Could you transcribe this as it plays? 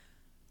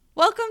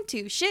Welcome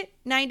to Shit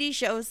 90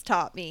 Shows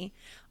Taught Me.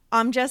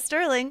 I'm Jess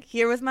Sterling,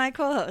 here with my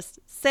co-host,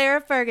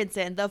 Sarah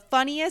Ferguson, the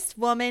funniest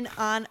woman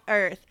on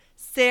earth.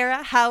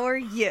 Sarah, how are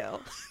you?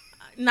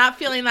 Not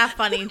feeling that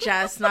funny,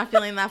 Jess. Not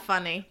feeling that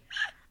funny.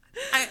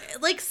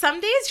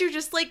 Some days you're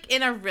just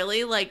in a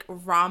really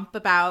romp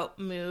about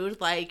mood.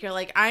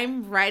 You're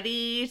I'm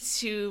ready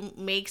to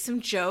make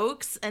some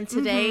jokes, and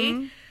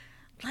today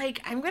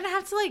I'm gonna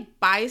have to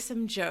buy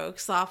some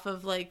jokes off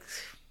of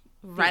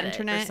Reddit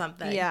or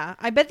something. Yeah,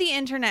 I bet the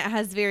internet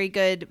has very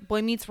good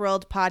Boy Meets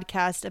World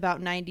podcast about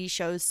 90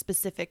 shows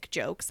specific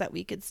jokes that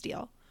we could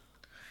steal.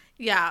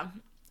 Yeah,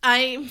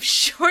 I'm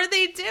sure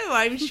they do.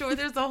 I'm sure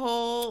there's a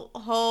whole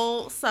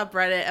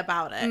subreddit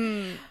about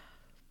it.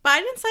 But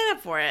I didn't sign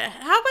up for it.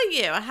 How about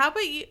you? How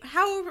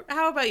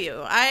about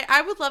you?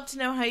 I would love to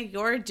know how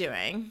you're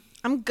doing.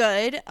 I'm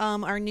good.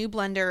 Our new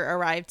blender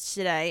arrived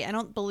today. I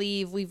don't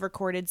believe we've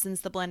recorded since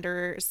the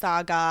blender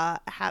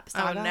saga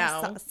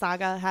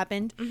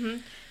happened. Mm-hmm.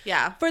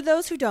 Yeah. For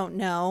those who don't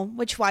know,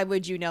 which why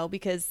would you know?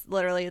 Because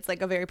literally it's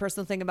a very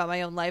personal thing about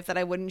my own life that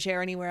I wouldn't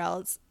share anywhere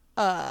else.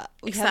 We have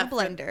a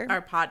blender.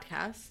 Our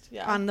podcast.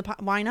 Yeah.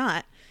 Why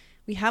not?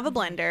 We have a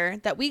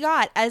blender that we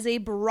got as a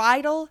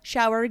bridal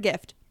shower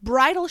gift.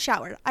 Bridal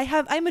shower.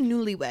 I'm a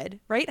newlywed,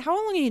 right? How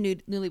long are you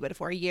newlywed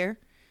for? A year?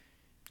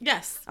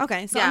 Yes.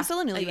 Okay, so I'm still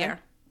a newlywed. A year.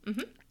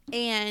 Mm-hmm.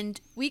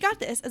 And we got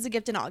this as a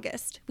gift in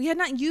August. We had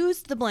not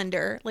used the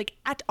blender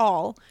at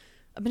all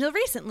up until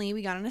recently.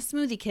 We got on a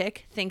smoothie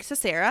kick thanks to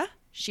Sarah.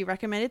 She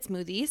recommended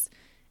smoothies,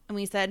 and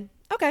we said,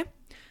 okay,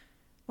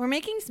 we're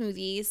making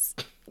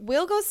smoothies.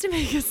 Will goes to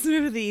make a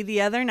smoothie the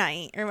other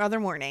night or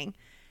other morning,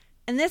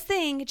 and this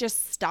thing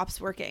just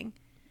stops working.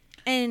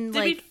 And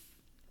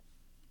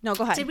no,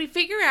 go ahead. Did we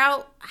figure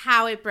out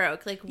how it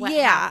broke? What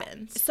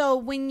happened? So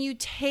when you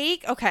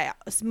take,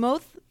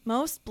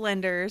 most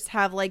blenders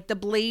have the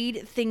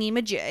blade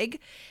thingy-majig.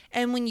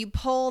 And when you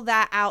pull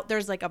that out,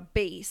 there's a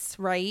base,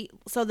 right?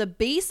 So the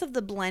base of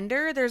the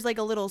blender, there's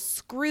a little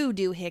screw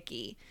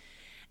doohickey.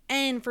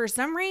 And for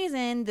some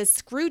reason, the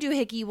screw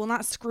doohickey will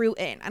not screw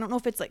in. I don't know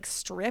if it's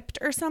stripped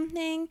or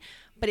something,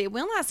 but it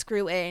will not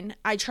screw in.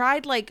 I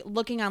tried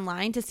looking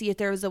online to see if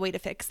there was a way to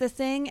fix this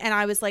thing. And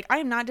I was I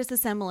am not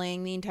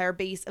disassembling the entire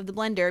base of the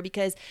blender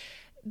because,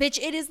 bitch,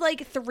 it is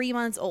 3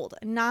 months old.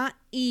 Not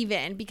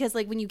even, because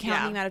when you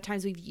count the amount of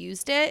times we've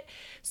used it.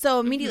 So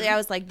immediately I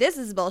was this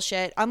is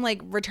bullshit. I'm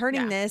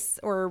returning this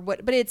or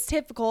what. But it's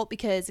difficult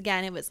because,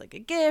 again, it was a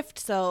gift.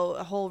 So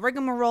a whole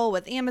rigmarole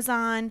with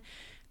Amazon.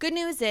 Good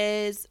news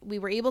is we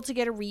were able to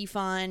get a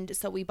refund,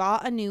 so we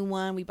bought a new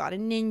one. We bought a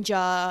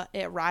Ninja.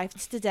 It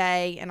arrived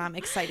today, and I'm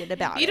excited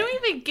about it. You don't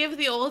even give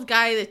the old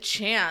guy the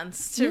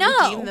chance to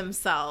redeem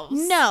themselves.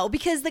 No,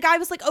 because the guy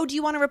was oh, do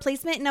you want a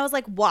replacement? And I was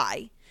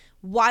why?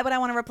 Why would I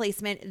want a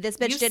replacement? This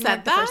bitch didn't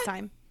work the first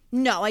time.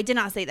 No, I did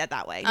not say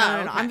that way. No.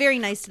 Okay. I'm very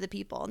nice to the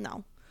people.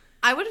 No.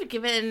 I would have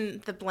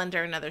given the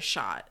blender another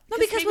shot. No,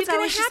 because what's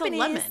going to happen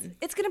is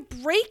it's going to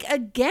break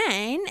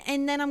again,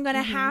 and then I'm going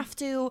to have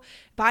to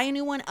buy a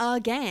new one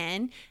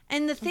again.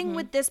 And the thing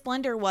with this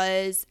blender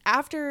was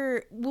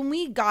when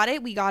we got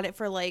it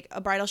for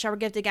a bridal shower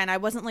gift. Again, I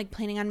wasn't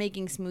planning on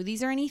making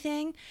smoothies or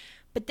anything.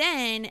 But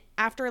then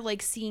after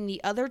seeing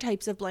the other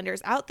types of blenders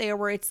out there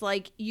where it's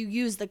you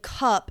use the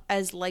cup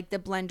as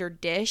the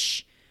blender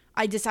dish,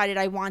 I decided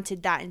I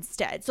wanted that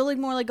instead. So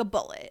more like a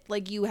bullet,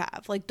 you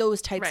have,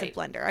 those types of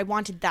blender. I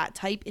wanted that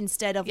type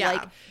instead of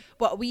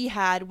what we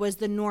had was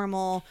the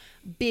normal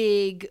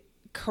big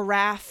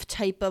carafe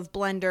type of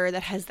blender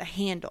that has the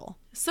handle.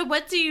 So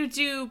what do you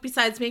do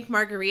besides make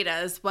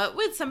margaritas? What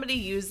would somebody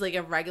use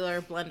a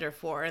regular blender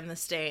for in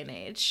this day and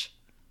age?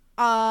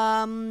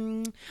 I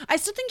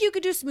still think you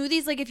could do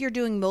smoothies if you're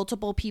doing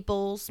multiple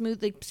people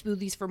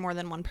smoothies for more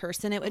than one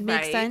person. It would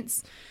make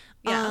sense.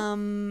 Yeah.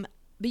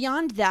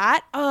 Beyond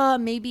that,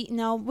 maybe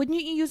no. Wouldn't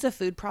you use a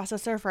food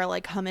processor for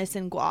hummus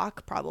and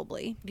guac?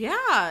 Probably.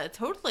 Yeah,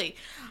 totally.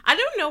 I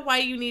don't know why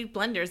you need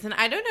blenders, and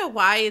I don't know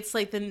why it's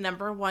the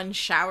number one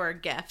shower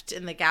gift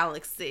in the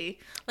galaxy.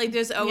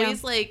 There's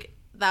always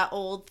that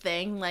old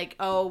thing,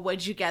 oh,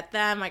 what'd you get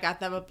them? I got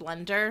them a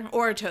blender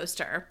or a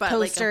toaster, but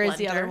toaster a is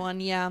the other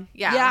one. Yeah.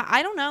 Yeah.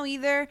 I don't know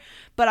either,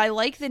 but I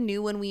like the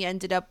new one we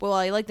ended up. Well,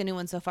 I like the new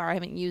one so far. I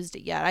haven't used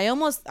it yet. I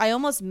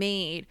almost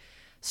made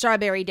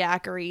strawberry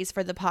daiquiris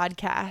for the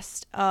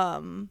podcast,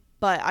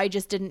 but I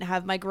just didn't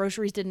have, my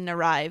groceries didn't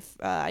arrive.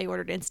 I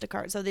ordered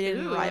Instacart, so they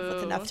didn't arrive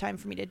with enough time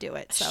for me to do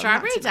it. So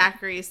strawberry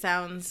daiquiri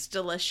sounds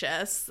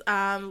delicious.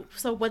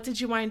 So what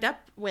did you wind up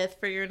with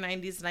for your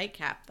 90s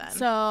nightcap then?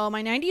 So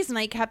my 90s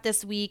nightcap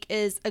this week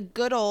is a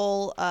good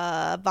old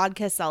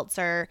vodka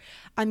seltzer.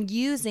 I'm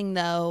using,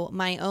 though,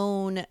 my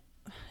own,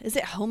 is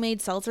it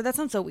homemade seltzer? That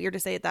sounds so weird to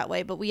say it that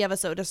way, but we have a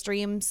Soda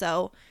Stream,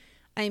 so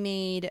I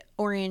made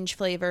orange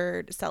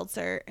flavored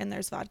seltzer and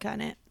there's vodka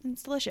in it.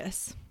 It's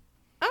delicious.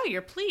 Oh,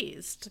 you're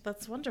pleased.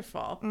 That's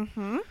wonderful.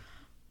 Mm-hmm.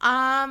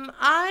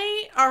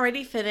 I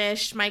already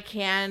finished my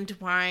canned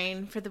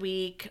wine for the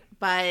week,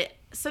 but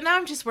so now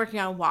I'm just working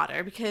on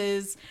water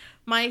because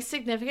my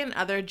significant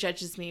other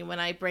judges me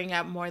when I bring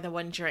up more than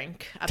one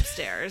drink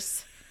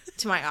upstairs.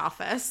 to my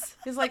office.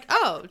 He's like,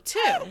 oh, 2.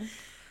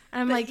 And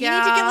I'm like, you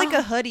yeah. need to get like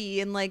a hoodie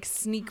and like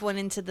sneak one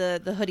into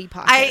the hoodie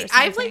pocket.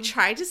 I've like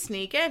tried to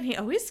sneak it and he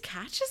always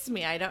catches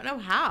me. I don't know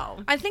how.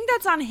 I think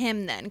that's on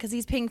him then, because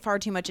he's paying far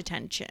too much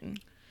attention.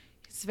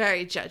 He's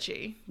very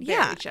judgy.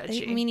 Very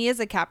judgy. I mean, he is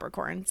a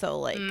Capricorn, so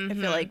like I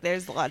feel like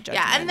there's a lot of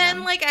judgment. Yeah, and then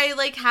them. like I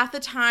like half the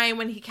time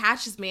when he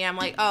catches me, I'm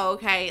like, oh,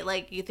 okay,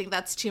 like you think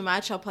that's too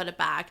much? I'll put it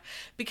back,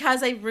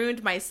 because I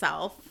ruined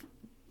myself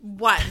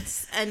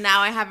once and now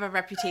I have a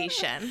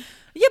reputation.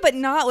 Yeah, but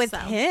not with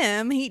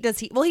him. He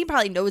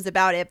probably knows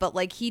about it, but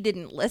like he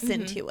didn't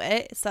listen to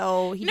it,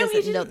 so he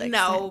doesn't know the extent.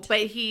 No,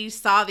 but he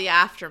saw the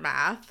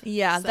aftermath.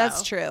 Yeah, so.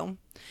 That's true.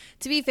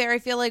 To be fair, I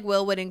feel like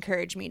Will would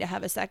encourage me to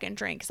have a second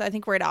drink, so I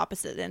think we're at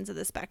opposite ends of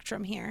the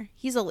spectrum here.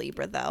 He's a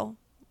Libra, though.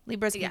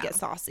 Libras can get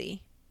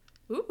saucy.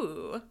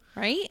 Ooh.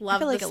 Right? Love I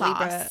feel like the a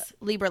sauce.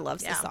 Libra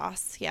loves the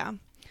sauce. Yeah.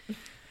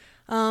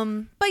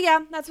 But yeah,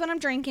 that's what I'm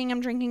drinking.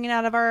 I'm drinking it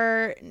out of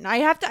our.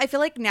 I feel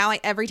like now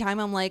every time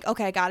I'm like,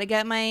 okay, I gotta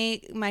get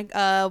my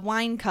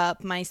wine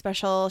cup, my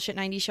special Shit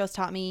 90 Shows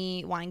Taught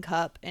Me wine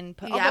cup, and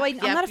put. Although I'm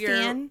not a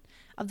fan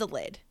of the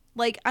lid.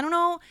 Like, I don't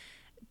know.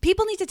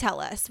 People need to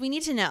tell us. We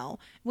need to know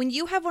when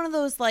you have one of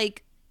those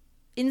like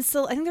I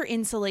think they're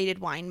insulated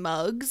wine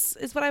mugs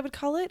is what I would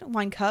call it.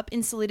 Wine cup,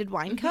 insulated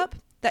wine cup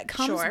that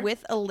comes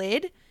with a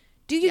lid.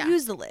 Do you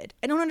use the lid?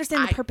 I don't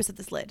understand the purpose of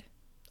this lid.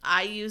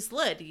 I use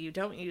lid. You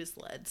don't use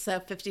lid. So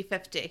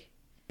 50-50.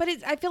 But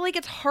I feel like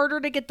it's harder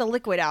to get the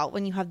liquid out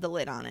when you have the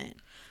lid on it.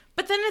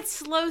 But then it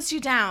slows you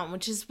down,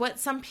 which is what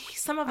some of us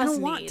need. I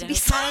don't want to be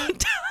slowed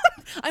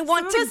down. I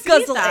want to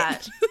guzzle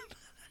it.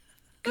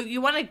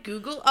 You want to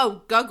Google?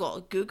 Oh,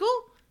 Google.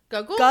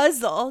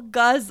 Guzzle.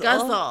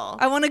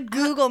 I want to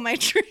Google my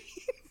drink.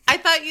 I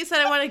thought you said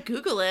I want to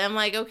Google it. I'm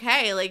like,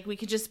 okay, like we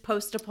could just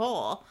post a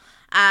poll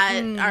at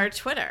our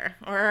Twitter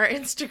or our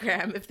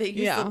Instagram if they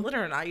use the lid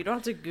or not. You don't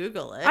have to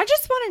Google it. I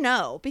just want to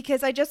know,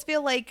 because I just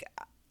feel like,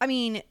 I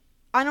mean,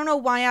 I don't know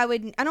why I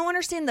don't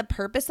understand the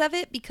purpose of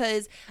it,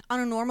 because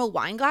on a normal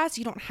wine glass,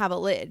 you don't have a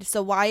lid.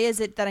 So why is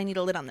it that I need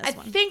a lid on this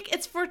one? I think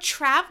it's for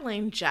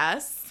traveling,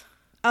 Jess.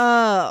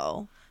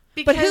 Oh.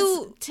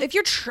 Because if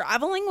you're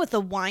traveling with a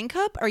wine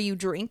cup, are you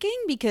drinking?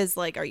 Because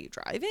like, are you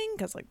driving?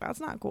 Because like, that's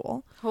not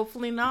cool.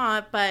 Hopefully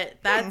not, but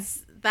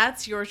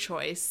that's your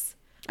choice.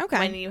 Okay.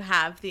 When you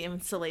have the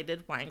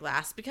insulated wine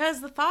glass,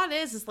 because the thought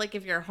is like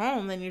if you're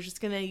home, then you're just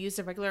gonna use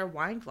a regular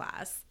wine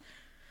glass.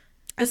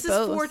 This is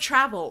for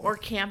travel or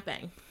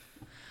camping.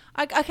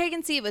 I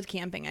can see it with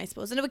camping, I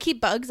suppose, and it would keep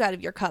bugs out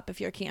of your cup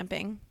if you're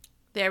camping.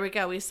 There we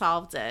go. We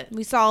solved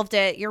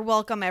it. You're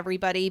welcome,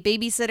 everybody.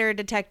 Babysitter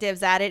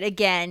detectives at it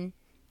again.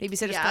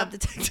 Babysitters Club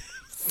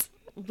detectives.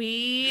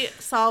 We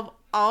solve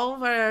all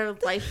of our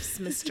life's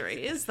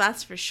mysteries.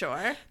 That's for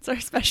sure. It's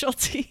our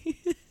specialty.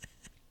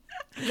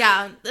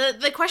 Yeah,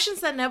 the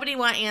questions that nobody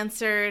want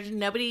answered,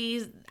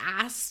 nobody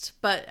asked,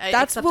 but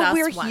that's what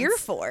we're here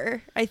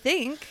for, I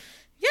think.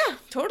 Yeah,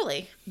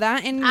 totally.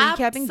 That and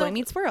recapping Boy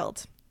Meets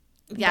World.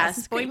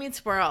 Yes, Boy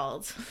Meets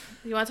World.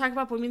 You want to talk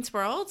about Boy Meets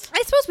World?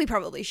 I suppose we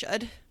probably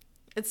should.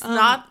 It's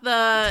not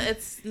the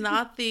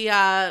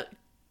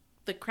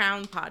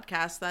Crown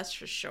podcast, that's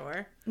for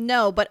sure.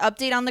 No, but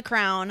update on the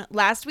Crown.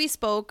 Last we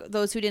spoke,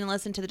 those who didn't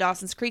listen to the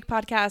Dawson's Creek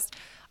podcast,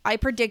 I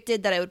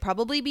predicted that I would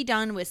probably be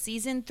done with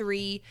season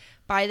 3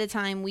 by the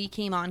time we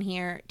came on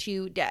here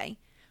today.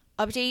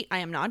 Update, I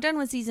am not done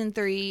with season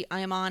 3.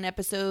 I am on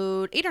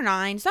episode 8 or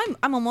 9, so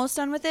I'm almost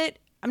done with it.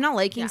 I'm not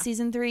liking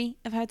season 3,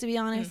 if I have to be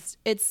honest.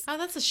 Oh,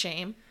 that's a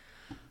shame.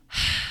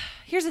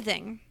 Here's the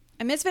thing.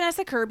 I miss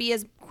Vanessa Kirby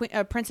as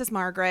Princess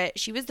Margaret.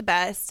 She was the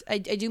best. I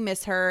do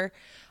miss her.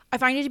 I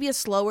find it to be a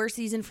slower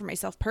season for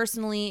myself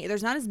personally.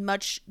 There's not as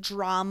much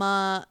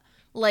drama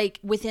like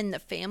within the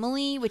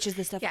family, which is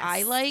the stuff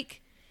I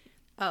like.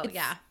 Oh,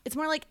 It's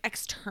more like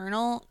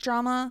external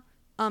drama.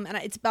 And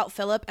it's about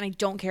Philip, and I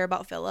don't care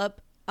about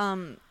Philip.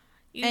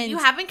 You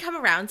haven't come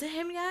around to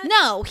him yet?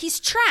 No, he's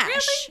trash.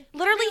 Really?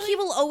 Literally, he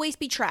will always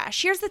be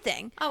trash. Here's the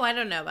thing. Oh, I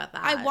don't know about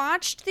that. I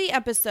watched the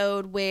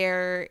episode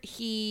where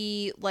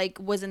he like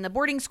was in the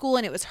boarding school,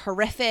 and it was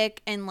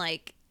horrific, and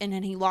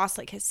then he lost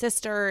like his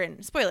sister,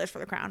 and spoilers for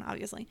the Crown,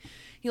 obviously.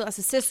 He lost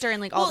his sister,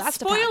 and like all that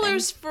stuff happened.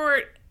 Spoilers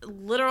for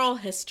literal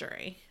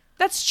history.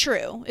 That's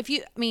true.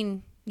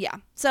 Yeah.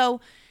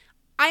 So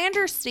I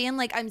understand,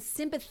 like, I'm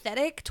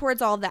sympathetic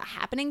towards all that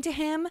happening to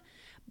him,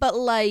 but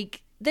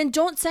like, then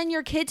don't send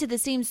your kid to the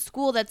same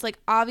school that's like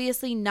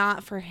obviously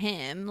not for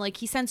him. Like,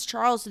 he sends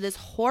Charles to this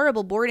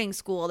horrible boarding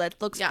school that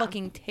looks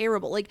fucking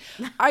terrible. Like,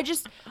 I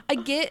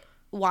get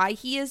why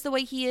he is the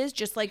way he is.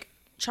 Just like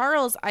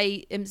Charles,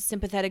 I am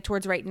sympathetic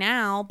towards right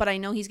now, but I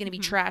know he's going to be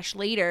trash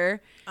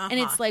later. And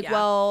it's like,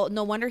 well,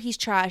 no wonder he's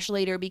trash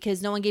later,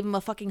 because no one gave him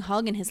a fucking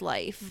hug in his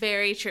life.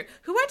 Very true.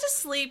 Who went to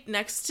sleep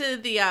next to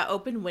the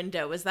open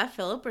window? Was that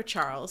Philip or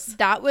Charles?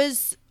 That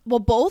was, well,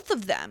 both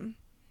of them.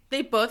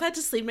 They both had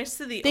to sleep next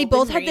to the They open,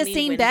 both had the rainy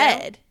same window?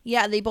 bed.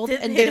 Yeah, they both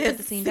ended up at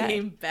the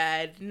same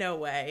bed. No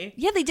way.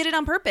 Yeah, they did it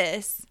on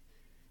purpose.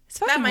 It's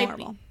fucking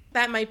horrible.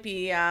 That might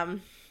be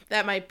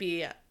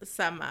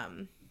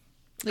some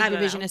like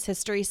revisionist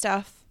history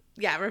stuff.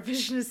 Yeah,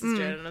 revisionist sister.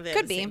 I don't know if they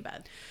could have the be. same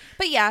bed.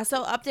 But yeah,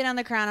 so Update on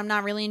the Crown. I'm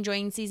not really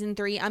enjoying season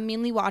 3. I'm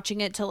mainly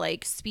watching it to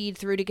like speed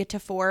through to get to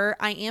 4.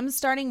 I am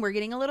starting. We're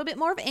getting a little bit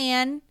more of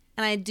Anne,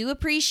 and I do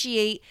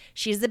appreciate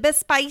she's a bit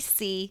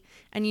spicy,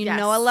 and you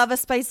know I love a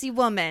spicy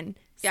woman.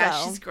 Yeah,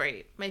 so she's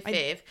great. My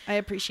fave. I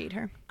appreciate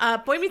her.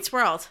 Boy Meets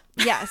World.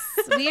 Yes,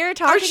 we are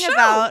talking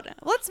about.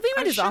 We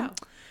might as well.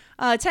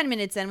 10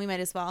 minutes in, we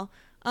might as well.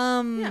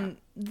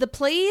 The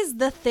plays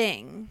The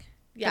Thing.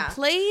 Yeah. The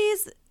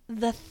plays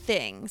The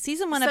Thing.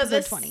 Season 1,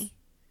 episode 20.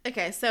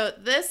 Okay, so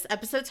this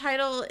episode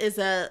title is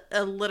a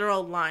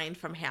literal line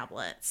from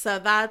Hamlet. So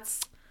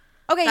that's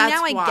okay. That's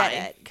now I why. get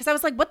it, because I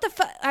was like, "What the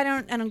fuck?" I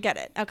don't get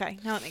it. Okay,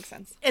 now it makes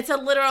sense. It's a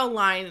literal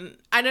line.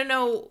 I don't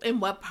know in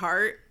what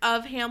part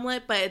of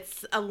Hamlet, but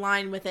it's a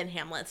line within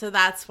Hamlet. So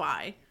that's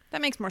why.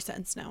 That makes more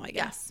sense now, I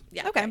guess.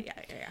 Yeah. Okay.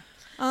 Yeah.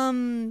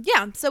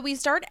 Yeah, so we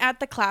start at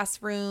the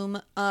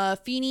classroom.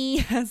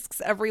 Feeney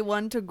asks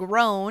everyone to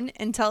groan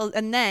and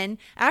then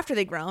after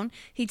they groan,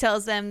 he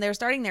tells them they're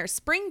starting their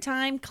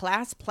springtime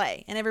class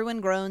play, and everyone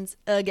groans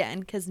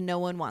again because no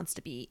one wants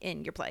to be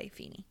in your play,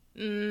 Feeney.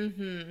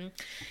 Mm-hmm.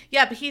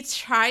 Yeah, but he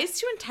tries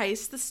to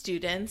entice the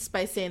students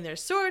by saying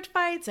there's sword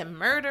fights and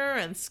murder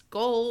and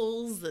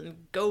skulls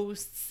and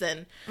ghosts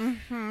and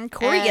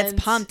Corey gets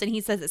pumped and he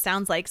says it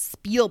sounds like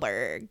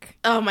Spielberg.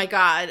 Oh my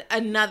god,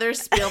 another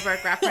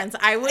Spielberg reference.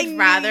 I would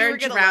rather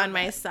drown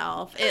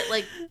myself. It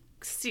like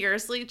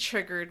seriously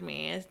triggered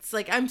me. It's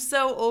like I'm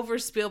so over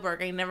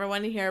Spielberg. I never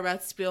want to hear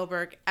about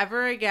Spielberg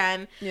ever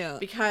again. Yeah.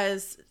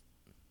 Because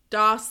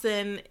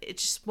Dawson, it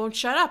just won't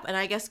shut up, and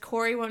I guess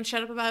Corey won't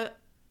shut up about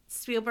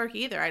Spielberg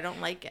either. I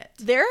don't like it.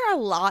 There are a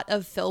lot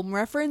of film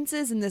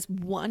references in this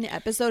one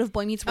episode of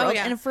Boy Meets World,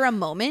 and for a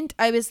moment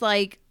I was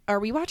like, are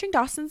we watching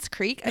Dawson's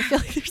Creek? I feel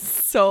like there's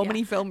so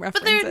many film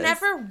references. But there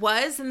never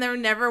was and there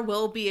never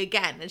will be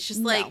again. It's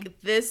just like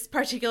this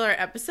particular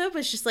episode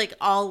was just like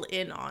all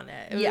in on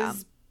it. It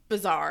was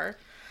bizarre.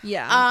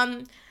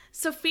 Yeah.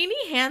 So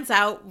Feeney hands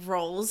out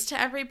roles to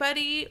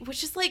everybody,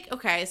 which is like,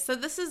 okay, so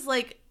this is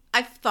like,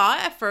 I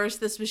thought at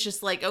first this was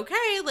just like,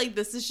 okay, like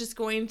this is just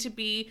going to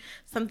be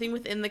something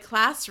within the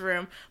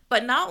classroom.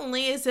 But not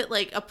only is it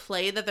like a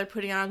play that they're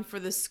putting on for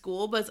the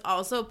school, but it's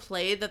also a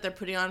play that they're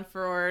putting on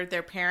for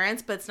their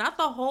parents. But it's not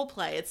the whole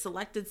play, it's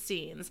selected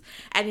scenes.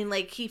 And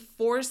he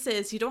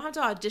forces, you don't have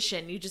to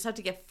audition, you just have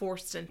to get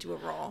forced into a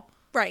role.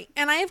 Right.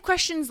 And I have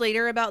questions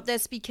later about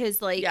this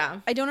because,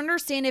 I don't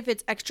understand if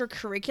it's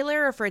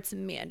extracurricular or if it's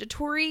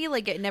mandatory.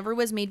 Like, it never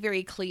was made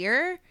very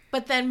clear.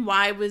 But then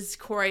why was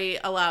Corey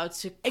allowed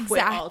to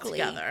quit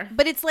altogether?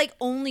 But it's,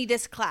 only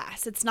this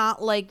class. It's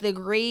not, the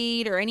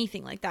grade or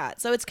anything like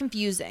that. So it's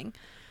confusing.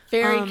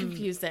 Very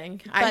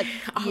confusing. But, I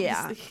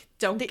obviously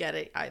don't get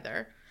it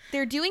either.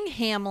 They're doing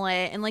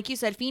Hamlet, and like you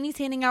said, Feeney's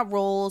handing out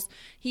roles.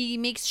 He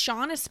makes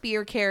Sean a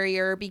spear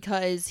carrier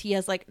because he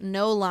has,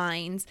 no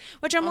lines,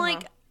 which I'm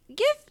like...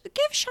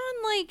 Give Sean,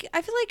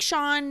 I feel like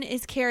Sean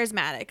is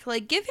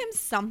charismatic. Give him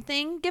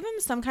something. Give him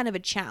some kind of a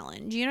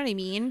challenge. You know what I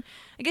mean?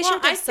 I guess you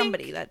have to have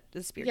somebody that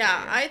is spiritual.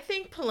 Yeah, I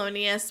think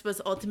Polonius was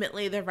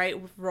ultimately the right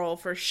role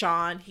for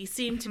Sean. He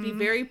seemed to be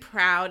very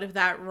proud of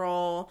that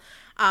role.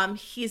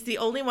 He's the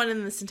only one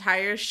in this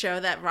entire show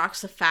that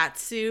rocks a fat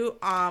suit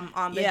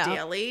on the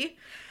daily.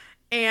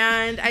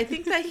 And I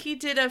think that he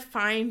did a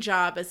fine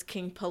job as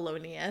King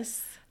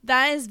Polonius.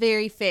 That is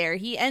very fair.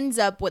 He ends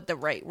up with the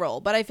right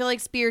role, but I feel like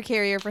spear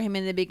carrier for him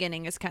in the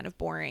beginning is kind of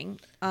boring.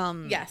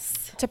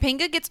 Yes.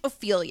 Topanga gets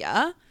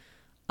Ophelia,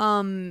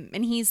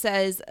 and he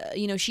says,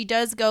 she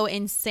does go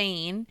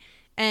insane,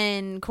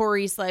 and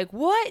Corey's like,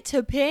 what?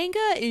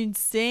 Topanga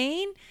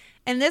insane?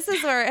 And this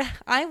is where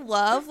I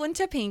love when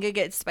Topanga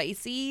gets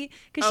spicy,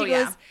 because she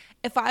goes,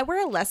 if I were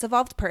a less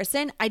evolved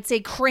person, I'd say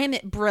cram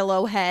it,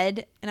 Brillo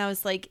head. And I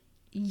was like,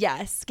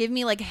 yes, give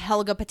me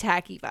Helga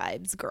Pataki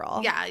vibes,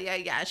 girl.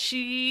 Yeah.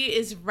 She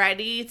is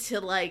ready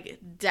to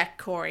deck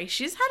Corey.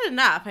 She's had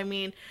enough. I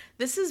mean,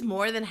 this is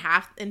more than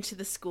half into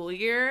the school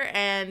year,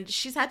 and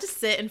she's had to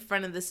sit in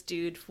front of this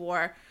dude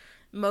for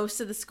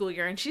most of the school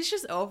year, and she's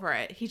just over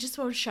it. He just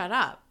won't shut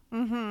up.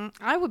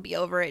 I would be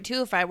over it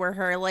too if I were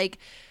her.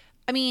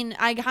 I mean,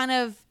 I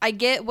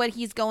get what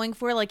he's going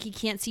for. He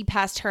can't see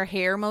past her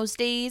hair most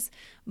days,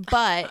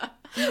 but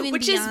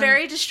which is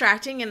very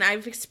distracting. And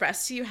I've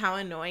expressed to you how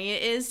annoying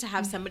it is to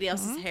have somebody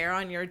else's hair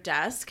on your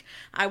desk.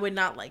 I would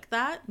not like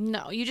that.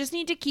 No, you just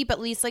need to keep at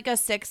least a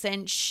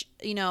 6-inch,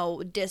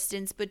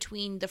 distance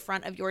between the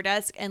front of your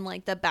desk and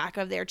the back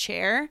of their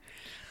chair,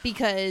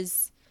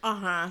 because.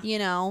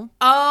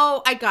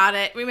 Oh, I got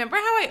it. Remember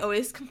how I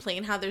always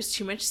complain how there's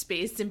too much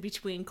space in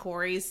between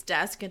Corey's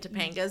desk and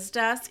Topanga's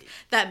desk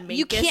that Minkus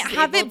you can't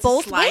have it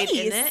both ways.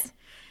 In it?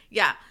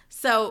 Yeah.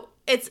 So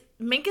it's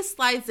Minkus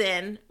slides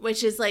in,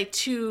 which is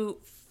too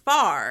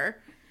far,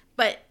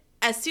 but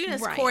as soon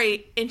as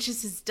Corey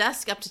inches his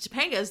desk up to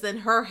Topanga's, then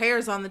her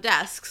hair's on the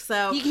desk.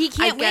 So he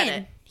can't win.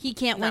 It. He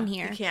can't win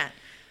here. He can't.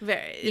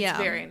 It's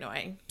very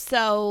annoying.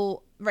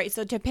 So Right,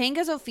 so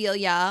Topanga's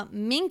Ophelia.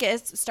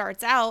 Minkus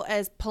starts out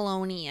as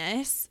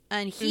Polonius,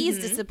 and he's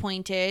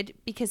disappointed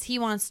because he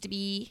wants to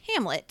be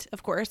Hamlet,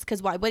 of course,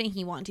 because why wouldn't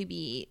he want to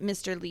be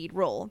Mr. Lead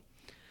role?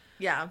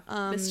 Yeah,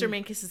 Mr.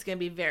 Minkus is going to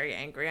be very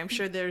angry. I'm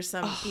sure there's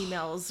some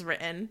emails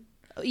written.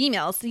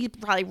 Emails. He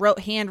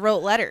probably hand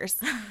wrote letters.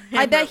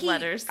 I bet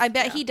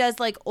he does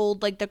like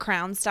old, like the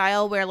Crown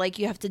style, where like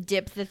you have to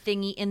dip the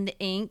thingy in the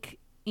ink.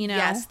 You know,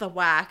 yes, the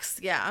wax.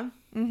 Yeah,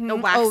 the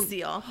wax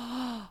seal.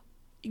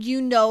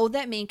 You know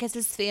that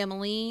Minkus's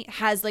family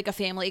has like a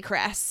family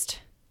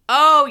crest.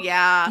 Oh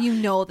yeah, you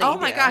know they. Oh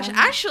my gosh!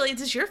 Actually,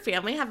 does your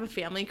family have a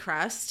family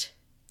crest?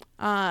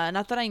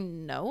 Not that I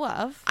know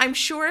of. I'm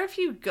sure if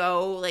you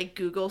go like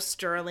Google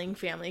Sterling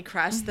family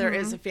crest, there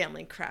is a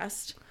family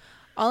crest.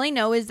 All I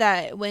know is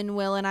that when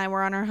Will and I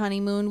were on our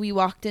honeymoon, we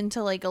walked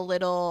into like a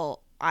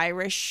little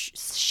Irish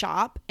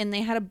shop and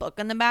they had a book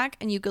on the back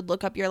and you could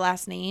look up your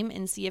last name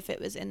and see if it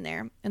was in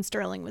there, and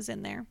Sterling was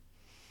in there.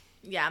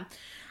 Yeah.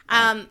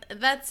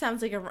 That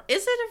sounds like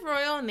is it a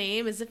royal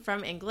name? Is it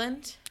from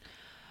England?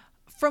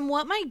 From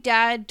what my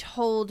dad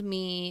told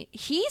me,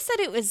 he said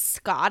it was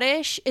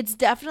Scottish. It's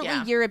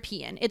definitely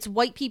European. It's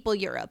white people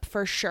Europe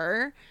for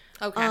sure.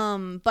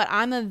 Okay. But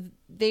I'm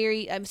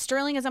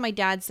Sterling is on my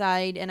dad's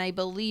side, and I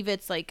believe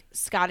it's like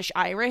Scottish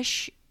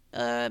Irish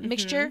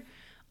mixture.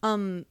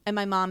 And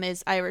my mom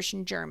is Irish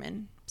and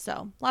German.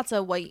 So lots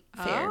of white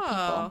fair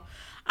people.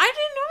 I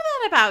didn't know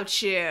that about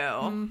you.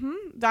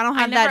 I don't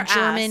have that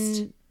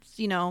German,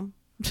 you know,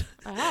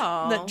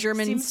 that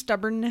German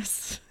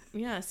stubbornness.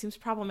 Yeah, it seems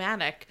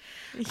problematic.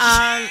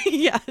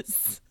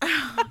 Yes.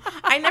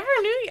 I never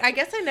knew. I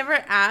guess I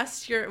never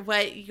asked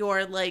what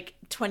your like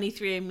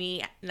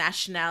 23andMe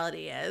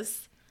nationality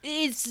is.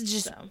 It's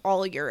just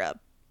all Europe.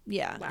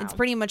 Yeah. Wow. It's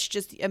pretty much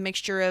just a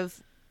mixture of,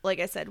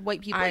 like I said,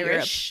 white people,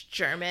 Irish,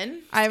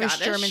 German, Irish,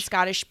 Scottish. German,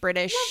 Scottish,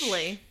 British.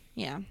 Lovely.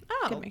 Yeah.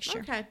 Oh, good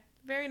mixture. Okay.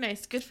 Very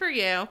nice. Good for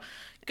you.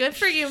 Good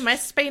for you.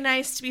 Must be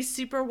nice to be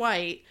super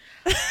white.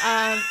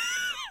 I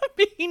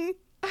mean,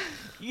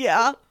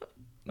 yeah.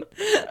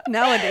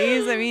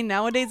 Nowadays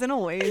and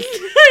always.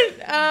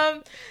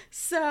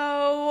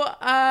 So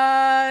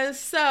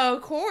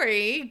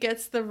Corey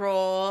gets the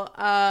role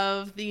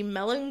of the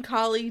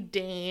melancholy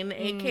Dane,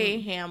 aka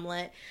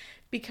Hamlet,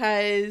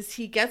 because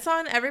he gets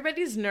on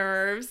everybody's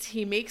nerves.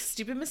 He makes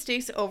stupid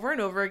mistakes over and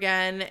over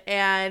again,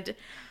 and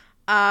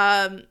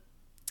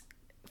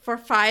for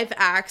 5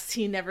 acts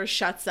he never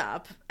shuts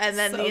up, and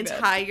then the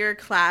entire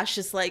class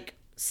just like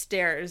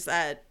stares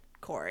at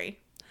Corey.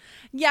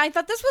 Yeah, I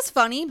thought this was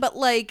funny, but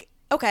like,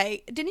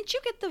 okay, didn't you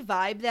get the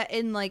vibe that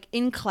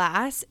in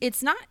class,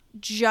 it's not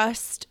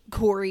just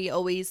Corey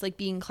always like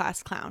being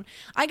class clown?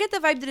 I get the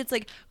vibe that it's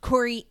like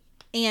Corey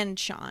and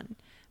Sean,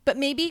 but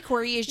maybe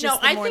Corey is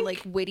just the more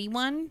like witty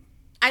one.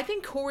 I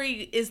think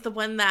Corey is the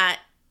one that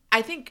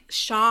I think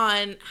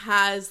Sean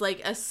has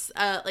like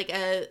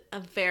a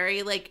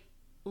very like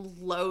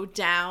low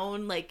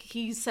down, like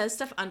he says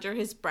stuff under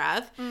his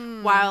breath,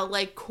 while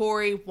like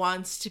Corey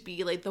wants to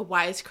be like the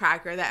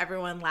wisecracker that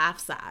everyone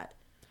laughs at.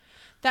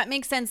 That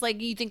makes sense. Like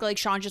you think like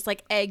Sean just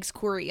like eggs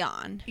Corey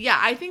on. Yeah,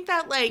 I think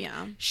that like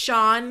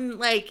Sean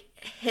like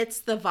hits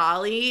the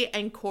volley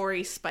and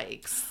Corey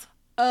spikes.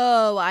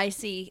 Oh, I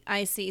see.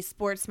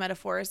 Sports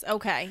metaphors.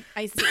 Okay,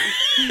 I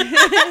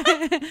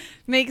see.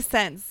 Makes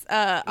sense.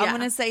 I'm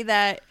gonna say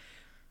that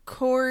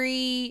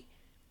Corey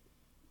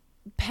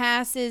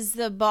passes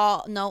the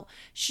ball. No,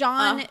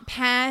 Sean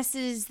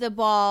passes the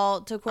ball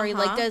to Corey,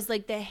 like does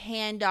like the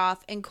handoff,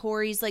 and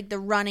Corey's like the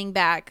running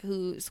back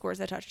who scores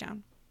a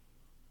touchdown.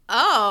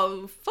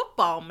 Oh,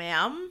 football,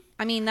 ma'am.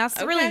 I mean, that's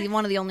really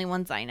one of the only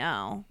ones I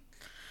know.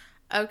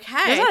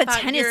 Okay. There's not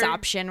a tennis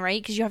option,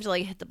 right? Because you have to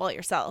like hit the ball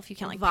yourself. You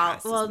can't like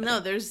pass. Well, no,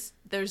 there's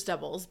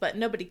doubles, but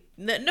nobody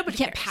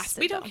can't pass it.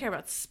 We don't care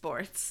about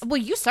sports. Well,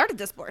 you started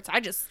the sports.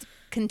 I just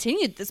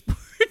continued the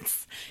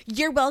sports.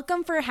 You're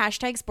welcome for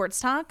hashtag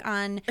sports talk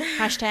on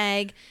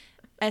hashtag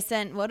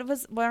SN. What are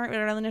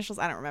the initials?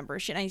 I don't remember.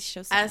 Should I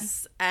show something?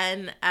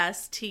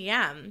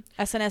 SNSTM.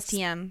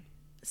 SNSTM.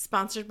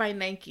 Sponsored by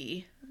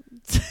Nike.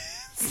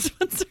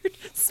 Sponsored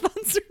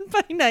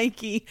by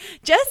Nike.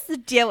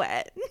 Just do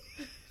it.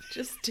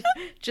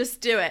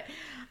 Just do it.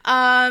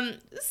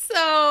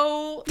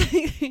 So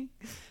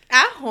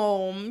at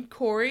home,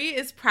 Corey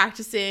is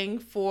practicing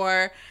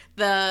for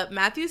the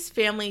Matthews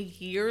family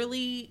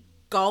yearly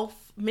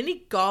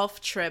mini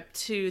golf trip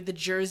to the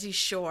Jersey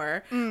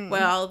Shore.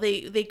 Well,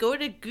 they go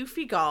to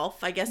Goofy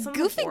Golf, I guess.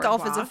 Goofy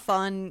Golf is a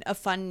fun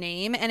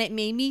name, and it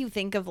made me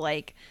think of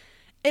like,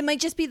 it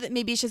might just be that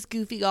maybe it's just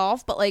Goofy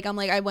Golf, but like I'm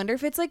like, I wonder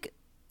if it's like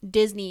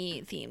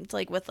Disney themed,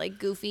 like with like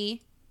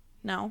Goofy.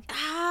 No,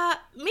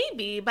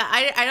 maybe, but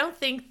I don't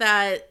think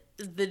that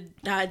the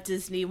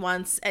Disney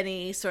wants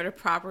any sort of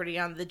property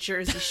on the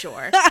Jersey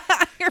Shore.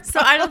 So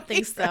I don't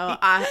think so.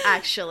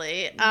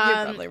 Actually, you're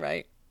probably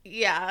right.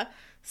 Yeah.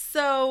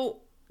 So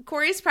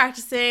Corey's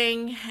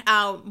practicing.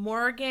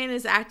 Morgan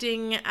is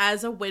acting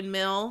as a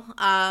windmill.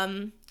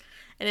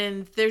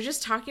 And they're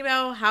just talking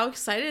about how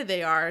excited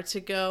they are to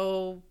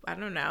go, I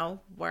don't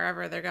know,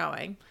 wherever they're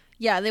going.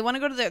 Yeah, they want to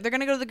go to they're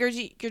going to go to the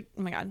Jersey.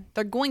 Oh my God.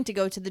 They're going to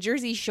go to the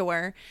Jersey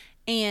Shore.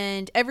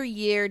 And every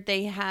year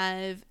they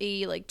have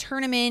a like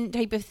tournament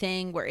type of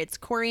thing where it's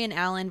Corey and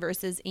Alan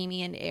versus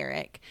Amy and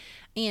Eric.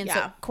 And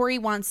so Corey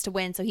wants to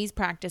win, so he's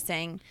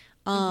practicing.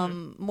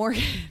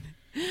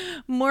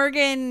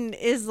 Morgan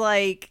is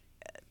like,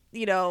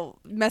 you know,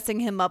 messing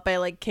him up by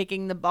like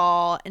kicking the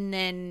ball. And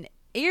then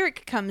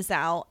Eric comes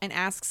out and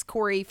asks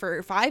Corey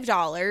for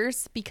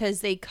 $5 because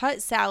they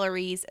cut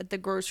salaries at the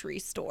grocery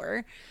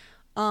store.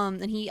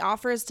 And he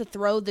offers to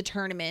throw the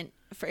tournament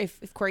for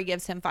if Corey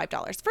gives him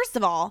 $5. First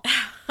of all,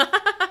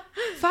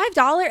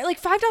 $5,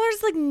 like $5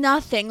 is like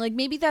nothing. Like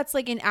maybe that's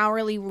like an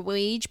hourly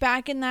wage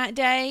back in that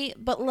day,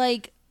 but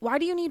like why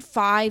do you need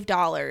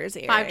 $5, Eric?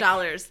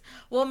 $5.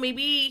 Well,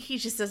 maybe he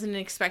just doesn't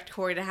expect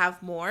Corey to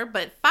have more,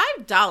 but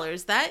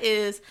 $5, that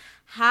is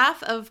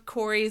half of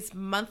Corey's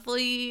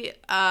monthly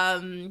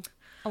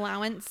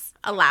allowance,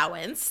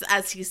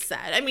 as he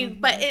said. I mean,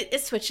 but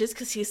it switches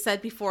because he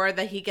said before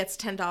that he gets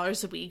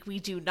 $10 a week. We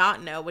do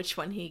not know which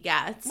one he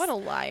gets. What a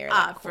liar.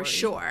 For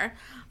sure.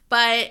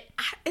 But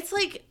it's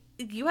like,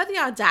 you had the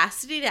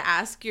audacity to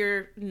ask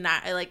your a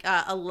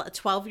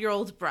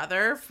 12-year-old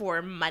brother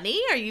for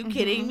money? Are you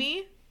kidding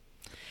me?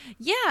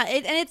 Yeah,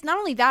 and it's not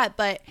only that,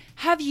 but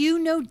have you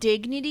no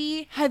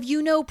dignity? Have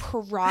you no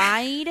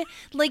pride?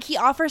 Like, he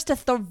offers to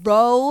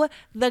throw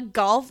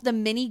the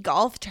mini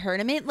golf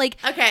tournament. Like,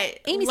 okay,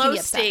 Amy's low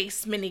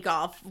stakes mini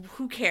golf.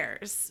 Who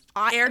cares?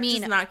 Eric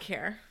does not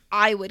care.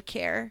 I would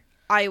care.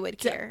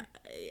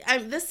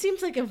 This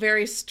seems like a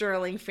very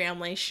Sterling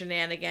family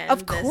shenanigan.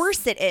 Of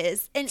course it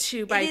is. And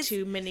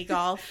 2x2 mini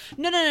golf.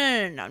 No.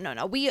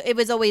 It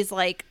was always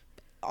like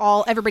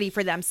everybody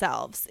for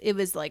themselves. It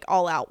was like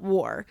all out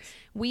war.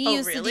 We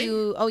used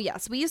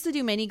to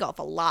do mini golf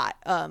a lot.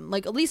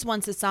 Like at least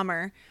once a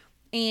summer.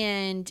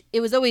 And it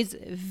was always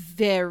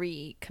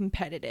very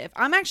competitive.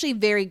 I'm actually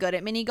very good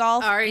at mini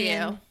golf. Are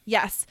you?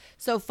 Yes.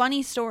 So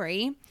funny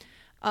story.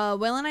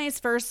 Will and I's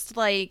first,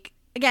 like,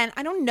 again,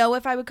 I don't know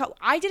if I would call.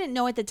 I didn't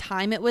know at the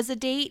time it was a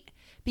date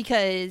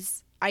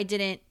because I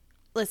didn't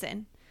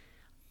listen.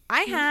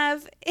 I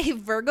have a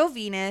Virgo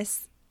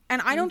Venus,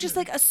 and I don't just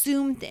like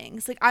assume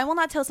things. Like, I will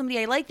not tell somebody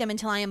I like them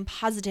until I am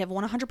positive,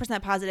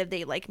 100% positive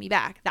they like me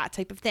back. That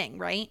type of thing,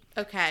 right?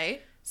 Okay.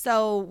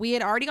 So we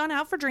had already gone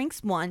out for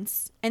drinks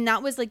once, and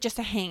that was like just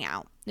a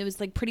hangout. It was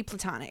like pretty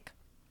platonic.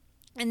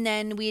 And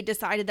then we had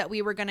decided that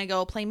we were going to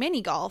go play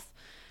mini golf.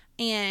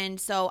 And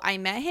so I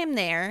met him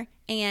there,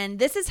 and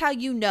this is how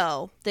you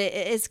know that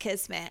it is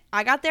kismet.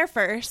 I got there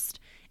first,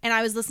 and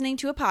I was listening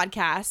to a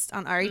podcast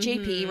on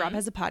REJP. Rob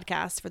has a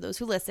podcast for those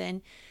who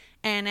listen.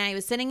 And I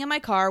was sitting in my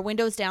car,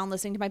 windows down,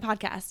 listening to my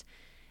podcast.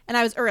 And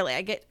I was early.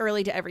 I get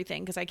early to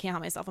everything because I can't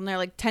help myself. I'm there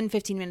like 10,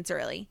 15 minutes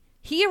early.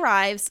 He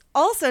arrives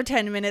also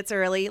 10 minutes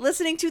early,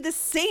 listening to the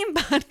same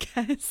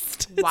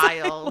podcast.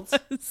 Wild.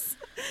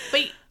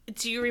 But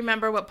do you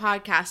remember what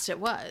podcast it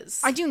was?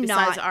 I do not.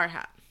 Besides our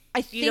hat.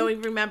 You don't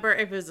even remember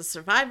if it was a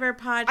Survivor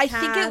podcast? I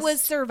think it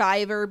was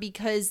Survivor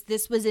because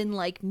this was in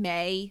like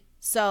May.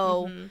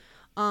 So,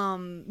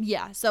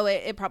 yeah, so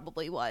it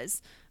probably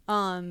was.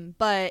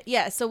 But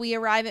yeah, so we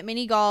arrive at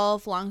mini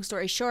golf. Long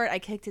story short, I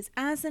kicked his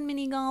ass in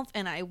mini golf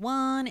and I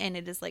won. And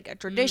it is like a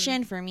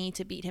tradition for me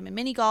to beat him in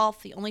mini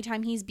golf. The only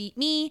time he's beat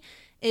me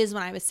is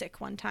when I was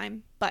sick one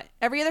time. But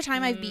every other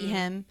time I've beat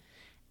him.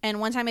 And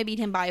one time I beat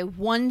him by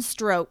one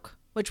stroke,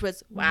 which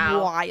was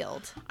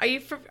wild. Are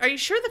you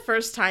sure the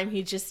first time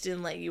he just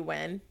didn't let you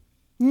win?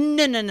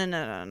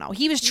 No.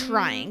 He was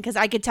trying because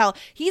I could tell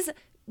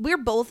we're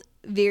both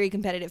very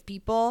competitive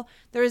people.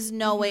 There's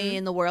no way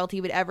in the world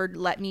he would ever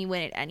let me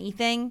win at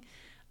anything.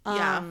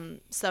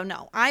 So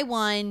no, I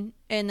won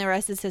and the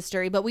rest is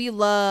history, but we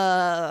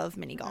love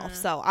mini golf.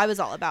 So I was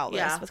all about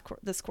this with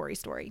this Corey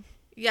story.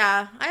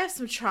 Yeah, I have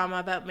some trauma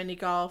about mini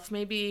golf.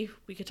 Maybe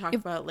we could talk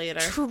about it later.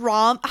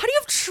 Trauma? How do you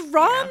have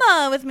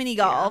trauma with mini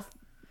golf? Yeah.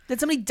 Did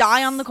somebody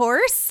die on the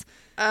course?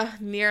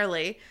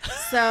 Nearly.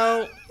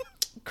 So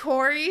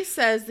Corey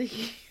says that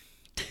he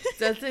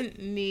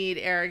doesn't need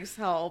Eric's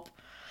help.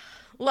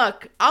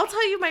 Look, I'll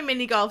tell you my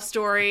mini golf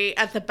story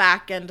at the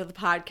back end of the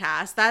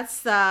podcast.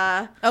 That's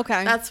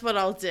okay. That's what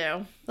I'll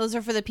do. Those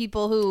are for the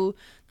people who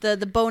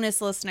the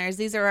bonus listeners.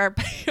 These are our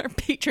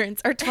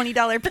patrons, our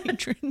 $20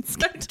 patrons.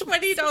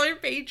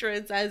 $20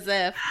 patrons, as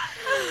if.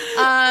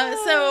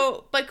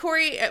 But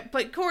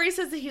Corey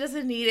says that he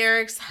doesn't need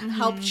Eric's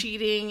help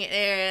cheating,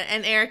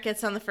 and Eric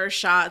gets on the first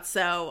shot.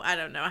 So I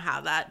don't know how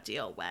that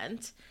deal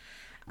went.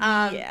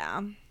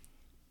 Yeah.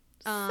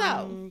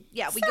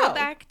 We go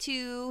back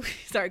to.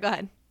 Sorry, go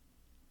ahead.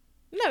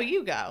 No,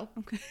 you go.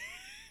 Okay.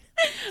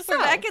 We're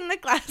back in the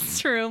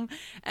classroom,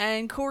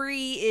 and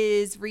Corey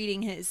is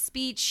reading his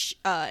speech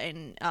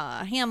in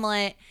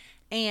Hamlet,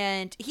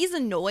 and he's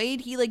annoyed.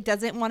 He like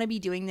doesn't want to be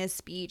doing this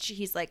speech.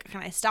 He's like,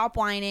 "Can I stop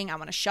whining? I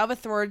want to shove a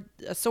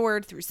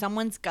sword through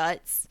someone's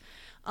guts."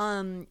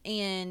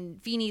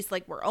 And Feeney's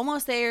like, we're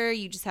almost there.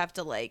 You just have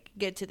to like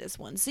get to this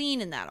one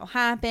scene and that'll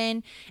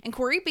happen. And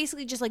Corey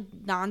basically just like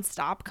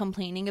nonstop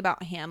complaining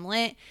about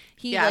Hamlet.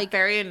 He like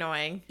very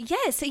annoying.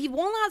 Yes, he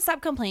will not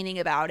stop complaining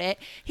about it.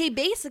 He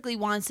basically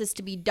wants us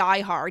to be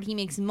Die Hard. He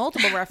makes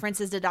multiple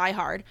references to Die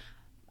Hard.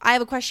 I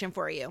have a question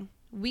for you.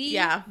 We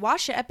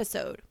watched an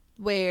episode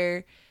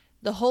where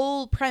the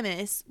whole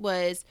premise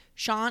was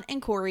Sean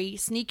and Corey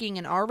sneaking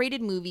an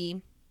R-rated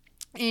movie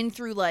in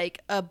through like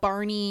a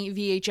Barney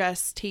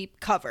VHS tape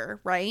cover,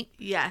 right?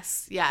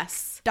 Yes.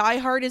 Die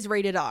Hard is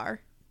rated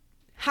R.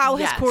 How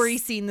has Corey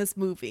seen this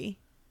movie?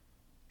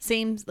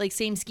 Same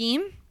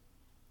scheme?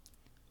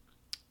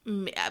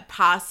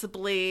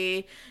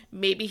 Possibly.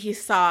 Maybe he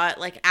saw it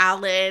like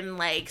Alan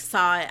like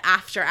saw it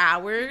after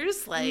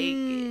hours. Like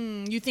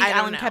you think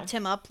Alan kept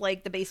him up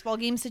like the baseball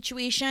game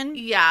situation?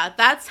 Yeah,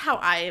 that's how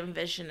I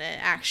envision it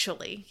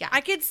actually. Yeah.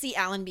 I could see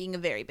Alan being a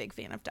very big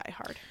fan of Die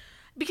Hard.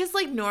 Because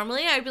like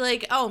normally I'd be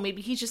like, oh,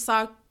 maybe he just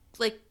saw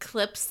like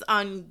clips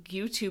on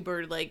YouTube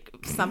or like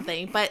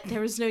something, but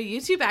there was no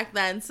YouTube back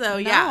then, so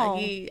yeah,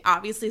 he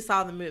obviously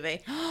saw the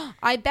movie.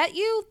 I bet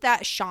you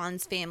that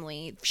Sean's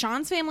family it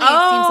seems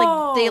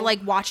like they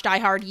like watch Die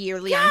Hard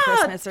yearly on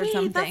Christmas or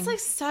something. That's like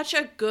such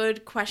a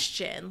good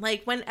question.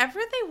 Like whenever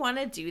they want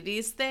to do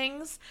these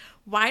things,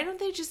 why don't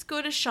they just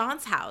go to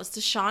Sean's house?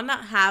 Does Sean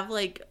not have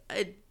like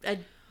a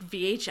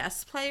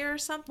VHS player or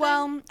something?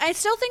 Well, I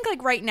still think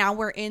like right now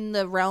we're in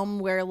the realm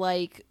where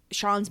like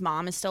Sean's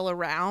mom is still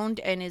around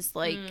and is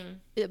like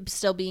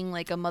still being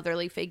like a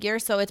motherly figure,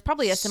 so it's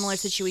probably a similar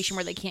situation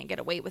where they can't get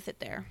away with it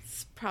there.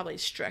 It's probably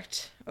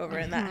strict over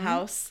in that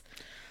house.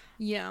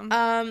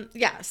 Yeah.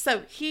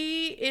 So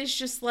he is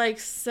just like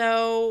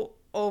so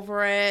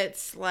over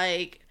it,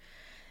 like,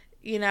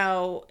 you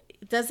know,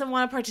 doesn't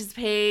want to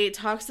participate,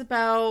 talks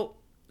about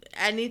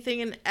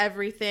anything and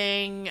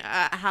everything,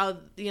 how,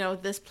 you know,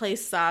 this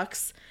place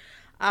sucks.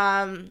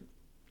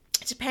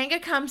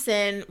 Topanga comes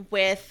in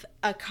with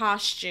a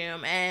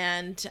costume,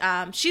 and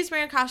she's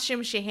wearing a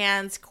costume. She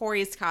hands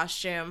Corey's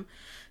costume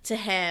to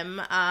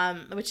him,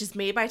 which is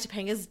made by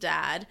Topanga's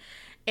dad.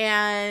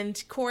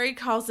 And Corey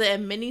calls it a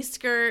mini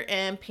skirt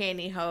and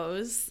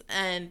pantyhose.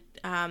 And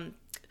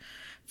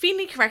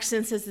Feeney corrects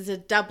and says it's a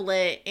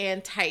doublet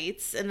and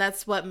tights, and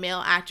that's what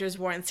male actors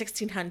wore in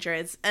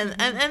 1600s. And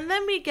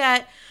then we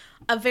get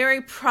a very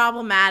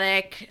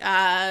problematic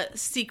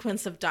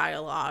sequence of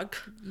dialogue.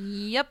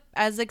 Yep,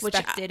 as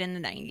expected in the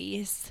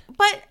 90s.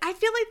 But I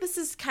feel like this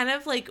is kind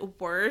of like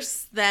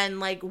worse than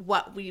like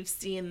what we've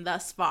seen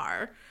thus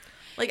far.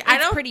 Like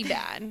it's pretty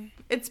bad.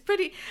 It's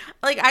pretty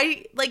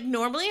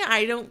normally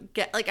I don't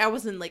get like I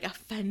wasn't like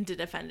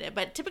offended,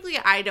 but typically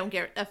I don't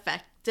get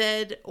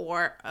affected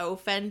or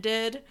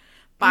offended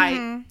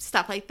by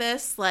stuff like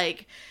this.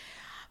 Like,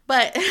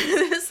 but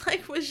this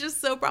like was just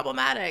so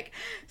problematic.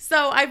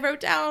 So I wrote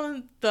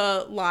down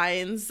the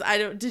lines.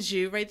 Did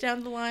you write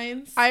down the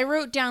lines? I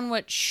wrote down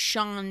what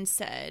Sean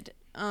said.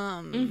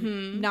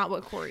 Not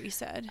what Corey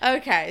said.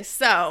 Okay,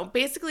 so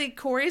basically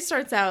Corey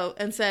starts out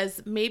and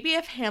says, maybe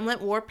if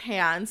Hamlet wore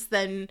pants,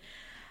 then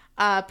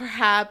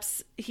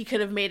perhaps he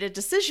could have made a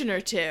decision or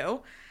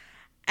two.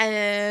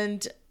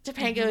 And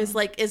Topanga is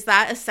like, is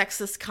that a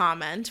sexist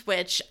comment?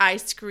 Which I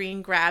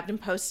screen grabbed and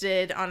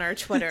posted on our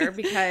Twitter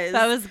because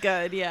that was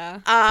good, yeah.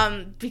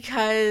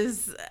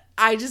 Because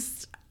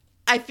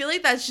I feel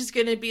like that's just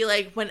going to be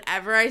like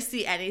whenever I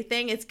see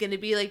anything, it's going to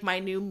be like my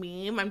new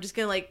meme. I'm just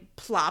going to like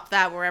plop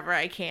that wherever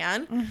I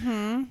can.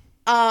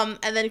 And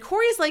then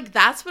Corey's like,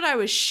 that's what I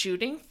was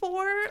shooting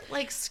for.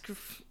 Like,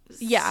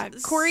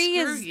 Corey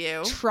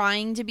is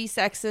trying to be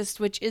sexist,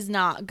 which is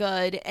not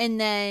good. And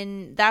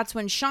then that's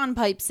when Sean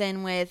pipes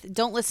in with,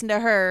 don't listen to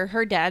her.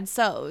 Her dad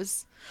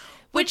sews.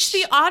 Which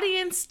the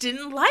audience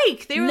didn't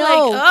like. They were like,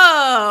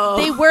 oh.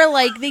 They were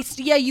like,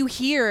 you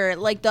hear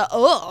like the,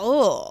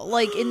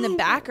 like in the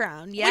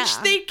background. Yeah. Which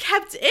they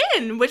kept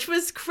in, which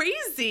was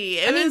crazy.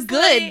 It was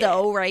good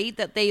though, right?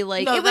 That they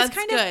like, no, it was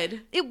kind of,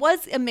 it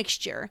was a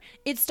mixture.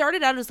 It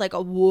started out as like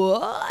a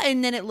whoa,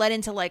 and then it led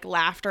into like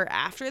laughter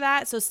after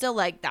that. So still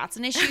like, that's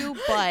an issue,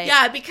 but.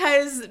 Yeah,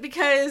 because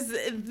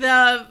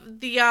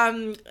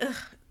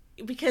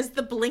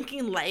the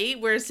blinking light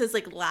where it says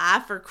like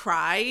laugh or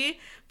cry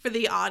for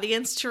the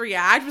audience to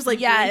react was like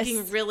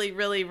blinking really,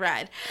 really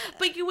red.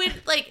 But you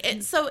would like,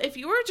 so if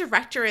you were a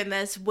director in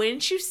this,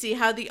 wouldn't you see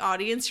how the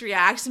audience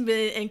reacts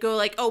and go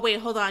like, oh wait,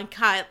 hold on,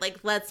 cut, like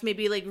let's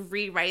maybe like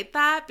rewrite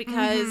that,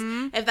 because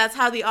if that's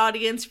how the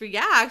audience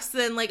reacts,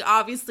 then like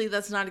obviously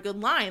that's not a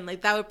good line.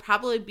 Like that would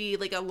probably be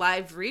like a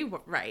live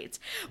rewrite.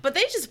 But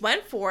they just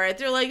went for it.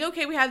 They're like,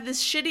 okay, we have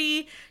this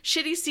shitty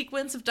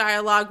sequence of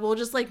dialogue, we'll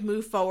just like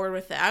move forward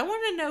with it. I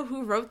want to know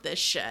who wrote this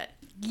shit.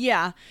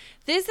 Yeah,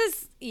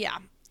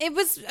 it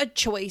was a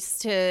choice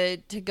to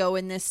go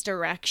in this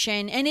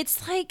direction, and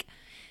it's like,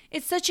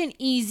 it's such an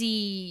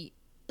easy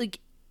like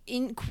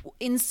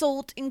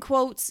insult in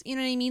quotes, you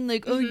know what I mean?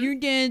 Like, oh, your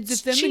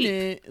dad's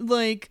effeminate.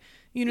 Like,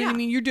 You know what I Yeah.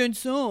 mean? You're dead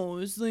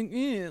souls.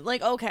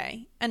 Like,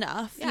 okay,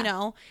 enough. Yeah. You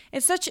know,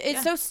 it's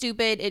so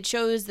stupid. It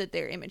shows that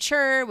they're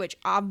immature, which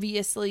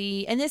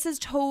obviously, and this is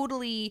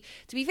totally,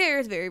 to be fair,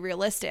 it's very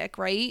realistic,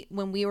 right?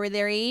 When we were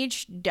their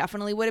age,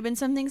 definitely would have been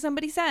something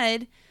somebody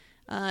said.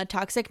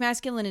 Toxic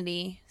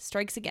masculinity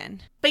strikes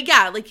again. But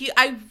yeah, like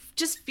I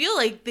just feel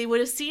like they would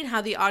have seen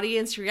how the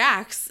audience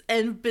reacts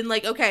and been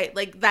like, okay,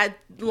 like that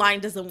line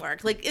doesn't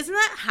work. Like, isn't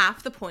that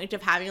half the point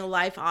of having a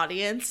live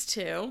audience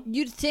too?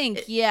 You'd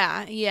think,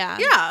 yeah,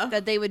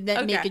 that they would make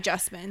Okay.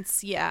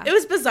 adjustments. Yeah, It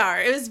was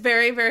bizarre. It was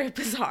very, very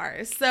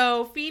bizarre.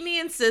 So Feeney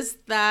insists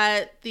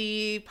that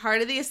the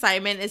part of the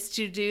assignment is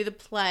to do the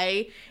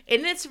play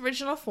in its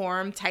original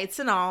form, tights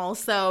and all.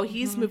 So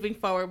he's moving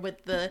forward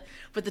with the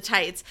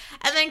tights,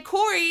 and then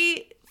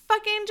Corey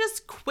fucking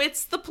just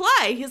quits the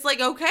play. He's like,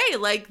 okay,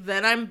 like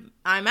then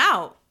I'm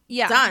out.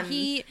 yeah. Done.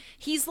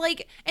 He's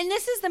like, and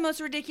this is the most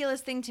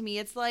ridiculous thing to me.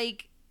 It's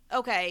like,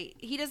 okay,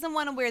 he doesn't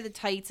want to wear the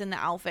tights and the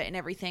outfit and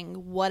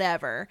everything,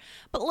 whatever.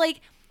 But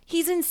like,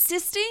 he's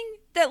insisting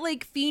that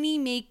like Feeney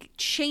make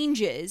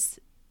changes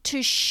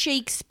to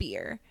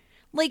Shakespeare.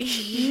 Like,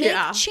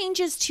 Yeah. make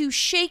changes to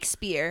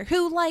Shakespeare,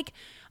 who like,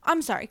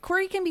 I'm sorry,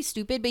 Corey can be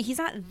stupid, but he's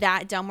not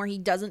that dumb where he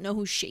doesn't know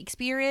who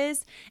Shakespeare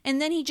is.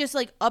 And then he just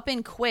like up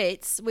and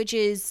quits, which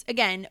is,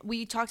 again,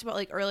 we talked about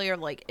like earlier,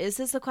 like, is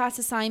this a class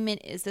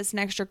assignment? Is this an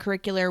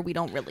extracurricular? We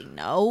don't really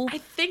know. I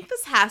think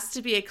this has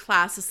to be a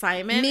class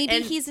assignment. Maybe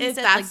and he's if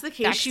instead, that's like,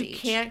 the case, you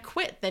backstage. can't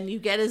quit. Then you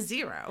get a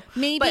 0.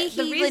 Maybe But he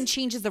the even reason-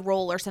 changes the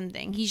role or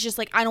something. He's just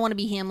like, I don't want to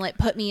be Hamlet.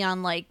 Put me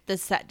on like the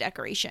set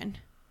decoration.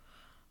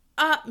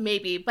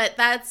 Maybe, but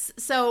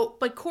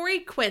but Corey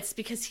quits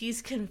because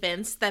he's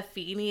convinced that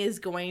Feeney is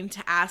going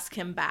to ask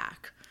him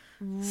back.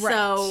 Right.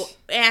 So,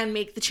 and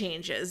make the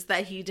changes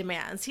that he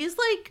demands. He's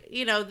like,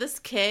 this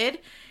kid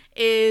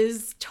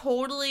is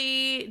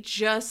totally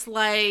just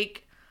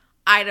like,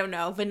 I don't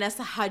know,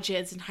 Vanessa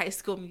Hudgens in High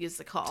School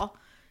Musical.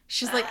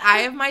 She's like, I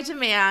have my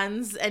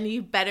demands and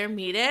you better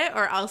meet it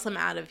or else I'm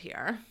out of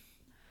here.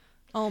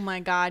 Oh my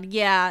God.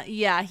 Yeah.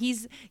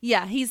 He's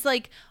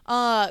like,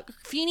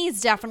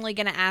 Feeney's definitely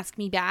going to ask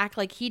me back.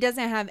 Like, he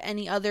doesn't have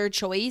any other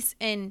choice.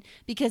 And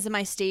because of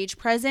my stage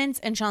presence,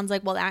 and Sean's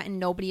like, well, that and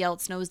nobody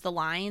else knows the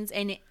lines.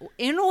 And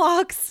in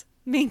walks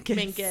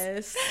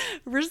Minkus.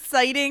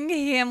 Reciting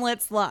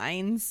Hamlet's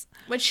lines.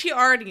 Which he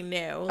already knew.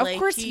 Of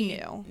course he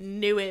knew.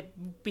 Knew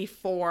it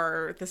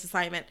before this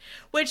assignment.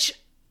 Which,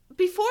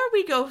 before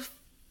we go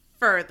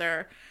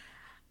further,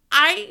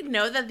 I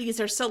know that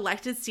these are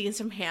selected scenes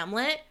from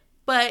Hamlet,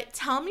 but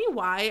tell me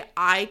why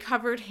I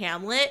covered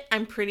Hamlet,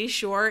 I'm pretty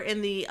sure,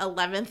 in the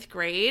 11th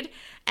grade,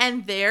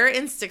 and they're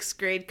in 6th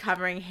grade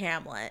covering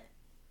Hamlet.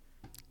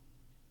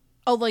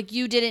 Oh, like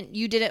you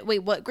didn't, wait,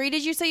 what grade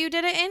did you say you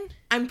did it in?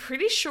 I'm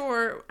pretty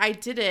sure I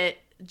did it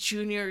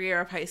junior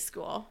year of high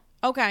school.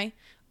 Okay.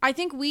 I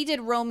think we did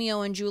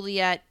Romeo and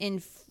Juliet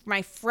in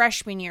my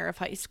freshman year of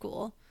high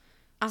school.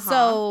 Uh-huh.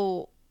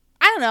 So,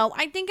 I don't know.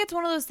 I think it's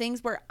one of those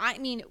things where,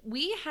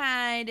 we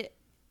had,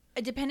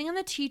 depending on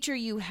the teacher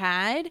you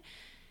had,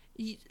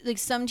 like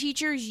some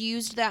teachers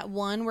used that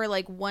one where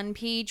like one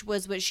page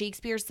was what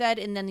Shakespeare said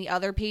and then the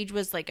other page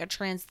was like a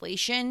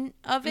translation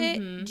of it.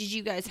 Mm-hmm. Did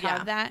you guys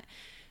have that?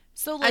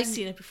 So like, I've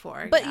seen it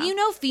before. But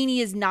yeah. Feeney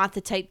is not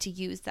the type to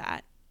use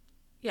that.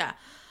 Yeah.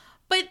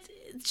 But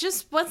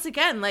just once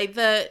again, like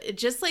the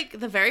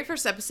very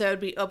first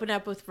episode, we open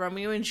up with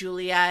Romeo and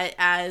Juliet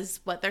as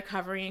what they're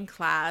covering in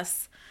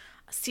class.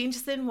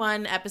 Season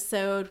 1,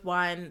 episode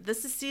 1.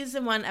 This is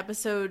season 1,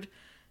 episode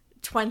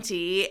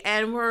 20,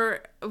 and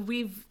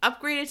we've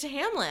upgraded to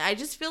Hamlet. I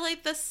just feel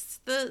like the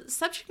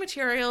subject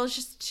material is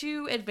just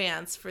too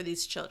advanced for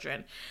these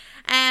children.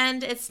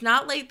 And it's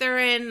not like they're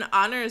in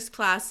honors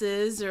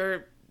classes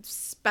or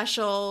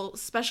special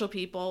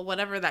people,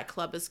 whatever that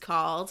club is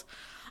called.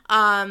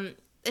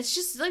 It's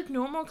just like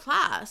normal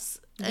class.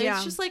 And Yeah.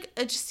 It's just like,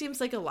 it just seems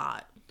like a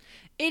lot.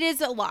 It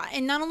is a lot.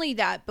 And not only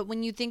that, but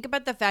when you think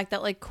about the fact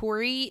that like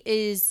Corey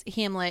is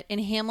Hamlet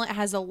and Hamlet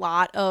has a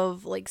lot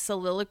of like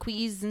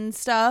soliloquies and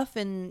stuff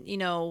and,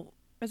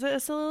 is it a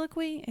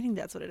soliloquy? I think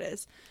that's what it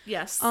is.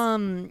 Yes.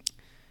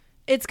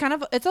 It's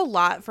a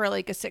lot for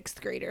like a 6th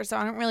grader. So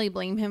I don't really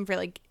blame him for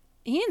like,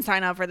 he didn't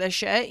sign up for this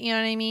shit. You know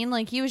what I mean?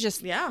 Like he was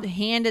just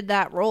handed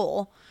that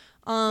role.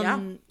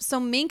 So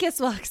Minkus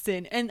walks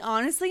in, and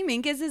honestly,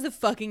 Minkus is a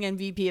fucking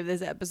MVP of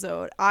this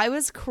episode. I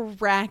was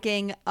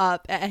cracking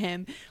up at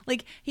him.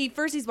 Like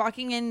he's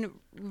walking in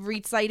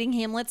reciting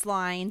Hamlet's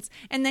lines,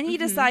 and then he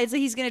decides that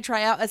he's going to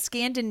try out a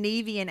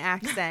Scandinavian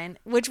accent,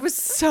 which was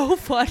so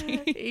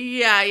funny.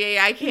 Yeah.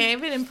 I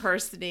can't even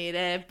impersonate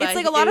it. But It's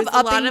like a lot of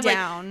up and like,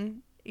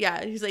 down.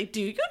 yeah, he's like,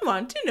 do you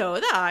want to know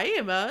that I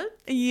am a...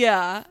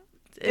 Yeah.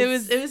 It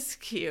was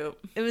cute.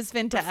 It was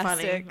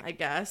fantastic. Funny, I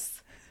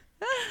guess.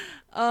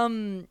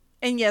 And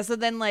yeah, so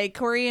then like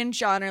Corey and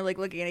Sean are like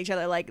looking at each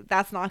other like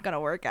that's not gonna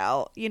work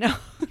out,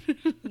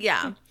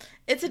 Yeah,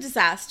 it's a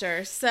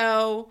disaster.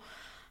 So,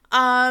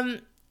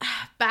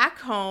 back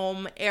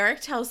home,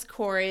 Eric tells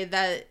Corey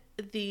that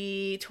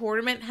the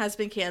tournament has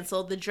been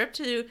canceled. The trip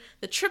to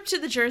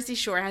the Jersey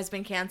Shore has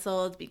been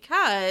canceled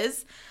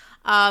because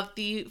of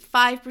the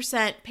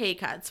 5% pay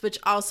cuts, which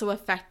also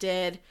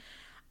affected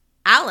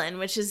Alan,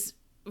 which is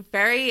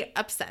very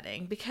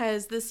upsetting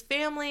because this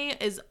family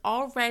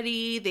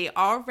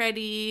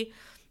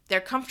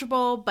they're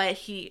comfortable, but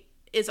he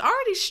is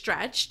already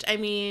stretched. I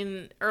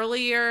mean,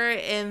 earlier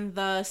in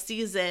the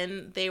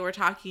season, they were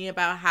talking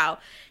about how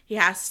he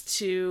has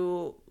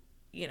to,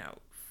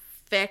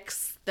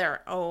 fix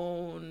their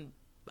own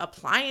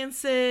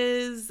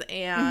appliances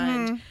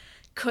and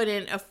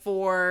couldn't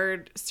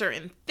afford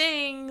certain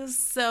things.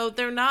 So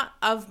they're not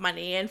of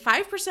money. And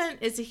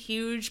 5% is a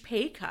huge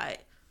pay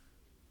cut.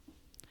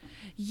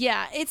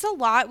 Yeah, it's a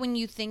lot when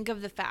you think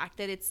of the fact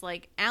that it's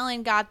like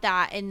Alan got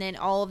that and then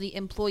all of the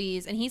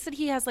employees. And he said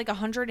he has like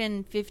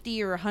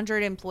 150 or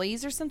 100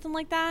 employees or something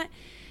like that.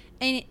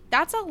 And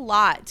that's a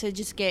lot to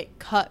just get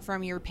cut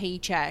from your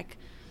paycheck.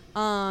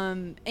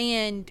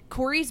 And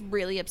Corey's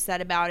really upset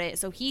about it.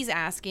 So he's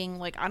asking,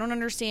 like, I don't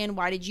understand.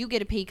 Why did you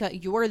get a pay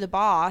cut? You're the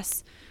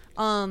boss.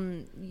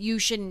 You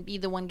shouldn't be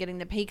the one getting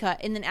the pay cut.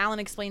 And then Alan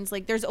explains,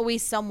 like, there's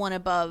always someone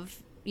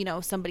above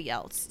somebody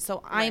else.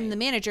 So I'm the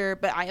manager,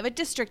 but I have a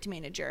district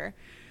manager.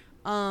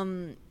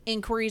 And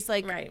Corey's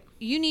like,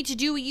 you need to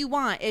do what you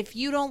want. If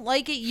you don't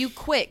like it, you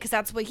quit, because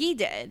that's what he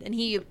did. And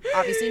he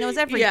obviously knows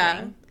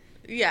everything.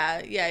 Yeah.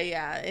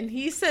 And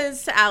he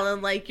says to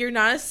Alan, like, you're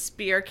not a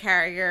spear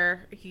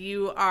carrier.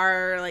 You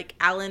are, like,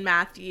 Alan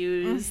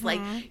Matthews.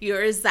 Like,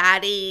 you're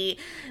Zaddy.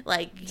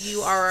 Like,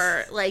 you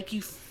are, like,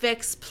 you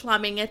fix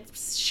plumbing and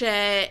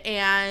shit.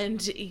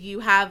 And you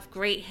have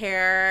great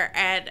hair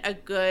and a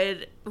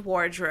good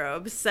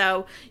wardrobe.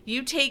 So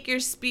you take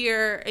your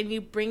spear and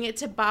you bring it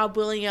to Bob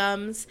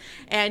Williams.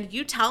 And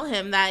you tell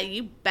him that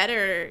you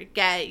better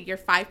get your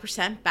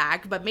 5%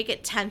 back, but make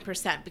it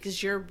 10%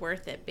 because you're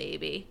worth it,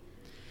 baby.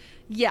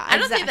 Yeah, I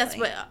don't think that's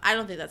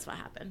what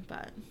happened,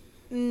 but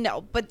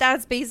no, but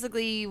that's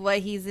basically what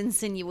he's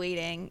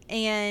insinuating.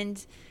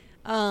 And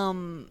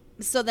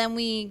so then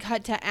we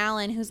cut to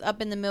Alan, who's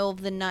up in the middle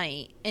of the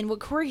night, and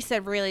what Corey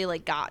said really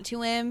like got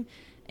to him,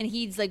 and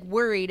he's like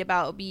worried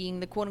about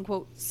being the quote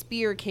unquote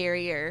spear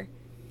carrier.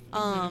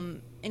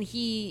 And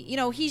he,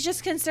 he's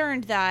just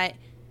concerned that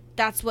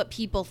that's what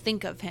people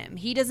think of him.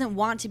 He doesn't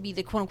want to be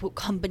the quote unquote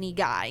company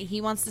guy.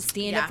 He wants to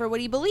stand up for what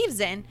he believes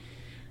in.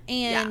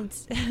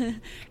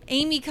 And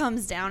Amy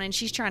comes down and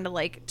she's trying to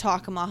like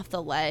talk him off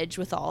the ledge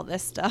with all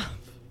this stuff.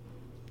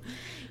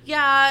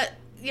 Yeah.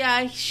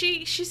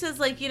 She says,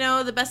 like,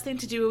 the best thing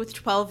to do with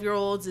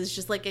 12-year-olds is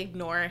just like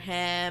ignore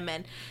him.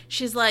 And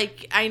she's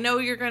like, I know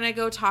you're going to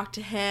go talk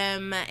to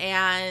him,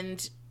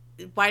 and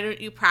why don't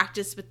you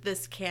practice with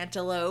this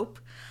cantaloupe?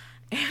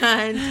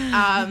 And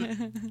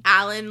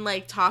Alan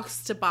like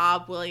talks to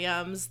Bob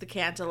Williams, the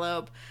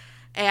cantaloupe,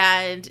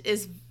 and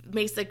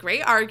makes a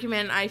great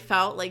argument. I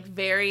felt like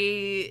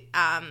very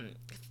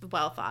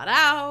well thought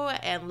out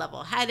and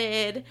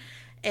level-headed,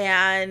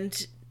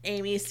 and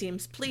Amy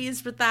seems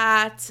pleased with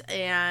that.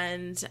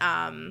 And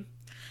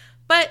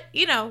but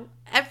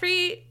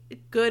every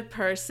good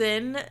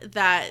person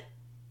that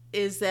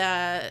is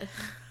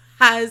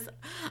has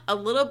a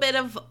little bit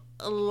of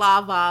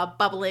lava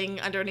bubbling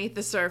underneath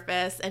the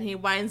surface, and he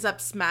winds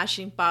up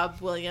smashing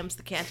Bob Williams,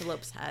 the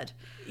cantaloupe's head.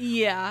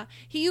 Yeah,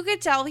 you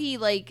could tell he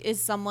like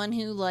is someone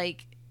who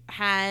like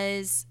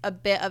has a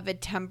bit of a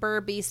temper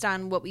based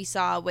on what we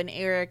saw when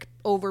Eric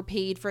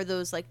overpaid for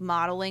those like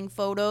modeling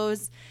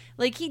photos.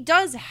 Like, he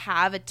does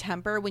have a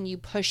temper when you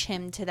push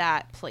him to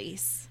that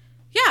place.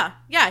 Yeah,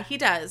 he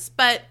does.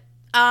 But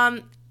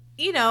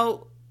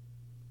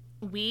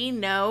we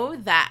know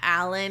that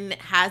Alan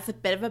has a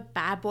bit of a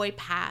bad boy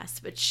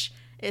past, which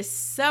is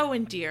so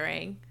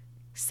endearing,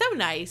 so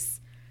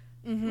nice.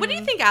 What do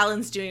you think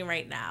Alan's doing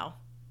right now?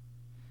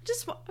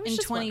 In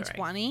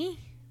 2020?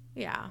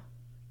 Yeah.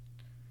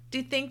 Do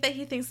you think that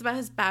he thinks about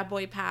his bad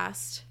boy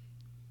past?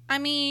 I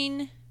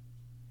mean,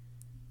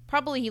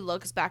 probably he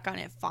looks back on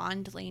it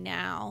fondly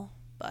now,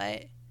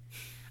 but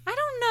I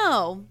don't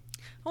know.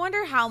 I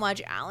wonder how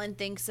much Alan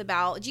thinks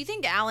about. Do you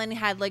think Alan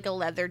had like a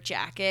leather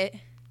jacket?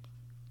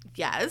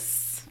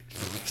 Yes.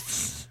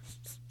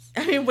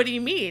 I mean, what do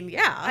you mean?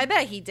 Yeah. I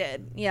bet he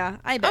did. Yeah,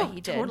 I bet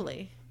he did.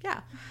 Totally. Yeah.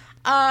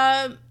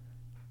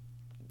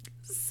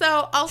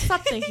 So I'll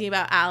stop thinking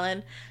about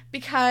Alan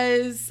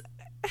because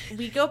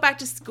we go back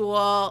to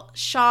school.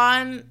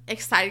 Sean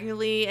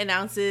excitingly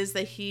announces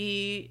that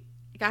he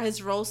got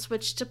his role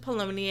switched to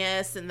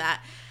Polonius, and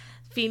that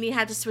Feeney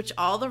had to switch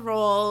all the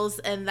roles,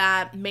 and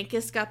that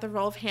Minkus got the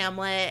role of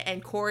Hamlet,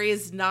 and Corey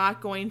is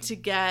not going to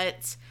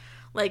get,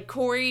 like,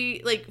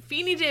 Corey, like,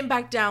 Feeney didn't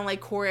back down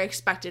like Corey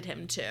expected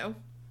him to.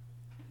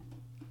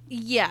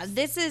 Yeah,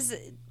 this is,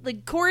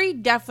 like, Corey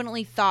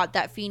definitely thought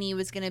that Feeney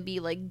was going to be,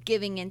 like,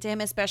 giving into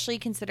him, especially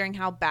considering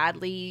how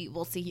badly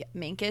we'll see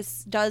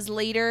Minkus does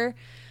later.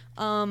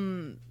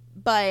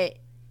 But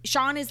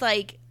Sean is,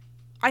 like,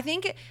 I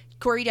think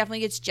Corey definitely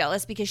gets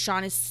jealous because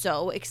Sean is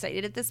so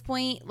excited at this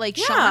point. Like,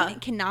 Sean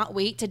cannot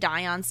wait to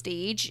die on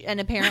stage, and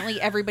apparently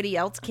everybody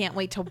else can't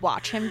wait to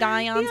watch him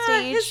die on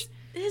stage.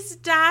 his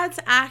dad's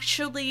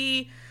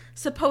actually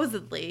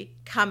supposedly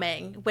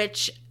coming,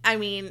 which, I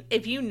mean,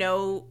 if you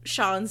know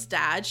Sean's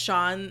dad,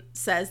 Sean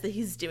says that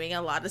he's doing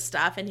a lot of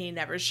stuff and he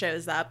never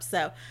shows up.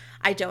 So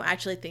I don't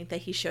actually think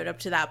that he showed up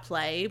to that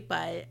play,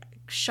 but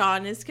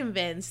Sean is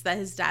convinced that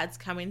his dad's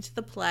coming to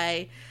the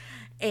play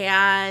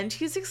and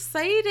he's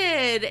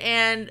excited.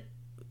 And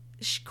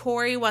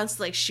Corey wants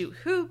to like shoot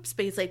hoops,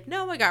 but he's like,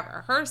 no, I got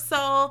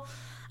rehearsal.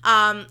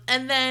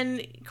 And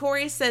then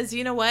Corey says,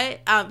 you know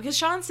what? Because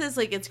Sean says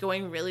like it's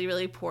going really,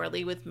 really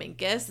poorly with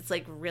Minkus. It's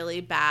like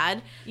really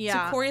bad.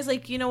 Yeah. So Corey's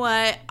like, you know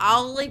what?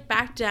 I'll like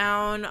back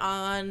down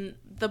on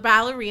the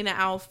ballerina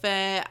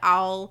outfit.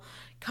 I'll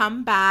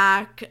come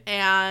back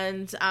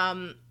and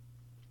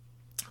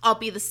I'll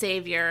be the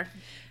savior.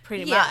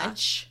 Pretty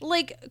much.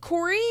 Like,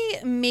 Corey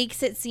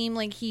makes it seem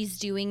like he's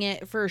doing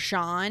it for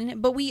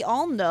Sean, but we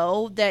all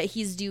know that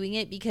he's doing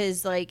it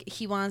because, like,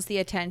 he wants the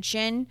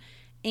attention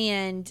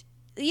and,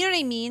 you know what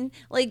I mean?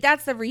 Like,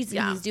 that's the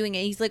reason he's doing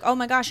it. He's like, oh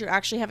my gosh, you're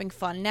actually having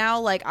fun now?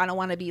 Like, I don't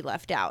want to be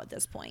left out at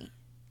this point.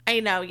 I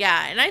know,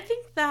 yeah. And I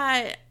think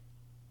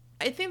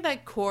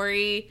that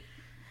Corey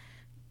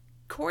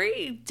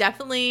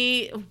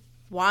definitely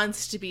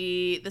wants to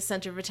be the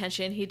center of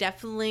attention. He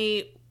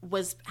definitely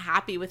was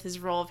happy with his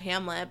role of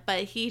Hamlet,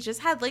 but he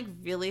just had like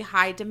really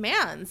high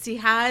demands. He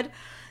had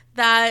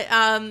that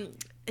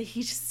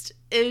it's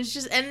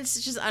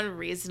just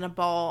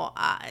unreasonable.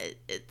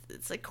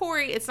 It's like,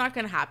 Corey, it's not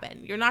going to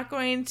happen. You're not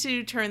going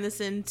to turn this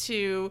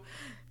into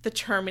the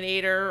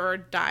Terminator or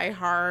Die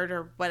Hard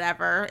or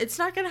whatever. It's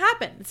not going to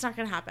happen. It's not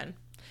going to happen.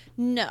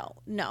 No,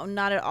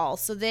 not at all.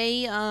 So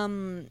they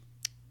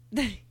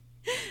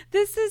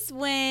this is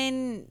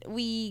when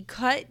we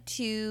cut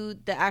to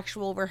the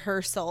actual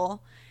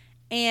rehearsal,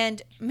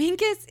 and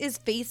Minkus is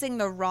facing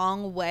the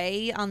wrong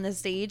way on the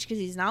stage because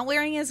he's not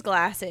wearing his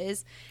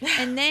glasses.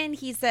 And then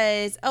he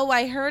says, oh,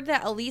 I heard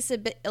that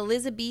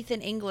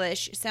Elizabethan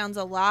English sounds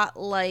a lot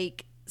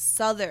like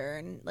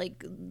Southern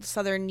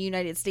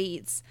United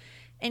States.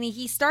 And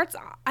he starts,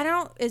 I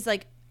don't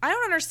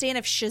understand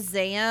if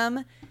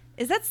Shazam,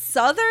 is that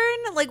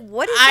Southern? Like,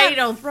 what is that? I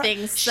don't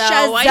think so.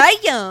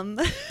 Shazam.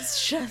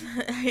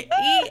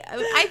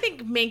 I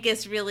think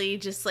Minkus really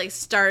just like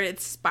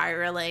started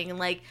spiraling.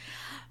 Like,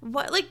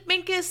 what? Like,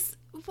 Minkus,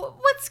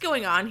 what's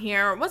going on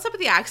here? What's up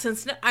with the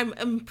accents? I'm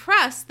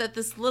impressed that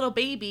this little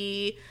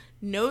baby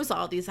knows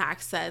all these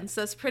accents.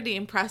 That's pretty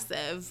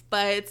impressive.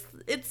 But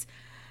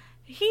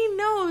he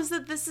knows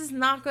that this is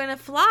not going to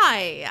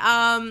fly.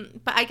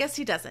 But I guess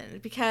he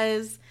doesn't,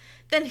 because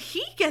then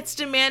he gets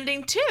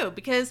demanding too,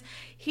 because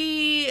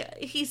he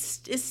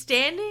is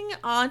standing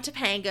on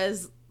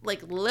Topanga's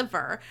like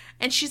liver,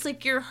 and she's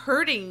like, you're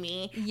hurting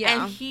me.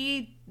 Yeah. And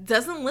he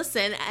doesn't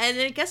listen, and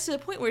it gets to the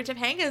point where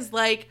Topanga's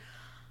like,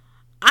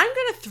 I'm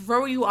gonna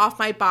throw you off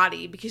my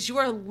body because you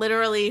are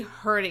literally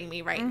hurting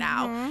me right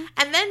now.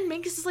 And then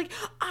Minkus is like,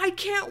 I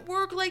can't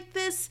work like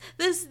this.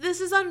 This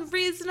is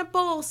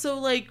unreasonable. So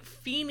like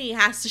Feeney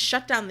has to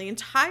shut down the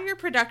entire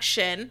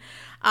production.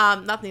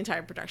 Not the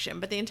entire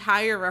production, but the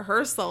entire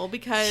rehearsal,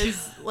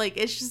 because like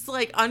it's just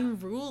like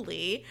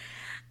unruly.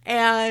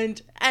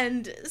 And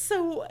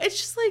so it's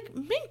just like,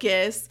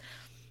 Minkus,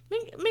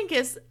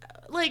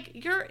 like,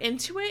 you're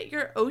into it,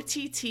 you're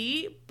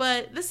OTT,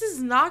 but this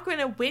is not going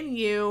to win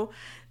you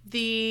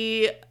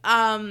the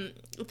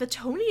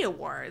Tony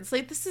Awards.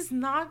 Like, this is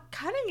not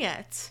cutting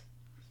it.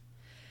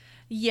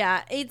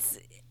 Yeah, it's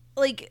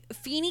like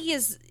Feeney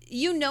is,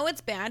 you know,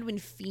 it's bad when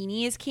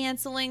Feeney is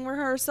canceling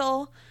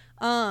rehearsal.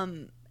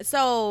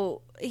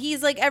 So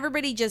he's like,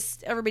 everybody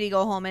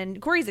go home,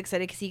 and Corey's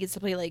excited because he gets to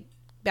play like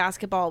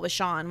basketball with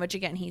Sean, which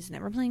again, he's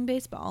never playing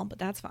baseball, but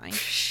that's fine.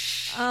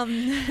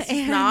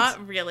 And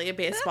not really a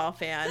baseball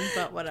fan,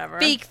 but whatever.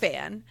 Fake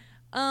fan.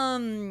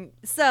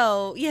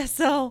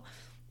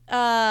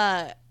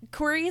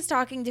 Corey is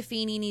talking to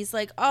Feeney, and he's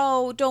like,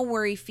 oh, don't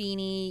worry,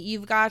 Feeney,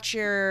 you've got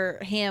your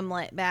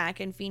Hamlet back.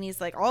 And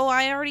Feeney's like, oh,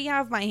 I already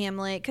have my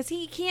Hamlet, because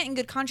he can't in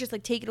good conscience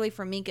like take it away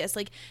from Minkus.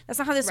 Like, that's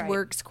not how this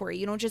works, Corey.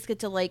 You don't just get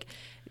to like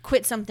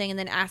quit something and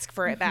then ask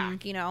for it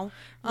back, you know?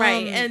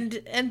 Right.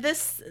 And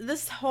this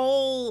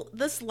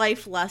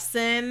life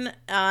lesson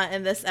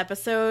in this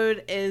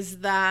episode is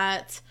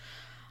that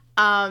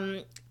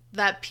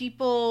that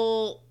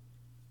people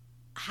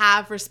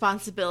have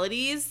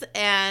responsibilities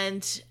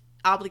and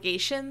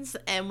obligations,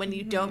 and when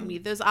you don't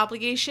meet those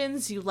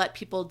obligations, you let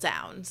people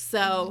down.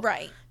 So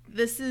right.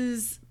 This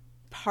is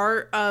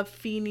part of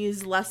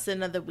Feeney's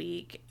lesson of the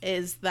week,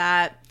 is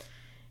that,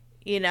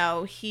 you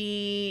know,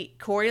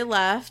 Corey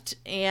left,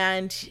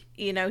 and,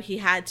 you know, he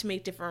had to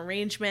make different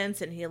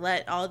arrangements, and he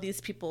let all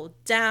these people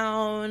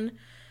down,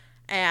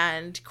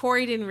 and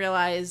Corey didn't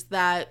realize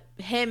that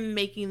him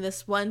making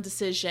this one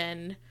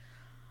decision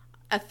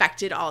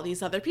affected all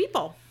these other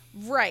people.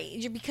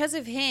 Right. Because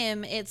of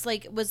him, it's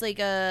like, was like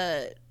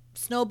a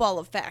snowball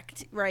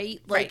effect,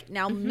 right? Like,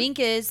 now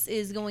Minkus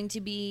is going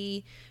to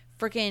be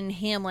freaking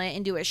Hamlet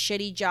and do a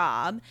shitty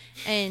job.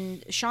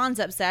 And Sean's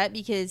upset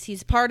because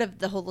he's part of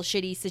the whole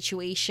shitty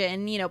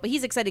situation, you know, but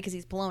he's excited because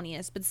he's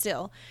Polonius, but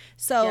still.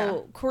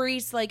 So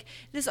Corey's like,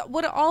 this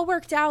would have all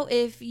worked out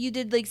if you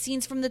did like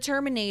scenes from the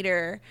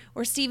Terminator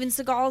or Steven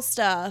Seagal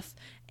stuff.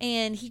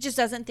 And he just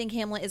doesn't think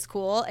Hamlet is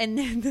cool. And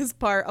then this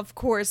part, of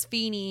course,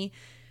 Feeney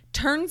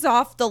turns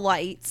off the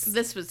lights.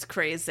 This was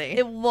crazy.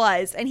 It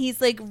was. And he's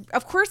like,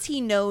 of course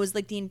he knows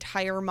like the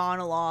entire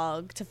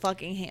monologue to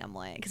fucking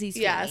Hamlet because he's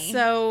Feeney.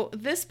 So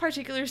this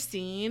particular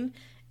scene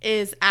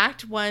is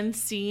Act 1,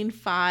 Scene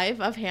 5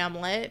 of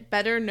Hamlet,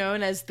 better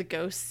known as the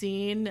ghost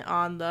scene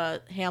on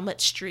the Hamlet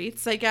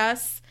streets, I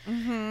guess.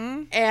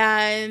 Mm-hmm.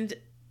 And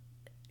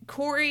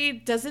Corey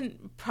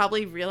doesn't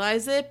probably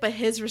realize it, but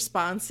his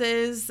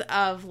responses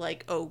of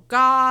like, oh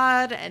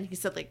God, and he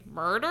said like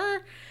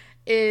murder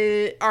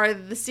are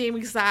the same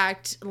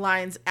exact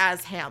lines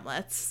as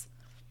Hamlet's.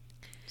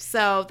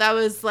 So that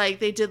was like,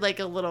 they did like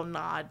a little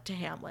nod to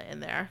Hamlet in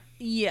there.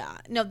 Yeah.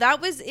 No,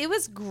 it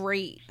was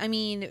great. I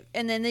mean,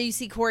 and then you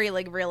see Corey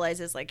like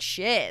realizes like,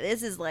 shit,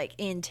 this is like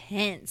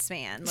intense,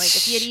 man. Like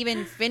if he had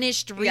even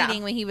finished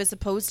reading when he was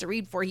supposed to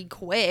read before he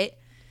quit,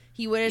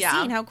 he would have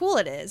seen how cool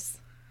it is.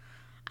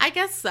 I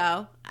guess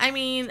so. I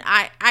mean,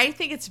 I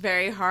think it's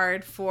very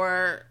hard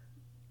for,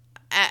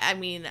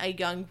 a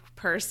young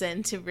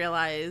person to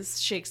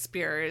realize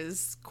Shakespeare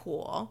is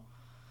cool.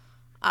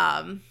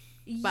 But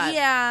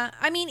yeah,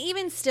 I mean,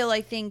 even still,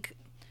 I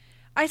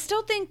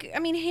still think, I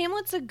mean,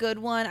 Hamlet's a good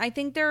one. I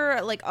think there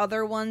are like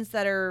other ones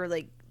that are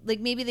like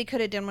maybe they could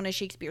have done one of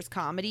Shakespeare's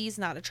comedies,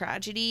 not a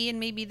tragedy, and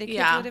maybe the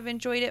kids would have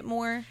enjoyed it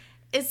more.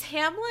 Is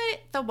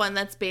Hamlet the one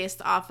that's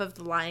based off of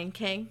The Lion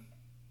King?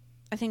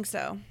 I think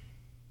so.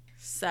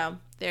 So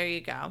there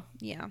you go.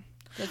 Yeah.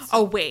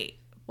 Oh, wait.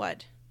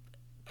 What?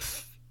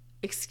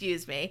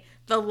 Excuse me.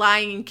 The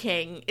Lion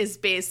King is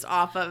based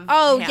off of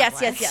Hamlet.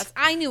 Yes.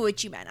 I knew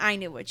what you meant.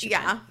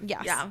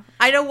 Yes. Yeah.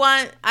 I don't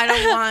want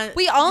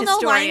we all know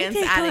Lion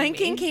me.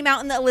 King came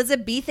out in the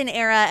Elizabethan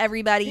era,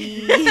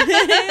 everybody.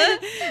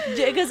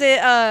 Because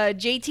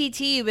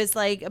JTT was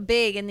like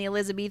big in the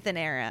Elizabethan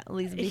era.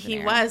 He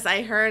was.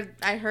 I heard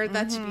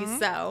that to be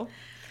so.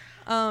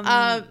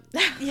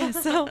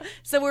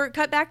 So we're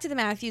cut back to the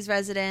Matthews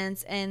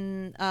residence,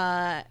 and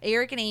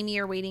Eric and Amy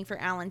are waiting for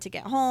Alan to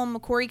get home.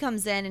 Corey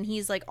comes in and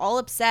he's like all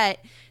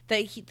upset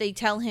that they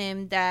tell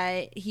him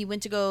that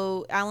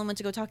Alan went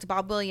to go talk to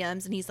Bob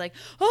Williams, and he's like,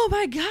 oh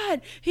my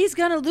God, he's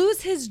gonna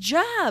lose his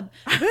job.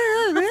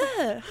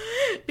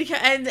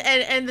 Because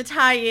and the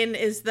tie-in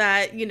is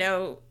that, you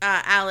know,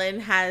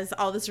 Alan has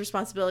all this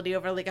responsibility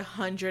over like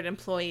 100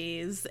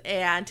 employees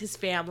and his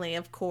family,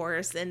 of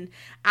course, and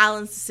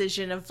Alan's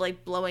decision of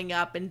like blowing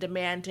up and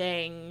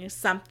demanding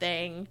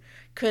something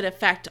could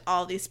affect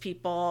all these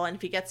people, and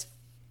if he gets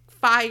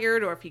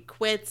fired or if he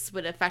quits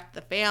would affect the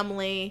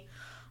family.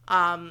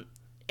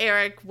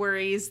 Eric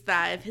worries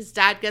that if his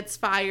dad gets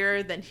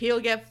fired, then he'll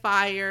get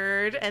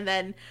fired, and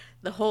then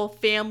the whole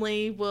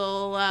family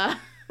will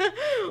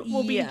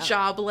be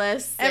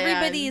jobless.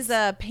 Everybody's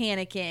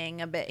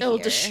panicking a bit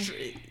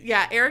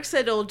here. Eric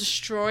said it'll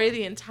destroy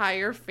the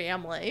entire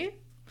family.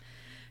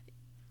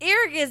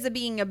 Eric is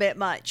being a bit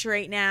much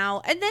right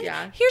now. And then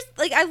here's,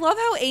 like, I love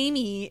how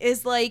Amy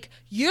is like,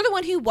 you're the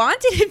one who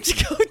wanted him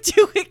to go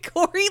do it,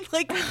 Corey.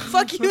 Like,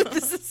 fuck you,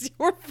 this is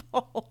your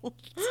fault.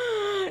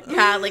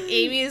 Yeah, like,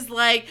 Amy is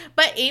like,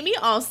 but Amy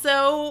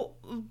also,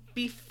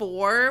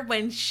 before,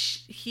 when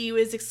he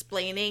was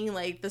explaining,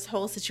 like, this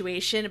whole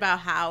situation about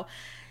how,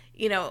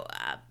 you know,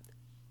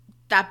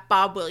 that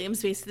Bob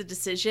Williams makes the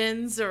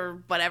decisions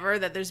or whatever,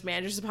 that there's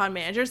managers upon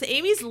managers,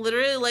 Amy's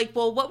literally like,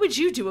 well, what would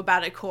you do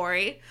about it,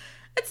 Corey?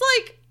 It's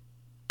like,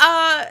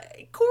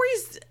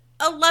 Corey's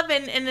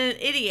 11 and an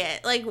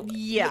idiot. Like,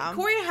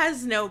 Corey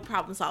has no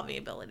problem solving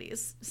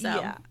abilities. So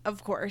yeah,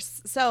 of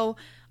course. So,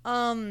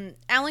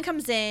 Alan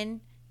comes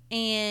in,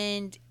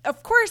 and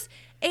of course,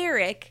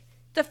 Eric.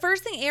 The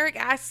first thing Eric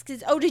asks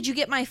is, "Oh, did you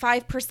get my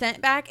 5%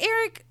 back?"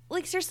 Eric,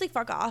 like, seriously,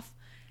 fuck off.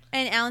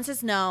 And Alan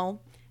says no.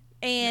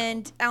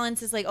 And Alan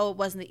says, like, oh, it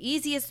wasn't the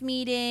easiest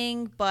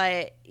meeting,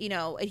 but, you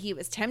know, he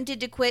was tempted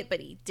to quit,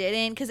 but he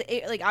didn't. Because,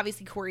 like,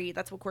 obviously, Corey,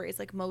 that's what Corey is,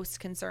 like, most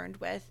concerned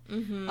with.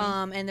 Mm-hmm.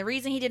 And the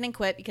reason he didn't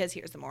quit, because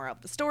here's the moral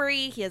of the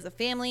story. He has a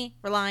family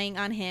relying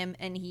on him,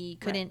 and he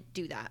couldn't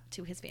do that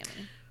to his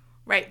family.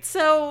 Right.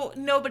 So,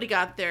 nobody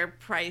got their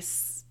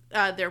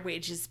their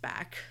wages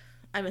back,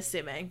 I'm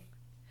assuming,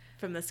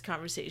 from this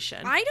conversation.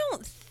 I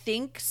don't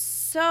think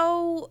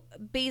so,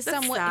 based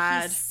on what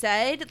he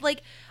said.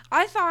 Like,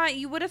 I thought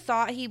you would have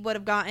thought he would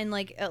have gotten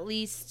like at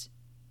least,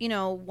 you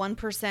know,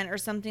 1% or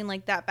something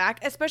like that back,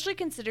 especially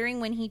considering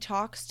when he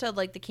talks to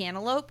like the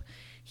Cantaloupe,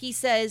 he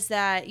says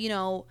that, you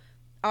know,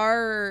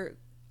 our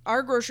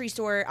grocery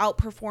store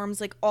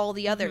outperforms like all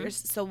the others.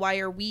 So why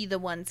are we the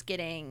ones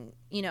getting,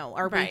 you know,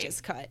 our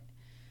wages cut?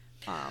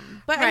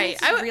 But I mean,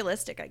 it's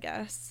realistic, I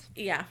guess.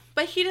 Yeah.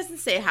 But he doesn't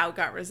say how it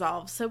got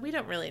resolved, so we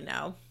don't really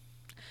know.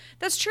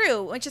 That's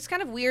true, which is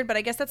kind of weird, but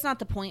I guess that's not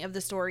the point of the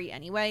story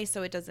anyway,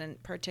 so it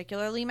doesn't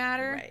particularly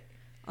matter. Right.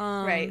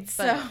 Right. But,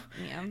 So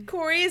yeah.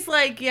 Corey's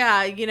like,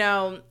 yeah, you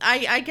know,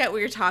 I get what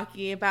you're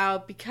talking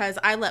about because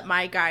I let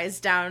my guys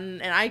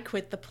down and I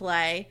quit the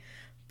play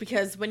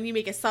because when you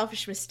make a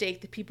selfish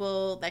mistake, the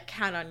people that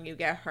count on you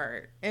get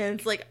hurt. And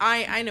it's like,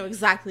 I know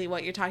exactly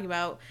what you're talking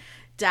about,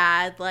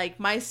 Dad. Like,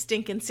 my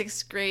stinking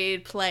 6th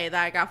grade play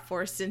that I got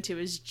forced into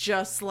is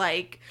just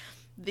like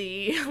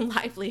the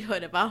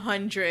livelihood of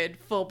 100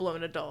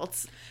 full-blown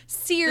adults.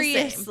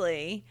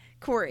 Seriously,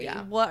 Corey,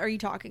 Yeah. what are you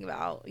talking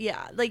about?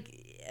 Yeah, like,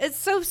 it's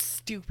so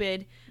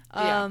stupid.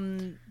 Yeah.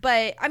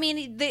 But I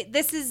mean,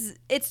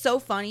 it's so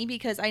funny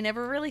because I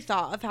never really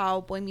thought of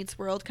how Boy Meets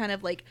World kind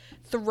of like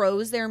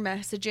throws their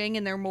messaging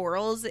and their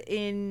morals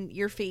in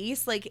your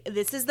face. Like,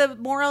 this is the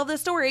moral of the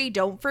story.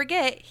 Don't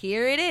forget,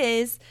 here it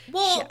is.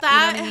 Well, You know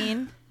that what I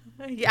mean?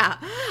 Yeah.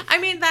 I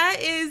mean, that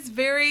is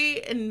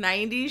very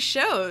 90s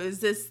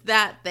shows. Is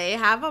that they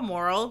have a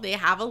moral, they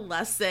have a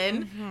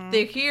lesson. Mm-hmm.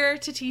 They're here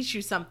to teach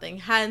you something.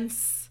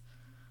 Hence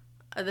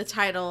the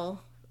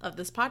title of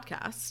this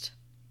podcast.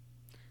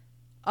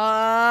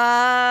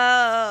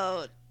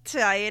 Oh,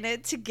 tying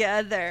it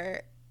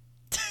together.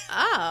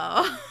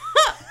 Oh.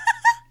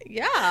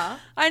 Yeah.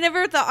 I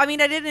never thought,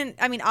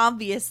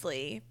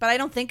 obviously, but I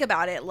don't think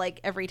about it like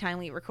every time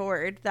we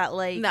record that,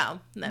 like, No,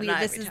 not this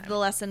every is time. the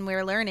lesson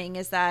we're learning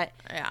is that,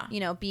 Yeah. you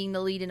know, being the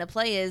lead in a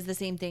play is the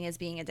same thing as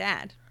being a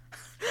dad.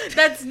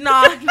 That's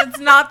not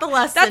the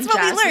lesson. That's what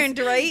Jess. we learned,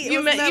 right? You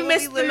Wasn't that what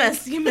missed we the learned?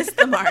 miss. You missed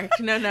the mark.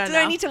 No. Did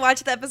I need to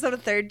watch the episode a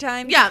third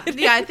time? Yeah,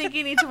 I think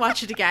you need to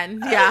watch it again.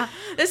 Yeah.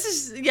 This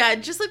is,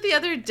 just like the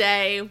other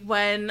day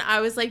when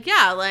I was like,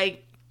 yeah,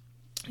 like,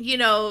 you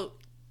know,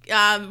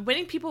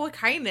 winning people with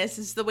kindness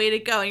is the way to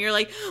go. And you're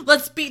like,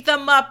 let's beat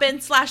them up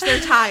and slash their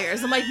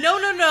tires. I'm like, no.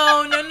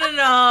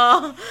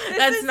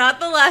 That's not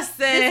the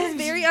lesson. This is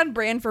very on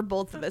brand for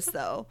both of us,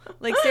 though.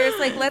 Like,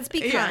 seriously, like, let's be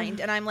Yeah. kind.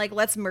 And I'm like,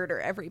 let's murder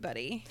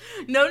everybody.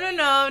 No.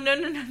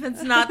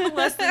 That's not the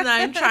lesson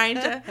that I'm trying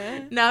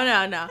to.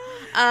 No.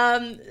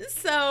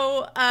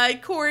 So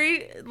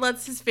Corey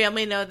lets his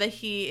family know that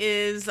he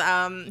is,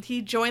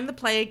 he joined the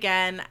play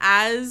again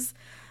as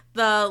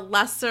the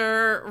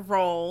lesser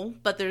role,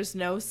 but there's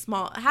no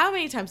small. How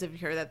many times have you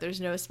heard that there's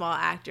no small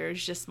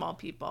actors, just small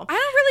people? I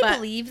don't really But-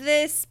 believe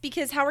this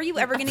because how are you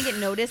ever going to get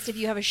noticed if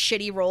you have a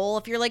shitty role?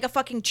 If you're like a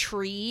fucking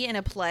tree in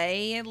a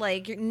play,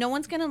 like, no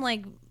one's going to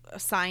like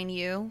assign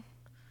you.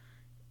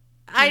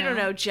 I don't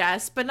know,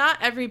 Jess, but not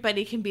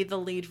everybody can be the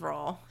lead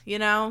role, you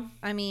know?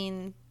 I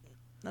mean,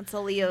 that's a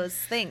Leo's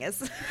thing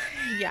is.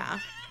 Yeah.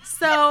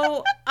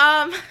 So,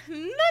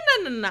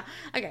 no.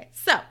 Okay,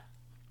 so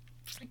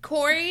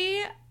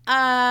Corey,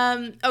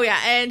 oh yeah,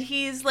 and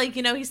he's like,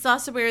 you know, he still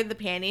has to wear the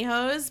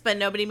pantyhose, but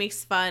nobody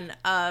makes fun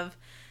of,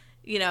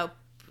 you know,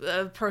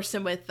 a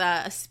person with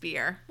a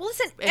spear. Well,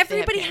 listen, If they have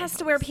everybody has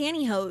to wear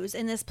pantyhose. pantyhose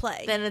in this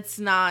play. Then it's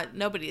not,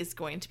 nobody is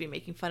going to be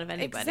making fun of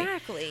anybody.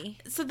 Exactly.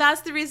 So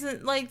that's the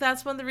reason, like,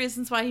 that's one of the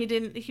reasons why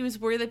he was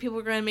worried that people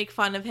were going to make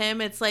fun of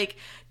him. It's like,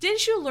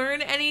 didn't you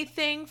learn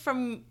anything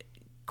from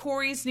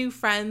Corey's new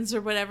friends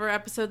or whatever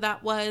episode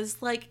that was?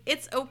 Like,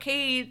 it's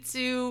okay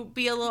to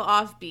be a little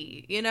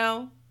offbeat, you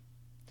know?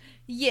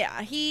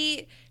 Yeah,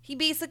 he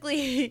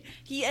basically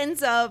he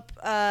ends up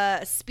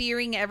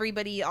spearing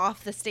everybody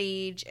off the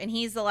stage, and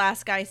he's the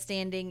last guy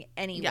standing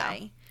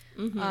anyway.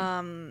 Yeah.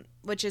 Mm-hmm.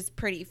 Which is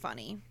pretty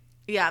funny.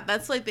 Yeah,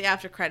 that's like the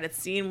after credits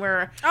scene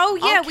where Oh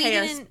yeah, all we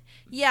chaos- didn't.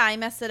 Yeah, I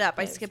messed it up.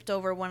 I skipped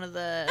over one of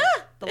the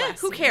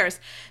last. who scene. cares?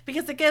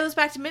 Because it goes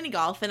back to mini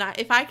golf, and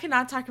if I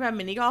cannot talk about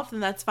mini golf,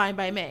 then that's fine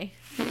by me.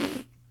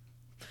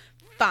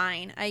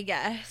 Fine, I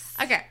guess.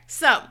 Okay,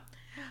 so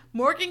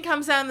Morgan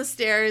comes down the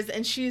stairs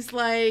and she's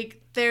like,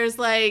 there's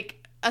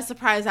like a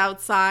surprise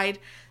outside.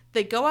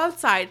 They go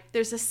outside.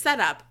 There's a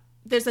setup.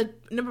 There's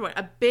number one,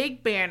 a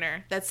big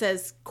banner that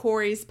says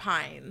Corey's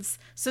Pines.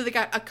 So they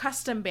got a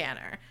custom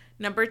banner.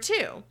 Number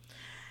two,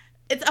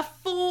 it's a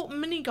full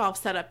mini golf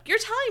setup. You're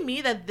telling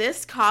me that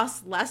this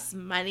costs less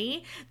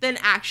money than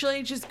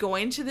actually just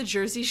going to the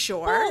Jersey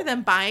Shore Well,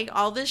 than buying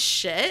all this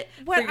shit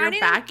for your I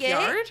didn't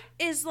backyard?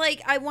 get is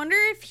like, I wonder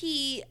if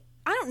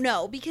I don't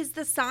know, because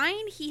the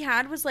sign he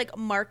had was like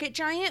Market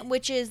Giant,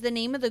 which is the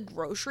name of the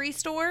grocery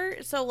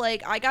store. So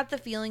like, I got the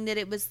feeling that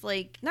it was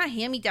like not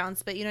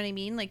hand-me-downs, but you know what I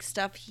mean, like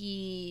stuff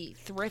he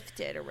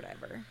thrifted or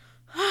whatever.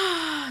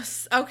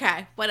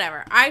 Okay,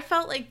 whatever. I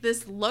felt like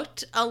this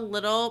looked a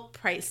little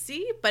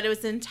pricey, but it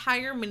was an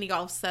entire mini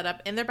golf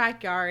setup in their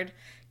backyard.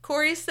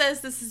 Corey says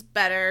this is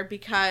better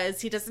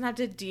because he doesn't have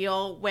to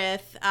deal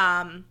with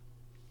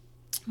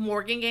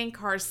Morgan getting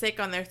car sick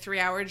on their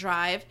 3-hour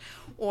drive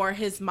or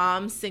his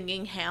mom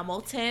singing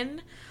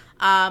Hamilton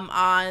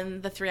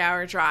on the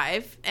 3-hour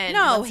drive. And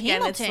No, once again,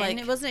 Hamilton. it's like,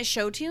 It wasn't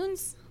show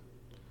tunes.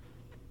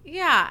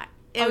 yeah,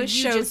 it was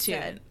you show just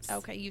tunes. said-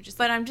 Okay, you just.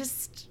 But I'm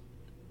just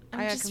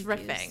I got just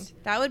confused. riffing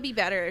That would be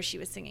better if she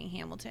was singing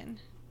Hamilton.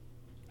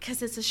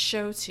 because it's a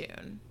show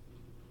tune.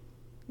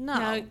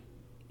 No.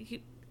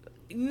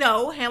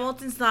 No,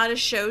 Hamilton's not a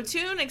show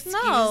tune. Excuse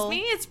No. me,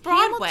 it's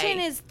Broadway.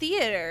 Hamilton is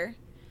theater.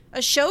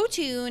 A show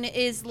tune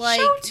is like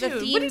Show the tune?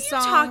 theme What are you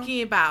song.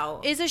 talking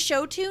about? Is a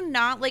show tune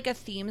not like a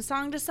theme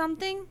song to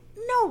something?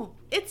 No,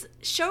 it's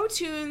show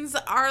tunes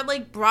are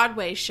like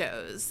Broadway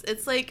shows.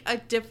 It's like a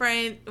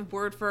different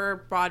word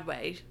for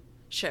Broadway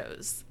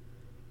shows.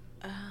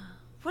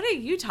 What are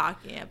you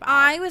talking about?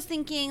 I was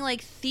thinking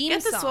like theme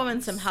Get this songs.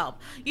 woman some help.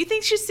 You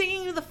think she's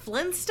singing the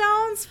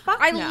Flintstones? Fuck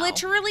I no.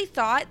 literally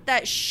thought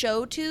that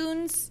show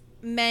tunes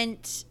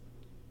meant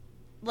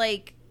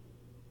like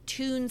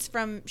tunes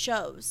from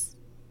shows.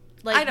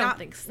 Like I don't not,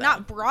 think so.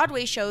 Not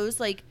Broadway shows,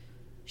 like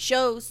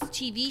shows,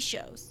 TV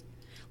shows.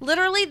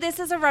 Literally, this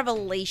is a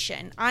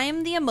revelation. I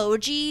am the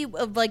emoji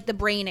of like the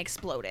brain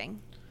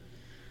exploding.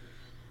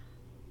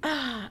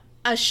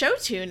 A show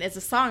tune is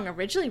a song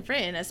originally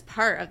written as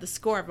part of the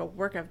score of a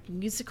work of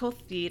musical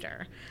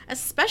theater,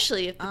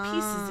 especially if the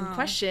pieces in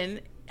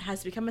question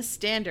has become a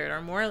standard or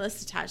more or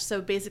less attached.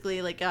 So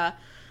basically, like a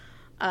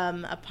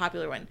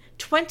popular one.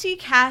 20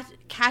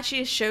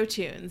 catchiest show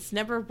tunes.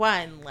 Number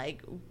 1,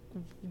 like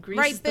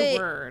greases the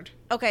word.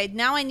 Okay,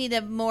 now I need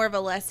more of a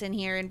lesson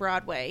here in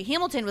Broadway.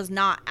 Hamilton was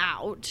not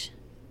out.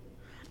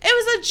 It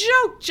was a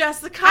joke,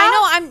 Jessica.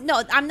 I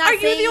know. I'm not. Are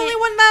you the only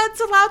one that's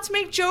allowed to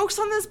make jokes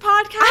on this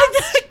podcast? I'm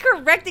not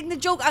correcting the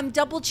joke. I'm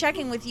double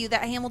checking with you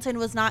that Hamilton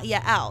was not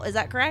yet out. Is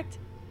that correct?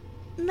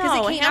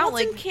 No, it came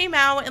Hamilton came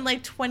out in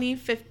like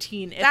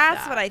 2015.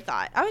 That's what I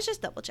thought. I was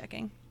just double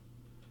checking.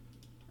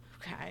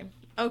 Okay.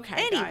 Okay.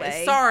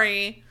 Anyway.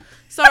 Guys.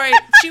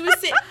 Sorry. She was.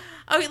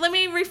 Okay, let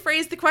me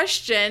rephrase the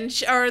question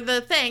or the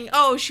thing.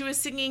 Oh, she was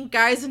singing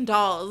Guys and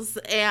Dolls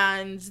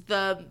and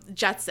the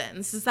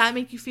Jetsons. Does that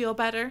make you feel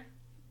better?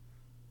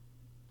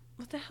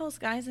 What the hell's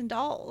Guys and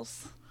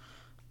Dolls?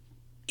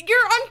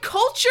 You're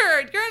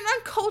uncultured. You're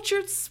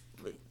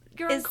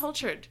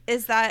uncultured.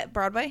 Is that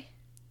Broadway?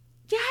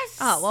 Yes.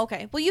 Oh,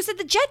 okay. Well, you said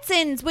the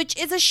Jetsons, which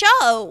is a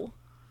show.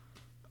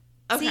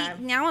 Okay.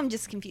 See, now I'm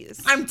just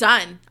confused. I'm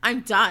done.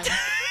 I'm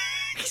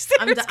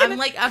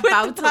like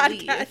about to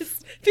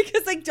leave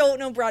because I don't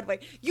know Broadway.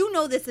 You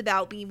know this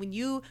about me.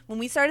 When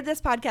we started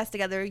this podcast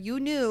together, you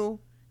knew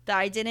that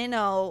I didn't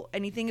know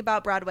anything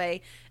about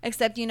Broadway,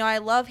 except I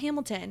love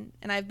Hamilton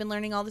and I've been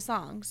learning all the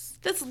songs.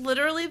 That's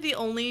literally the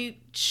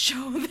only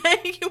show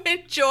that you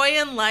enjoy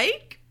and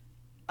like?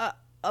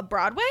 A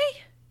Broadway?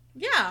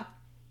 Yeah.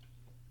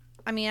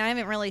 I mean, I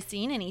haven't really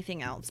seen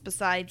anything else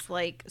besides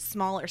like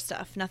smaller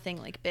stuff, nothing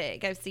like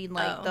big. I've seen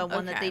like the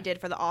one that they did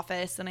for The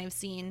Office, and I've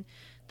seen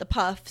The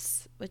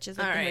Puffs, which is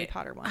like the Harry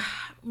Potter one.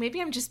 Maybe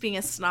I'm just being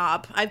a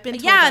snob. I've been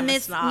told I'm a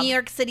Miss snob. New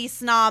York City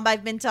snob.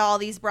 I've been to all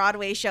these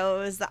Broadway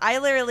shows. I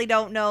literally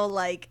don't know,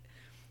 like,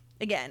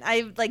 again,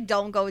 I like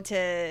don't go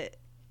to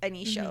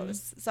any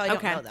shows, so I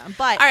don't know them.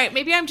 But all right,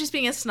 maybe I'm just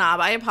being a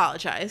snob. I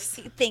apologize.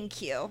 Thank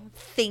you.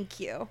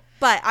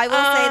 But I will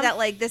say that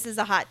like this is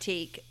a hot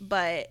take,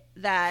 but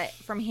that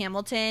from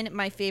Hamilton,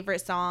 my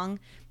favorite song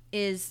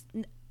is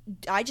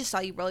I Just Saw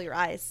You Roll Your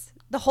Eyes.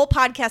 The whole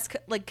podcast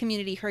like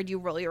community heard you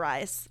roll your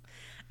eyes.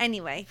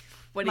 Anyway,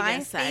 what are you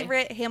gonna say? My say?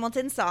 favorite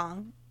Hamilton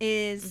song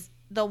is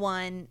the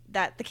one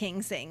that the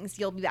King sings,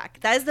 You'll Be Back.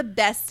 That is the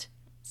best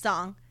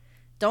song.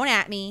 Don't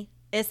at me.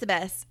 It's the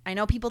best. I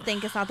know people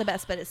think it's not the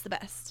best, but it's the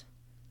best.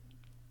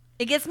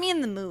 It gets me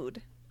in the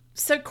mood.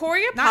 So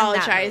Corey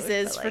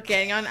apologizes for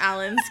getting on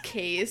Alan's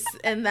case,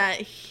 and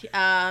that,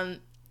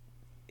 and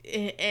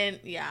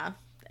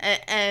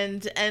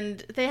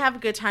they have a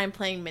good time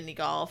playing mini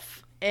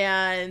golf,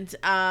 and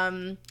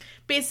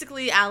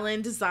basically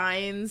Alan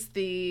designs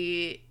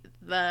the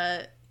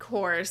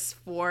course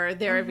for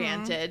their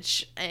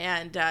advantage,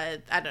 and I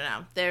don't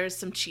know, there's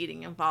some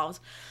cheating involved.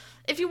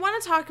 If you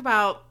want to talk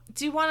about,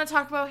 do you want to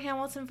talk about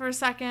Hamilton for a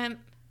second?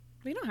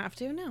 We don't have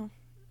to, no.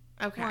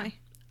 Okay. Why?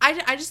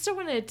 I just don't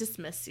want to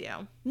dismiss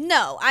you.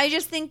 No, I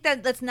just think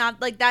that that's not,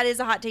 like, that is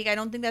a hot take. I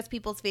don't think that's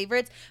people's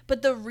favorites.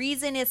 But the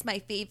reason it's my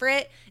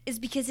favorite is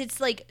because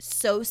it's, like,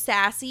 so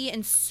sassy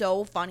and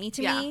so funny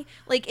to me.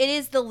 Like, it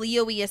is the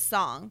Leo-iest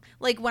song.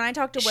 Like, when I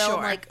talked to Will,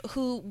 like,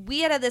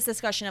 we had this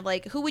discussion of,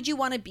 like, who would you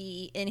want to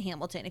be in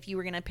Hamilton if you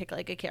were going to pick,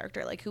 like, a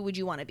character? Like, who would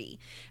you want to be?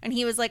 And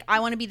he was like, I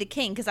want to be the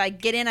king because I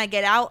get in, I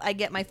get out, I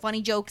get my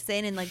funny jokes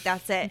in, and, like,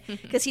 that's it.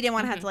 Because he didn't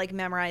want to have to, like,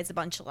 memorize a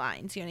bunch of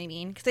lines. You know what I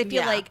mean? Because I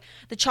feel like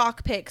the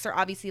chalk picks are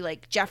obviously,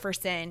 like,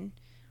 Jefferson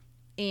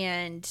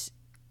and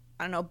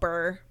I don't know,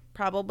 Burr,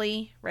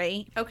 probably,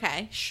 right?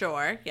 Okay,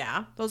 sure,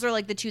 yeah. Those are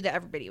like the two that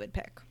everybody would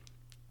pick.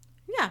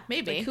 Yeah,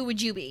 maybe. Like, who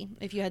would you be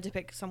if you had to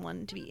pick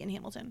someone to be in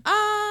Hamilton?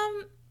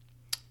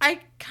 I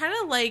kind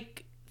of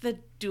like the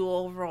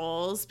dual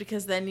roles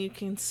because then you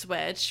can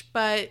switch,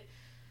 but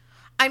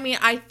I mean,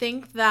 I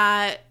think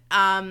that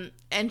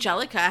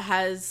Angelica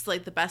has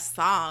like the best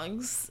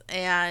songs,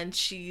 and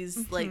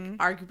she's like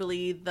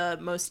arguably the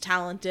most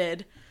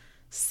talented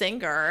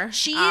singer.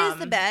 She is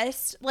the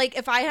best. Like,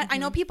 if I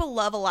know people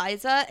love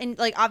Eliza, and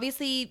like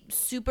obviously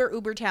super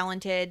uber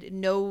talented,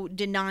 no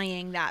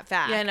denying that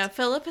fact. Yeah, no,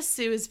 Philippa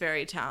Sue is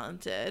very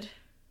talented.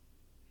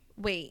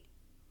 Wait,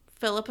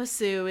 Philippa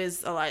Sue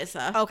is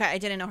Eliza. Okay, I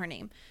didn't know her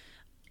name.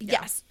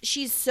 Yes,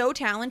 she's so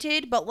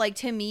talented, but like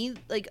to me,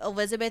 like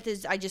Elizabeth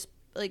is, I just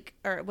like,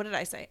 or what did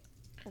I say?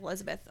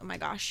 Elizabeth. Oh my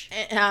gosh.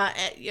 Okay,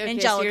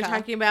 Angelica. so you're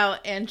talking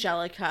about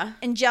Angelica.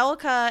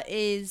 Angelica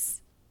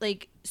is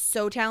like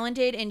so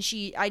talented, and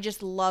I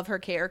just love her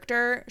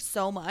character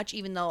so much,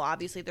 even though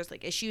obviously there's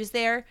like issues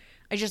there.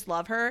 I just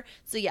love her.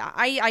 So yeah,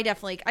 I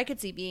definitely, I could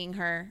see being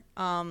her.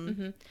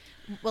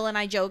 Will and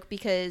I joke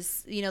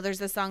because, you know, there's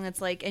this song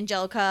that's like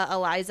Angelica,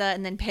 Eliza,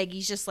 and then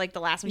Peggy's just like the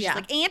last one. She's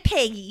like, Aunt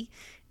Peggy.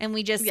 And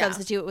we just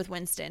substitute it with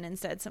Winston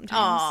instead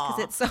sometimes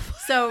because it's so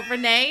So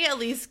Renee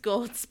Elise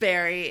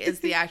Goldsberry is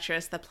the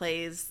actress that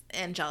plays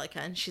Angelica,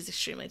 and she's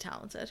extremely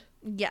talented.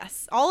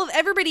 Yes.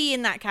 Everybody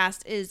in that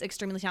cast is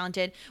extremely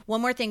talented.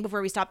 One more thing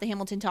before we stop the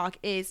Hamilton talk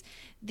is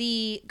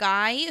the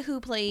guy who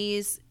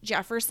plays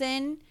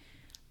Jefferson.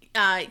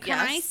 Can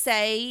I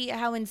say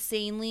how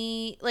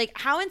insane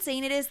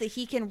it is that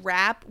he can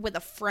rap with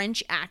a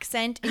French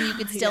accent and you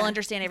could still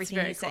understand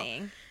everything he's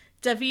saying?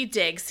 Daveed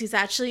Diggs, he's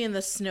actually in the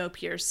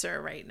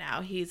Snowpiercer right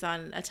now. He's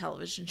on a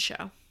television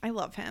show. I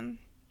love him.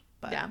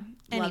 But yeah.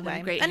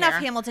 Anyway, great enough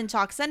hair. Hamilton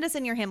talk. Send us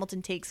in your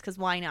Hamilton takes because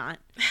why not?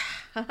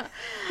 Because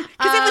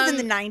it was in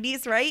the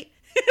 90s, right?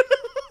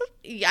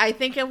 Yeah, I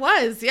think it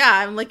was. Yeah,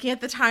 I'm looking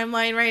at the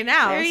timeline right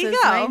now. There you go.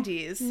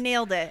 90s.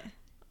 Nailed it.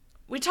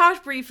 We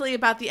talked briefly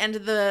about the end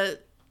of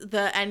the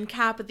end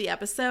cap of the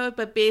episode,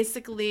 but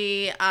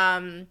basically,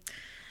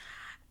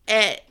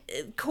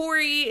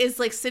 Corey is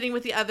like sitting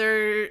with the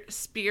other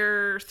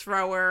spear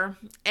thrower,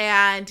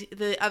 and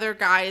the other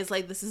guy is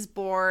like, "This is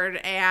bored,"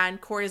 and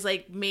Corey's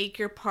like, "Make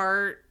your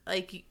part,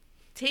 like,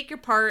 take your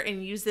part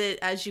and use it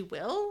as you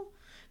will.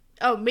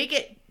 Oh,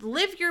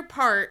 live your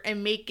part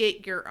and make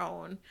it your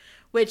own,"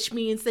 which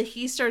means that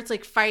he starts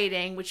like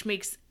fighting, which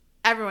makes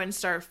everyone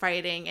start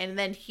fighting, and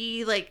then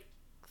he like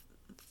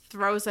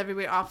throws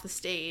everybody off the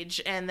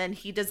stage, and then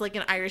he does like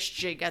an Irish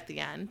jig at the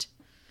end.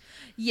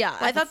 Yeah,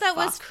 I thought that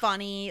was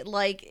funny.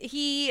 Like,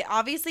 he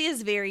obviously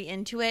is very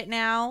into it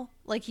now.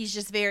 Like, he's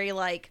just very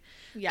like,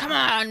 come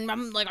on,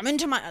 I'm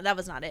into my, that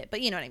was not it,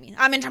 but you know what I mean.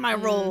 I'm into my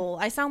role.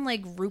 I sound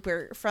like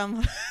Rupert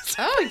from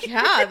Oh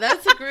yeah,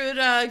 that's a good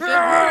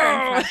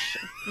Rupert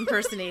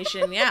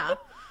impersonation. Yeah.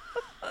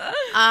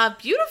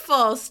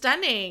 Beautiful,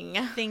 stunning.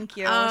 Thank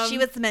you. She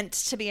was meant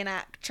to be an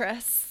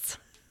actress.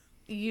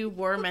 You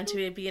were meant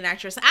to be an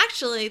actress.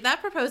 Actually,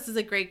 that proposes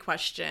a great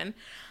question.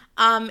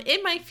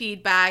 In my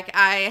feedback,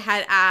 I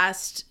had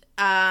asked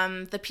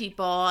the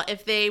people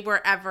if they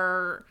were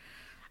ever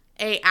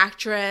a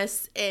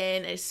actress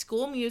in a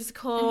school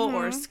musical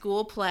or a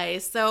school play.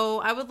 So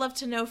I would love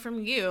to know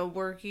from you,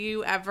 were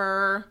you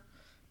ever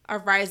a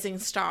rising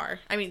star?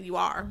 I mean, you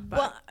are. But,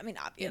 well, I mean,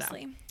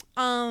 obviously. You know.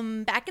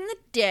 Back in the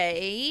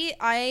day,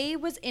 I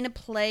was in a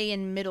play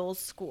in middle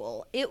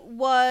school. It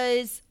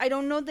was, I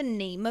don't know the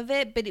name of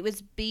it, but it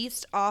was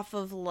based off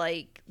of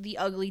like The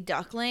Ugly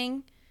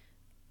Duckling,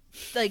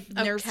 like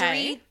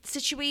nursery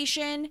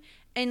situation.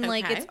 And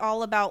like, it's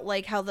all about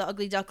like how the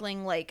Ugly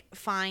Duckling like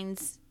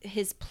finds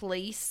his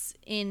place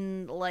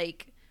in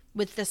like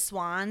with the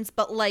swans.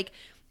 But like,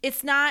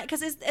 it's not,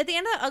 because at the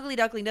end of the Ugly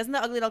Duckling, doesn't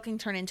the Ugly Duckling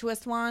turn into a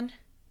swan?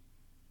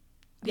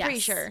 I'm pretty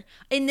sure.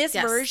 In this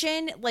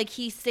version, like,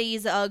 he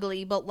stays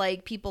ugly, but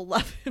like people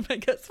love him, I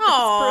guess, for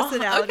his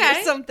personality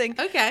or something.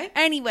 Okay.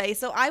 Anyway,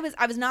 so I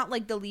was not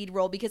like the lead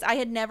role because I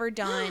had never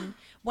done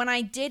when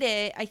I did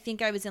it, I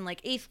think I was in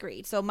like 8th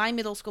grade. So my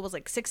middle school was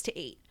like 6 to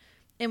 8.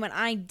 And when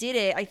I did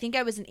it, I think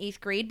I was in 8th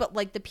grade, but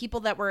like the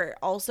people that were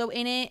also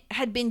in it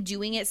had been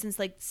doing it since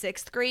like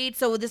 6th grade.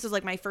 So this was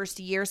like my first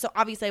year. So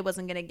obviously I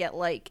wasn't going to get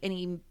like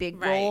any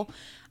big role.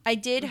 I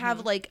did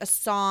have like a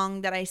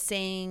song that I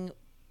sang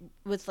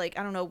with like,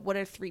 I don't know, what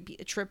are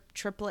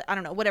triplet, I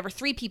don't know, whatever,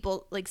 3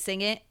 people like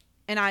sing it,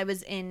 and I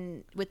was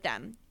in with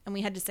them and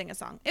we had to sing a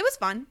song. It was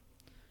fun.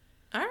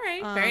 All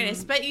right, very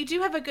nice. But you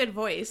do have a good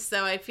voice,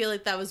 so I feel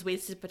like that was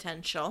wasted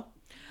potential.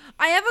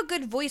 I have a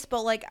good voice,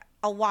 but like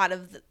a lot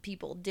of the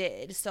people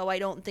did, so I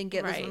don't think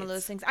it was one of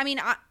those things. I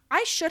mean,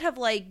 I should have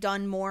like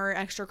done more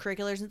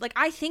extracurriculars. Like,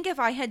 I think if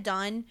I had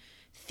done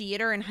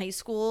theater in high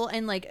school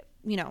and like,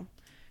 you know,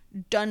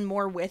 done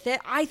more with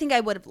it, I think I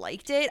would have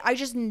liked it. I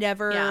just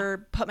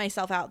never put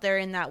myself out there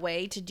in that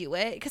way to do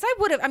it, because I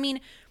would have, I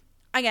mean,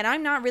 again,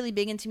 I'm not really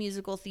big into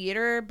musical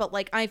theater, but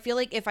like I feel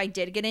like if I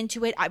did get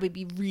into it, I would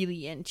be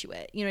really into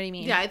it. You know what I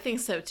mean? Yeah, I think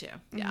so too.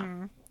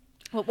 Yeah.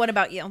 Well, what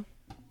about you?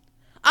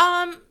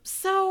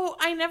 So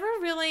I never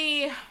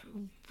really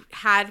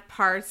had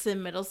parts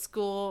in middle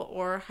school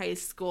or high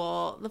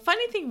school. The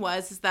funny thing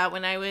is that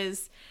when I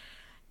was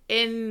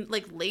in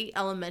like late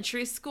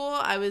elementary school,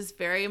 I was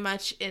very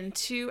much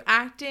into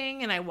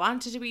acting and I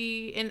wanted to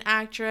be an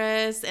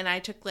actress, and I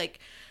took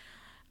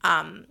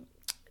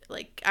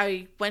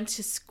I went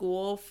to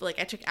school for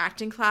I took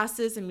acting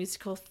classes and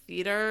musical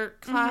theater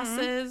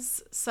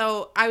classes.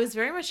 So I was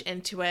very much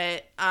into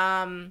it.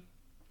 And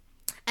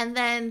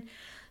then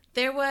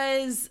there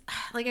was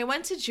I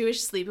went to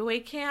Jewish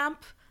sleepaway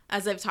camp,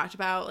 as I've talked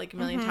about like a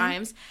million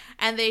times,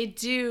 and they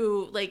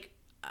do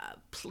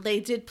they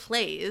did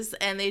plays,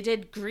 and they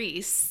did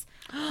Grease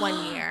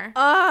one year.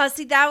 Oh,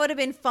 see, that would have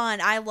been fun.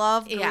 I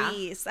love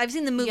Grease. I've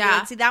seen the movie.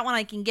 Yeah. See, that one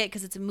I can get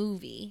because it's a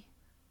movie.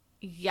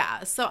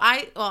 Yeah. So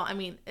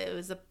it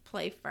was a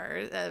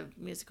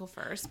musical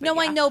first. But No,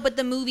 yeah. I know, but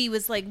the movie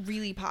was like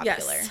really popular.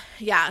 Yes.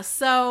 Yeah.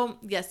 So,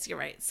 yes, you're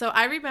right. So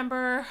I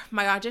remember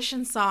my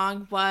audition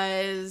song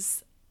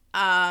was,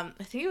 I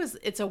think it was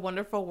It's a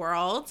Wonderful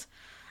World.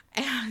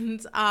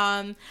 And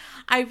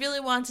I really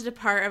wanted a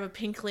part of a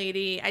pink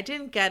lady. I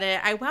didn't get it.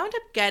 I wound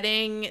up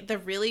getting the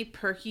really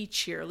perky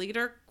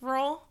cheerleader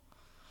role.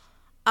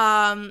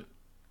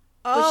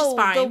 Which is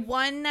fine. The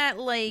one that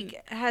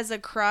like has a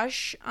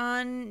crush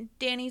on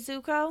Danny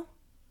Zuko?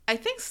 I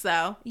think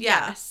so.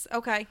 Yeah. Yes.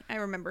 Okay, I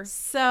remember.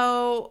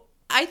 So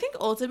I think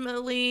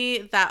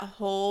ultimately that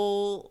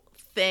whole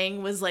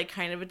thing was like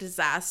kind of a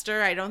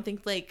disaster. I don't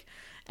think like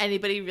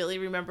anybody really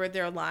remembered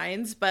their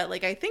lines, but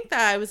like I think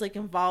that I was like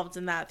involved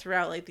in that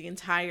throughout like the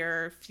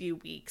entire few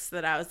weeks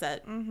that I was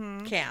at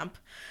camp.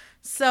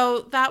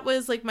 So that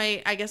was like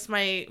I guess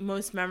my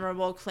most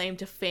memorable claim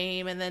to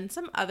fame, and then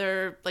some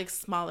other like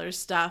smaller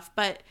stuff.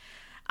 But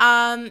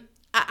I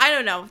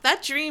don't know.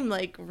 That dream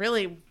like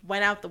really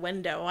went out the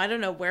window. I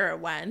don't know where it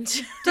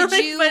went.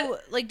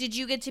 Did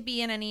you get to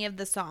be in any of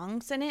the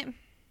songs in it?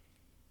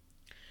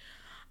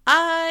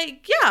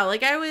 Yeah,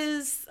 like I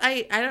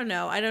don't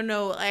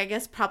know. I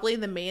guess probably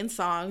the main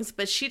songs,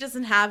 but she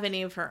doesn't have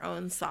any of her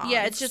own songs.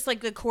 Yeah, it's just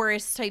like the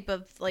chorus type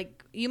of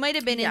like you might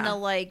have been in the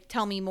like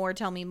tell me more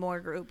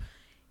group.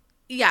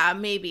 Yeah,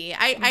 maybe.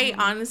 I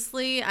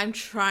honestly I'm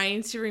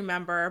trying to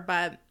remember,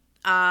 but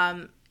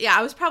yeah,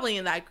 I was probably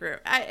in that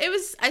group. I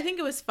think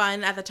it was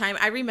fun at the time.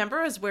 I remember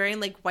I was wearing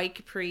like white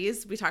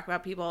capris. We talk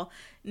about people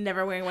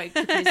never wearing white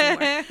capris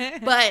anymore.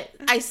 But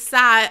I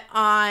sat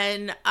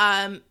on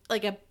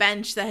like a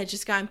bench that had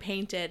just gotten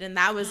painted, and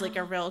that was like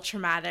a real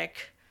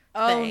traumatic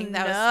thing.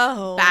 That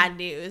was bad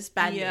news.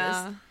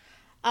 News.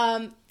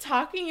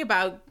 Talking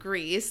about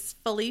Grease,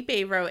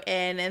 Felipe wrote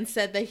in and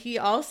said that he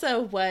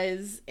also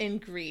was in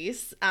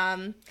Grease.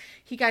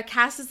 He got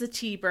cast as a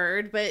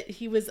T-Bird, but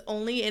he was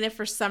only in it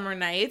for Summer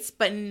Nights,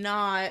 but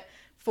not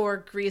for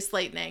Grease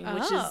Lightning,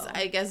 which is,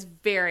 I guess,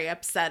 very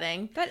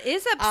upsetting. That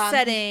is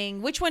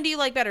upsetting. Which one do you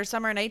like better,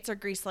 Summer Nights or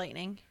Grease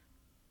Lightning?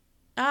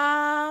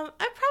 I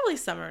probably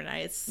Summer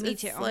Nights. Me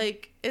too.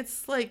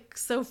 It's like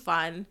so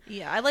fun.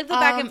 Yeah, I like the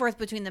back and forth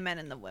between the men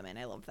and the women.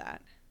 I love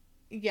that.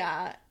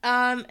 Yeah.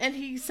 And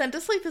he sent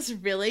us like this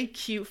really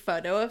cute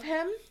photo of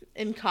him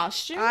in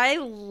costume. I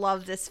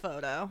love this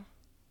photo.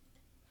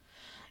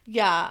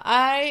 Yeah,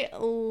 I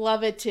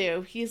love it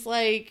too. He's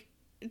like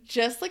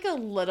just like a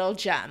little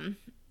gem.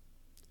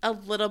 A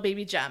little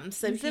baby gem.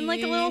 So he's in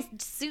like a little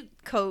suit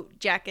coat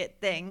jacket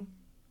thing.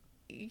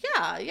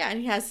 Yeah, and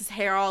he has his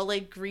hair all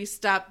like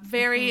greased up.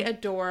 Very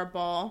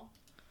adorable.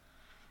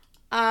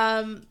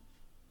 So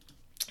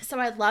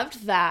I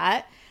loved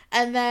that.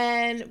 And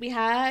then we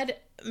had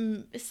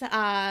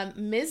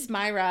Ms.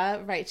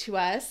 Myra write to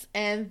us,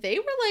 and they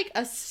were like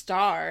a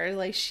star.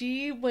 Like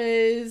she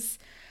was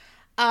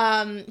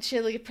she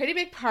had like a pretty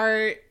big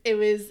part. It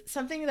was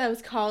something that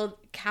was called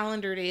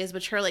Calendar Days,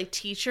 which her like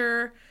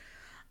teacher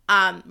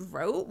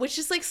wrote, which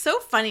is like so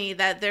funny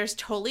that there's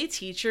totally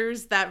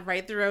teachers that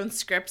write their own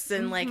scripts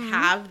and like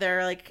have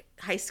their like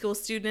high school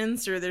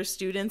students or their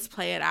students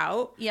play it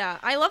out. Yeah,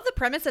 I love the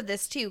premise of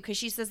this too, because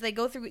she says they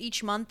go through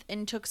each month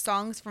and took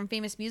songs from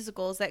famous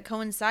musicals that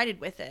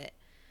coincided with it.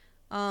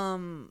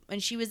 And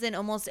she was in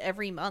almost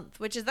every month,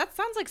 that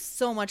sounds like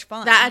so much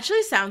fun. That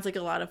actually sounds like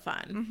a lot of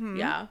fun.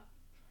 Yeah.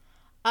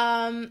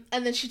 And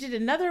then she did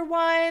another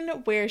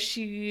one where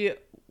she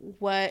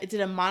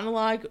did a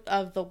monologue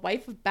of the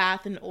wife of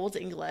Bath in Old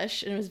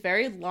English, and it was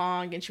very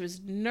long, and she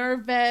was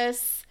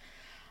nervous.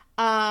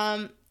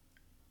 Oh,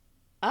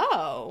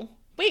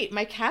 wait,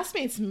 my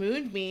castmates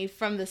mooned me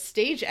from the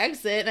stage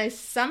exit, and I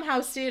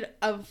somehow stayed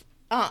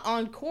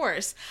on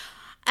course.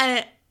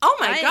 And oh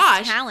my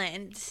gosh,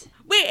 talent.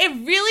 Wait,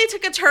 it really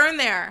took a turn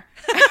there.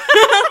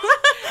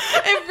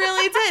 It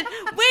really did.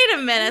 Wait a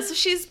minute. So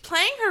she's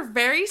playing her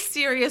very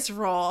serious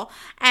role,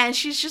 and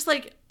she's just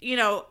like, you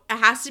know, it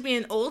has to be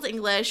in Old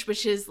English,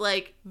 which is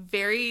like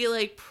very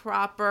like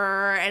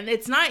proper, and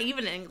it's not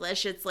even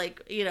English. It's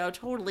like, you know,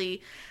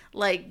 totally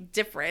like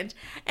different.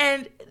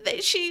 And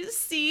she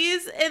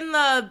sees in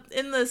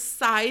the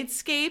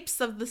sidescapes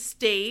of the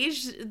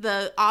stage,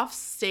 the off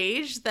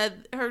stage,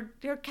 that her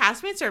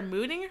castmates are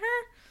mooning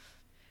her.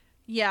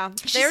 Yeah,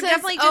 they're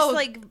definitely just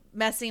like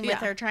messing with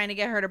her, trying to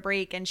get her to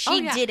break, and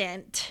she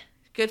didn't.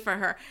 Good for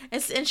her.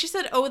 And she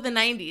said, "Oh, the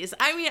 90s."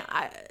 I mean,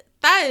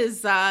 that is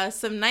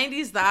some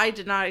 90s that I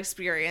did not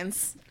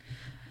experience.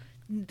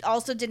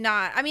 Also did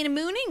not. I mean,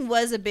 mooning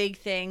was a big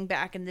thing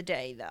back in the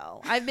day,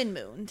 though. I've been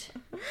mooned.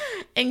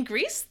 In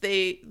Greece,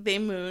 they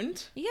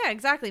mooned. Yeah,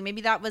 exactly. Maybe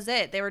that was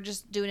it. They were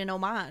just doing an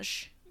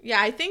homage. Yeah,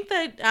 I think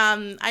that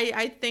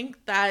I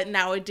think that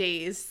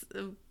nowadays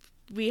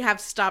we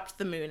have stopped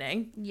the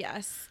mooning.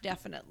 Yes,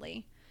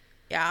 definitely.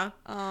 Yeah.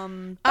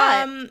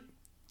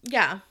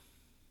 Yeah.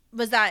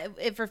 Was that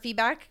it for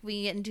feedback?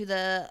 We get into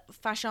the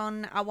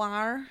fashion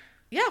hour.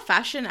 Yeah,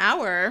 fashion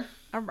hour.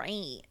 All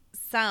right.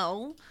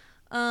 So,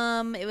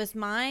 it was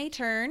my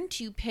turn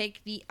to pick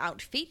the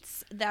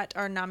outfits that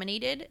are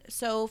nominated.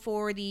 So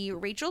for the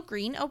Rachel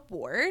Green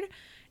Award,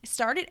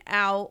 Started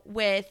out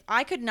with,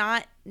 I could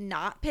not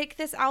pick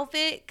this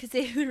outfit because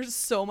there's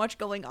so much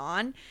going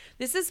on.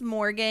 This is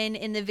Morgan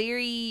in the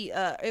very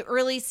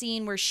early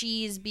scene where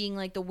she's being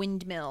like the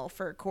windmill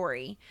for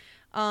Corey.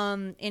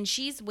 And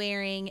she's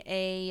wearing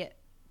a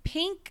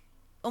pink,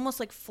 almost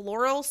like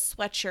floral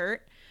sweatshirt,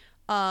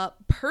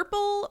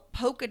 purple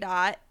polka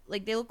dot,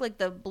 like they look like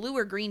the blue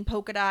or green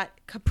polka dot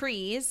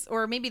capris,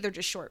 or maybe they're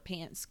just short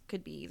pants,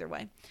 could be either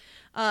way.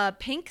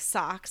 Pink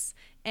socks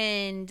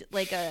and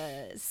like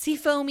a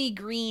seafoamy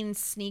green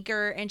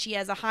sneaker, and she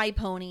has a high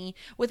pony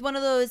with one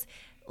of those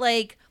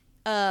like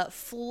they're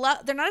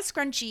not a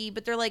scrunchie,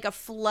 but they're like a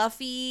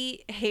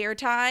fluffy hair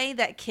tie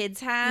that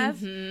kids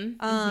have.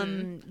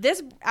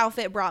 This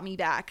outfit brought me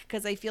back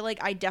because I feel like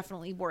I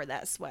definitely wore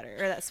that sweater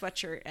or that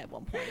sweatshirt at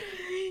one point.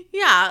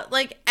 Yeah,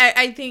 like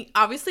I think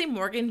obviously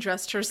Morgan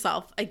dressed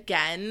herself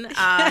again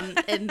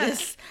in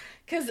this,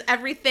 because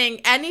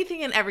anything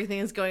and everything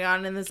is going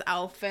on in this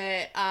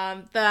outfit.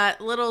 That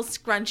little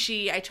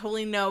scrunchie, I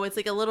totally know it's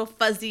like a little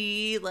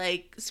fuzzy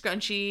like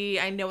scrunchie.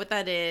 I know what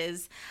that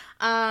is.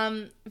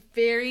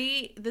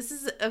 This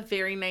is a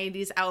very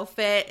 90s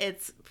outfit.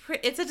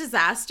 It's a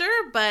disaster,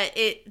 but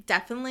it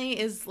definitely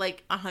is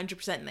like 100%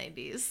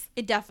 90s.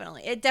 It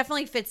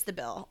definitely fits the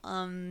bill.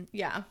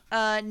 Yeah.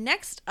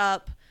 Next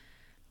up,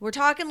 we're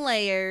talking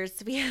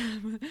layers. We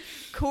have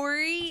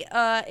Corey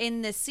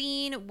in the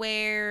scene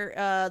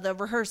where the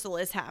rehearsal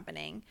is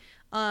happening.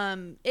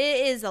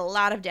 It is a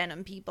lot of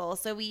denim, people.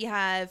 So we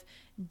have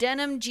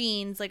denim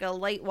jeans, like a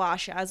light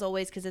wash as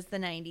always because it's the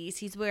 90s.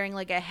 He's wearing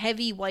like a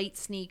heavy white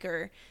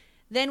sneaker.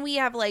 Then we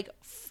have like,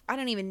 I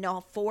don't even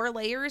know, 4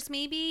 layers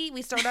maybe.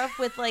 We start off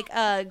with like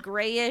a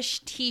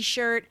grayish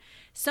t-shirt,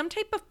 some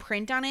type of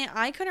print on it.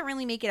 I couldn't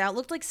really make it out. It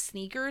looked like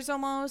sneakers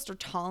almost, or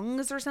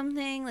tongues or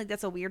something. Like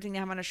that's a weird thing to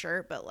have on a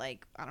shirt, but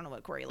like I don't know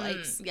what Corey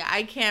likes. Yeah,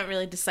 I can't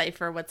really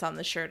decipher what's on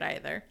the shirt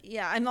either.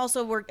 Yeah, I'm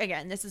also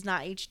again, this is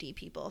not HD,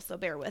 people, so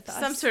bear with us.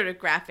 Some sort of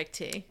graphic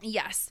tee.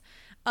 Yes.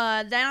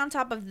 Then on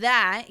top of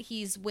that,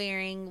 he's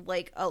wearing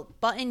like a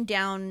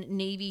button-down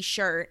navy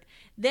shirt.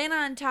 Then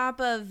on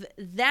top of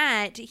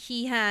that,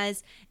 he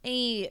has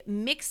a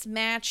mixed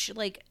match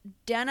like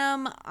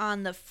denim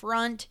on the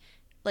front,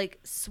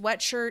 like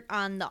sweatshirt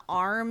on the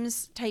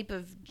arms type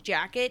of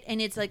jacket,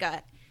 and it's like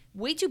a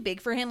way too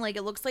big for him. Like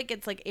it looks like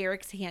it's like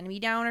Eric's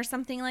hand-me-down or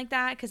something like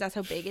that, because that's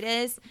how big it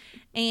is,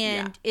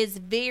 and is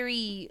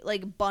very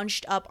like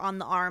bunched up on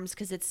the arms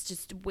because it's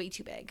just way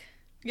too big.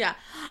 Yeah,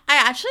 I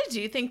actually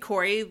do think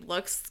Corey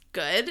looks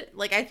good.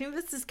 Like, I think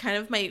this is kind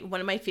of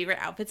one of my favorite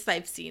outfits that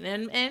I've seen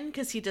him in,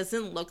 because he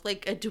doesn't look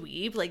like a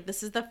dweeb. Like,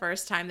 this is the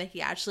first time that he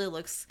actually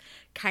looks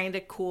kind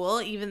of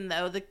cool, even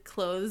though the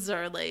clothes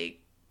are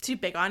like too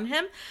big on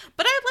him.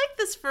 But I like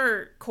this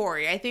for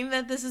Corey. I think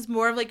that this is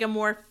more of like a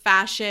more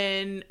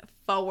fashion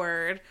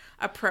forward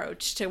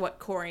approach to what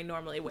Corey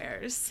normally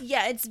wears.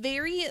 Yeah, it's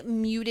very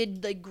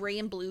muted, like gray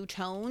and blue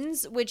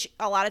tones, which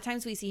a lot of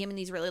times we see him in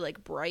these really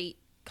like bright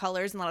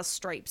colors and a lot of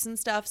stripes and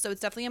stuff, so it's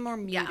definitely a more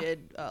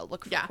muted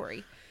look for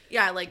Corey.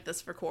 Yeah, I like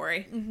this for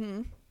Corey.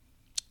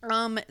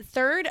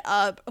 Third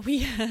up, we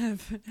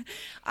have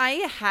I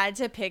had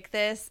to pick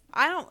this.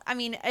 I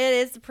mean it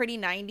is pretty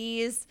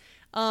 90s.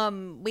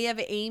 We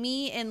have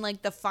Amy in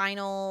like the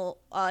final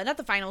not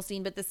the final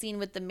scene, but the scene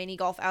with the mini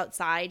golf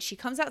outside. She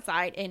comes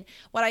outside in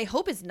what I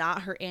hope is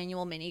not her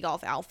annual mini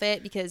golf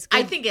outfit, because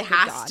I think it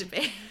has to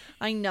be.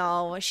 I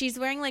know. She's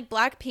wearing like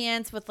black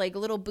pants with like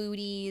little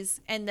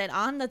booties, and then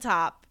on the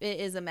top it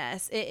is a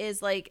mess. It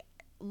is like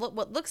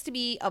what looks to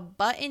be a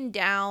button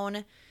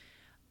down.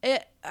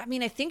 I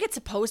mean, I think it's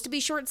supposed to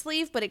be short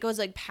sleeve, but it goes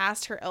like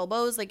past her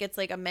elbows, like it's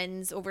like a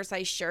men's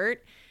oversized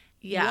shirt.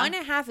 Yeah. One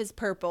half is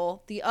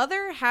purple, the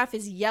other half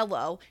is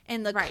yellow,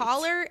 and the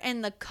collar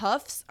and the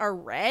cuffs are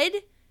red.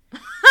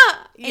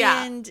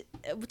 Yeah. And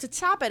to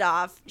top it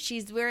off,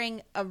 she's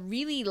wearing a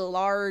really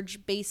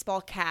large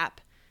baseball cap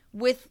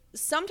with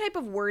some type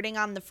of wording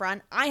on the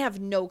front. I have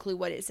no clue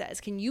what it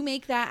says. Can you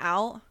make that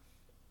out?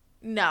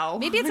 No.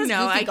 Maybe it says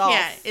no, Goofy I Golf.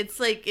 can't. It's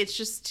like, it's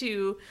just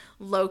too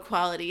low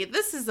quality.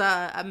 This is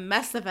a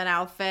mess of an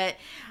outfit.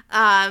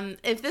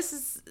 If this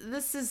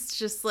is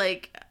just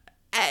like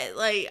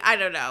I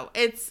don't know.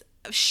 It's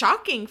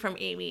shocking from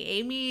Amy.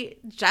 Amy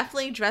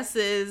definitely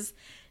dresses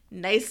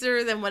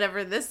nicer than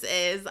whatever this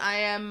is. I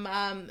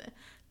am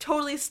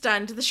totally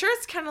stunned. The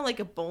shirt's kind of like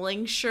a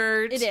bowling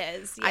shirt. It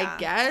is, yeah. I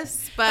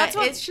guess, but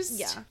it's just...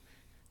 Yeah.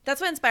 That's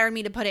what inspired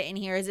me to put it in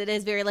here, is it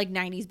is very like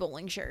 90s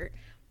bowling shirt.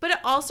 But it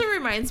also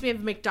reminds me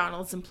of a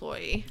McDonald's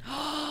employee.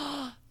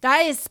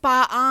 That is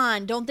spot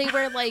on. Don't they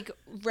wear like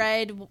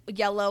red,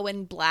 yellow,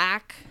 and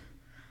black?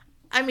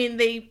 I mean,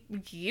 they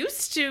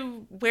used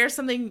to wear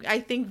something, I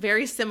think,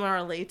 very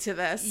similarly to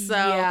this. So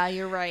yeah,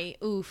 you're right.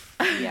 Oof.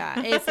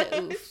 Yeah, it's a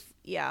oof.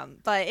 Yeah,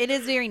 but it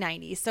is very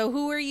 90s. So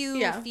who are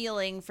you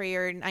feeling for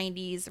your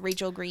 90s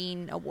Rachel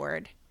Green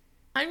award?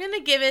 I'm going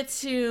to give it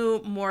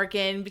to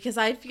Morgan, because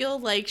I feel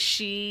like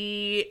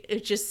she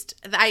just,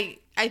 I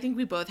think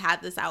we both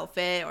had this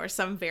outfit or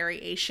some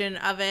variation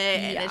of it.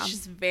 And it's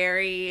just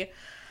very,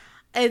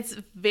 It's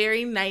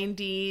very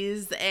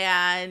 90s,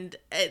 and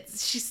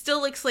she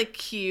still looks like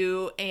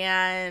cute,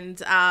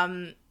 and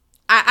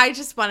I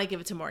just want to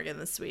give it to Morgan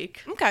this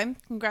week. Okay.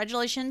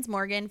 Congratulations,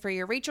 Morgan, for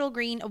your Rachel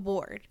Green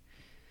Award.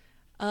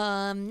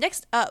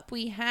 Next up,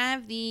 we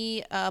have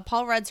the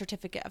Paul Rudd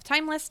Certificate of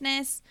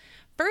Timelessness.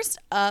 First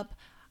up,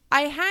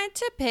 I had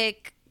to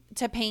pick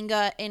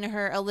Topanga in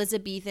her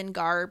Elizabethan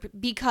garb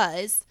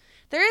because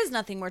there is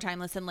nothing more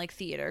timeless than like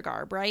theater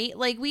garb, right?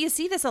 Like we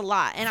see this a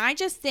lot, and I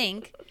just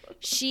think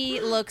she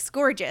looks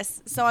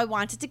gorgeous, so I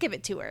wanted to give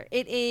it to her.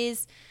 It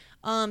is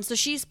so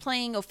she's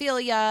playing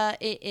Ophelia.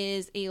 It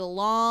is a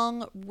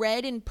long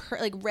red and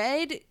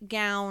red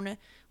gown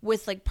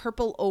with like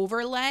purple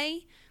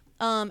overlay.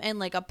 And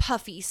like a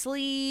puffy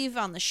sleeve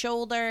on the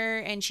shoulder,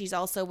 and she's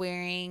also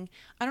wearing,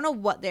 I don't know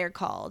what they're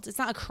called. It's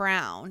not a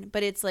crown,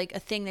 but it's like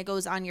a thing that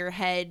goes on your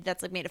head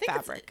that's like made of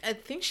fabric. I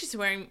think she's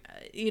wearing,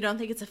 you don't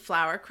think it's a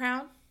flower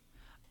crown?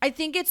 I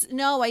think it's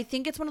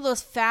one of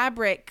those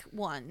fabric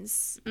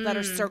ones that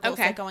are circles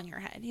that go on your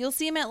head. You'll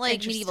see them at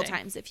like medieval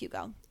times if you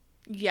go.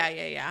 Yeah.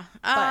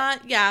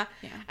 Yeah.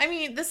 I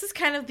mean, this is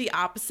kind of the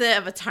opposite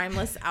of a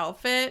timeless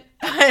outfit,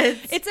 but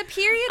it's a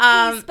period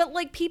piece, but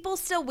like people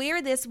still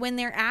wear this when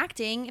they're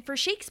acting for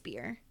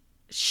Shakespeare.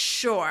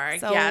 Sure,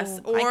 so yes,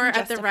 or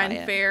at the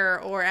Ren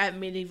Fair or at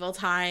medieval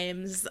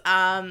times.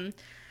 I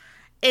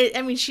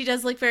mean, she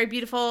does look very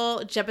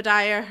beautiful.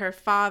 Jebediah, her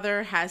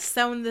father, has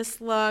sewn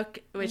this look,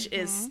 which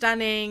is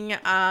stunning.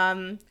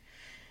 Her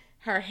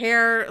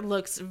hair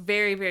looks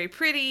very, very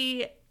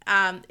pretty.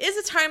 Is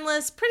it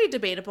timeless? Pretty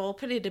debatable,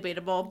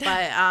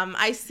 but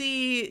I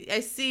see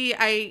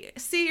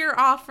your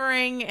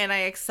offering and I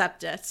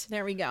accept it.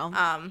 There we go.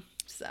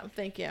 So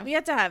thank you. We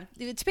have to have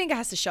Topanga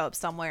has to show up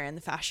somewhere in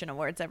the fashion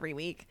awards every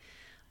week.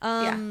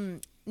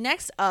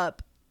 Next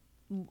up,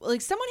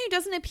 like someone who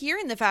doesn't appear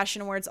in the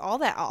fashion awards all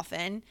that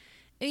often,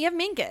 you have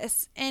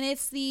Minkus, and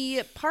it's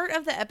the part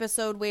of the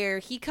episode where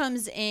he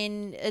comes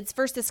in. It's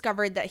first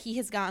discovered that he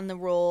has gotten the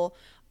role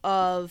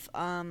of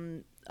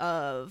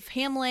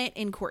Hamlet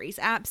in Corey's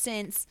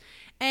absence,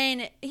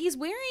 and he's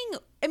wearing,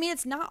 I mean,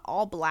 it's not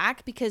all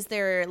black because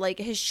they're like,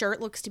 his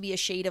shirt looks to be a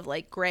shade of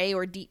like gray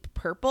or deep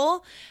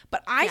purple,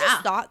 but I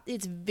just thought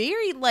it's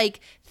very like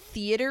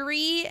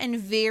theatery and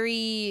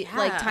very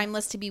like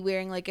timeless to be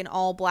wearing like an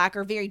all black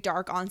or very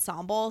dark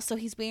ensemble. So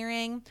he's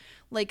wearing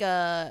like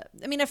a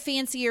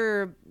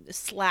fancier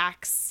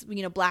slacks,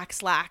 black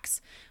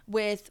slacks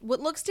with what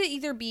looks to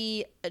either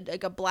be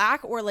like a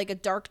black or like a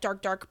dark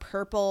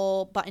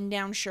purple button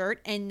down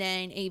shirt, and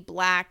then a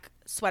black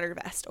sweater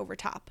vest over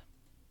top.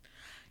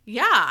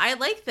 Yeah, I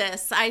like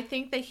this. I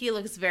think that he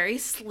looks very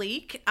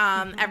sleek.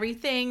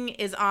 Everything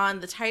is on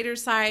the tighter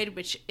side,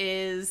 which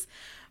is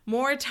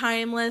more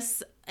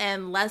timeless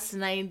and less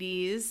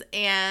 90s.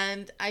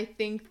 And I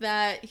think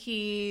that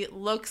he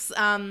looks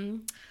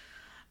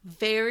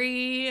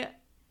very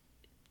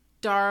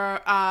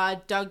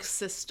Doug's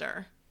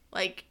sister.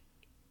 Like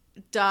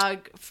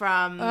Doug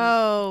from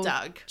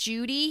Doug.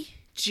 Judy.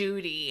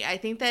 I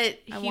think that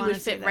he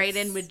would fit right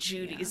in with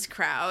Judy's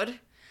crowd.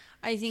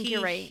 I think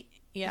you're right.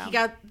 Yeah, he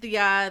got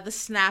the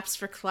snaps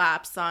for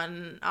claps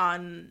on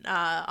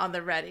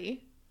the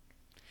ready.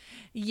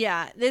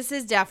 Yeah, this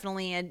is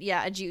definitely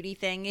a Judy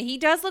thing. He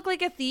does look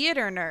like a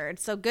theater nerd,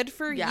 so good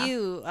for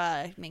you,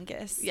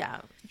 Minkus.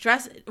 Yeah,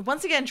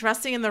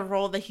 dressing in the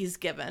role that he's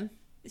given.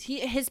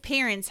 His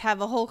parents have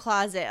a whole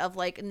closet of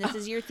like, and this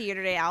is your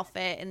theater day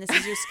outfit, and this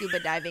is your scuba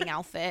diving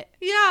outfit.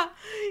 Yeah.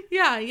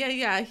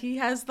 He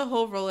has the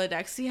whole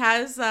Rolodex. He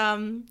has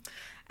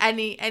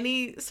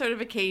any sort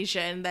of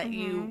occasion that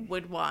you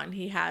would want,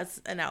 he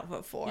has an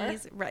outfit for.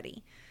 He's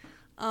ready.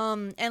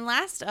 And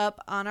last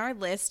up on our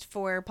list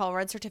for Paul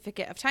Rudd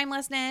Certificate of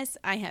Timelessness,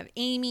 I have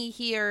Amy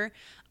here.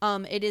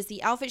 It is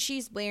the outfit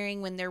she's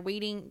wearing when they're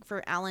waiting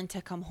for Alan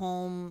to come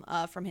home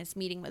from his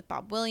meeting with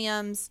Bob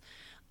Williams.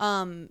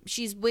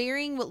 She's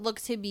wearing what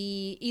looks to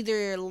be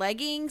either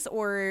leggings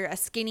or a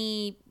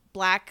skinny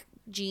black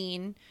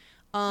jean.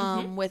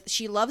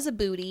 She loves a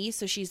booty,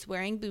 so she's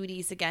wearing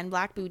booties again,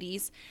 black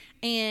booties.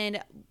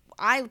 And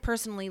I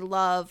personally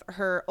love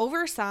her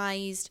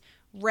oversized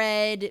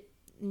red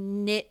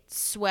knit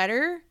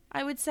sweater,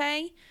 I would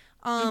say,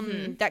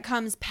 that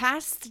comes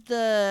past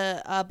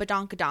the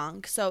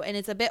badonkadonk. So, and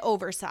it's a bit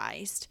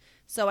oversized.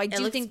 So I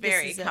do think this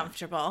is very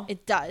comfortable.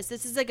 It does.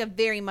 This is like a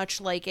very much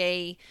like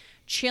a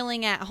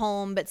chilling at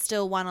home, but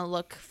still want to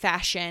look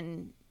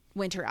fashion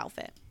winter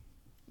outfit.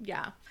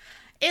 Yeah.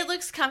 It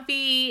looks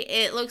comfy.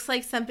 It looks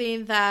like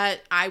something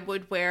that I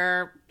would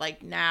wear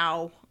like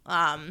now.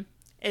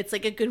 It's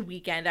like a good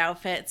weekend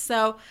outfit.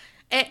 So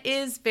it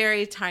is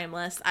very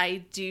timeless.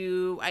 I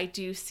do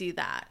see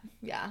that.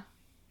 Yeah.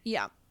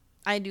 Yeah.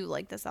 I do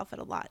like this outfit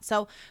a lot.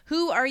 So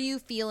who are you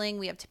feeling?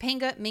 We have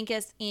Topanga,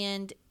 Minkus,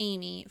 and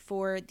Amy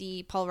for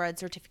the Paul Rudd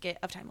Certificate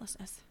of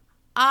Timelessness.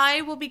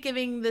 I will be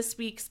giving this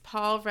week's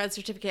Paul Rudd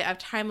Certificate of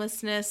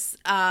Timelessness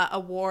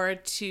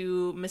award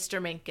to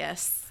Mr.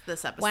 Minkus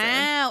this episode.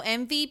 Wow,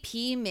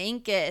 MVP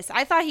Minkus.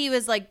 I thought he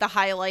was like the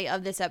highlight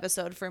of this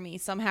episode for me,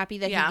 so I'm happy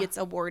that he gets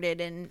awarded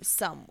in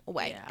some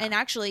way. Yeah. And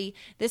actually,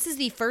 this is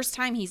the first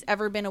time he's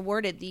ever been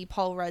awarded the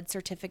Paul Rudd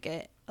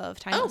Certificate of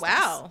Timelessness. Oh,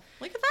 wow.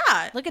 Look at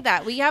that. Look at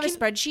that. We have a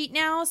spreadsheet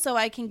now, so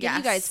I can give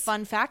you guys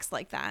fun facts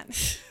like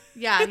that.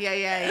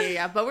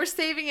 Yeah. But we're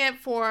saving it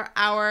for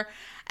our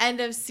end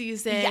of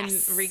season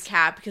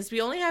recap because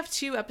we only have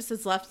 2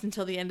 episodes left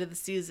until the end of the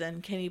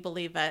season. Can you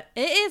believe it?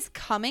 It is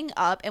coming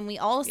up, and we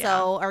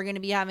also are going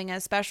to be having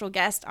a special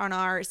guest on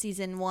our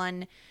season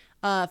 1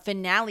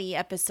 finale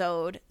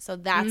episode. So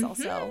that's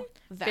also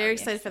very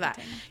excited for that.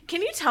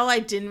 Can you tell I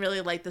didn't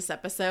really like this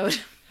episode?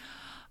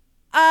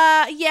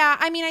 Yeah.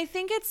 I mean, I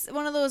think it's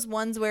one of those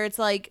ones where it's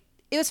like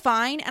it was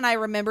fine, and I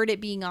remembered it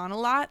being on a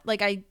lot.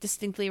 Like I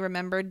distinctly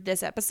remembered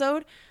this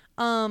episode.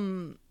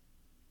 And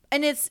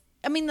it's.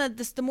 I mean,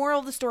 the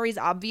moral of the story is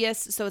obvious,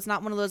 so it's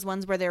not one of those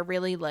ones where they're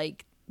really,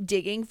 like,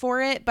 digging for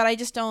it, but I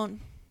just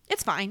don't...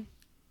 It's fine.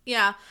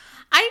 Yeah.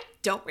 I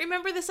don't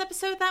remember this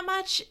episode that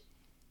much,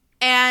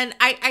 and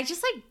I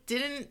just, like,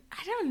 didn't...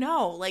 I don't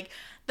know. Like,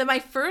 my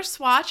first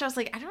watch, I was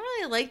like, I don't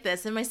really like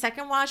this, and my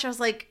second watch, I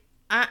was like,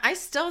 I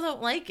still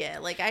don't like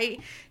it. Like, I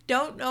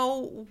don't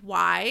know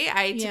why.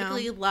 I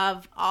typically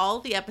love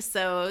all the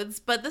episodes,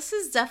 but this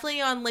is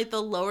definitely on, like,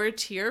 the lower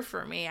tier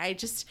for me.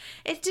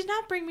 It did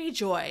not bring me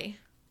joy.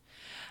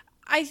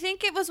 I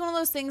think it was one of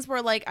those things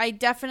where, like, I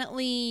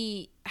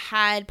definitely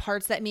had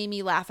parts that made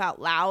me laugh out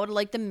loud.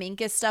 Like, the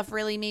Minkus stuff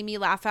really made me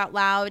laugh out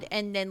loud.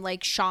 And then,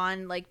 like,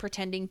 Sean, like,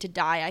 pretending to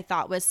die, I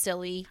thought was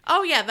silly.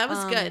 Oh, yeah, that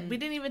was good. We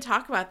didn't even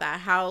talk about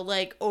that, how,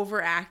 like,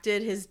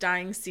 overacted his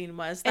dying scene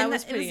was. That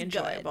was pretty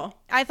enjoyable.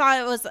 Good. I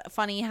thought it was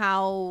funny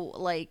how,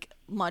 like,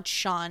 much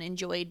Sean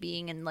enjoyed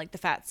being in, like, the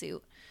fat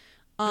suit.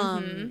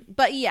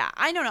 But yeah,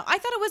 I don't know. I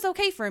thought it was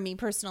okay for me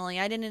personally.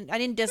 I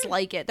didn't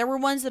dislike it. There were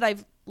ones that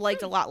I've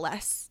liked a lot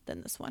less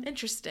than this one.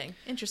 Interesting.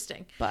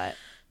 But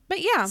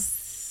yeah.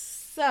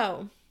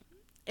 So,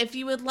 if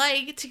you would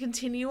like to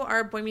continue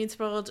our Boy Meets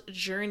World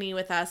journey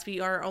with us, we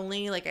are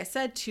only, like I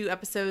said, 2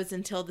 episodes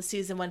until the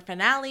season 1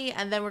 finale,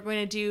 and then we're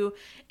going to do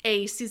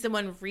a season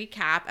 1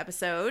 recap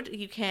episode.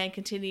 You can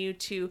continue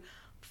to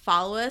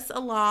follow us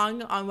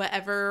along on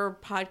whatever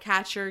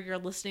podcatcher you're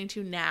listening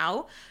to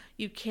now.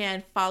 You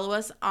can follow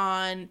us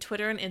on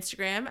Twitter and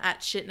Instagram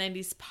at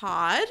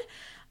shit90spod,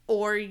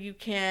 or you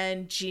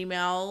can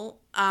Gmail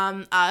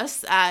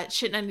us at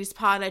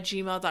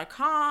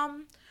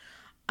shit90spod@gmail.com.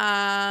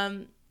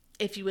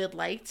 If you would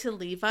like to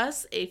leave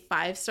us a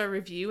 5-star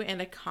review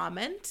and a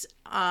comment,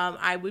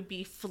 I would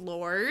be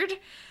floored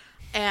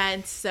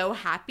and so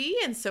happy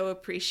and so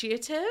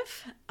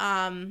appreciative.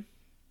 That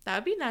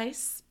would be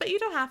nice, but you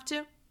don't have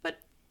to.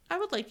 But I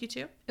would like you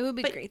to. It would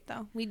be great,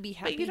 though. We'd be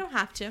happy. But you don't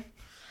have to.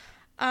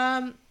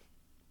 And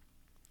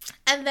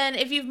then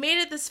if you've made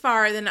it this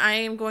far, then I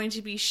am going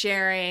to be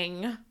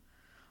sharing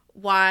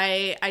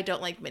why I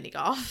don't like mini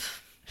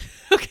golf.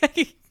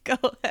 Okay, go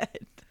ahead.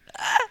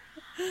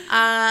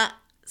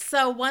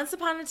 So once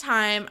upon a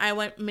time, I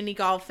went mini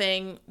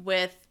golfing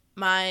with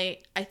I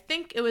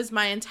think it was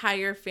my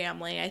entire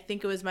family. I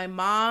think it was my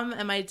mom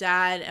and my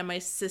dad and my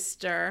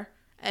sister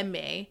and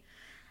me.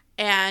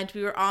 And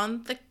we were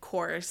on the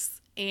course,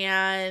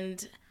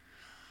 and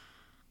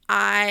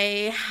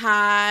I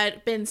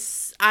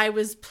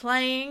was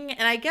playing,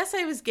 and I guess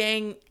I was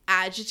getting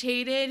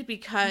agitated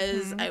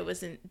because I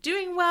wasn't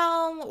doing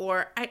well,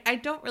 or I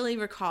don't really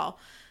recall.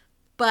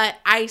 But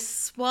I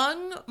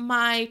swung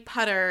my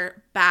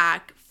putter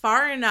back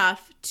far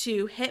enough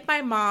to hit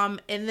my mom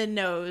in the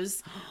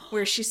nose,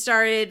 where she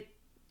started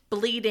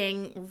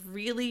bleeding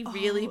really,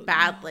 really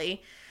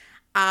badly.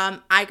 No.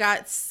 I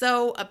got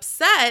so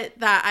upset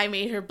that I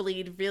made her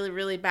bleed really,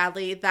 really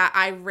badly that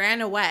I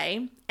ran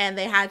away, and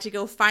they had to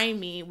go find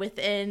me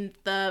within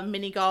the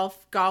mini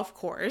golf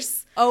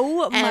course.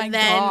 Oh my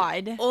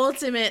God.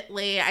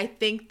 Ultimately, I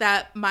think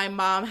that my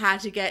mom had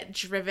to get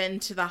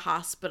driven to the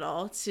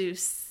hospital to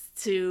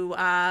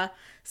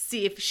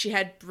see if she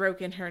had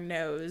broken her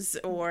nose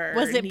or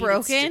was it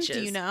broken? Stitches.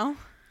 Do you know?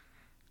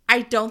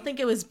 I don't think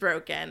it was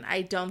broken.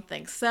 I don't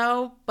think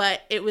so,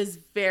 but it was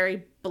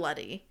very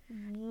bloody.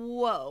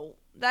 Whoa.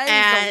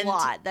 That is a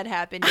lot that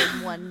happened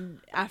in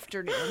one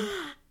afternoon.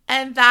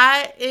 And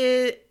that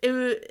is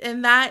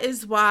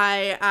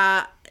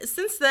why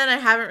since then I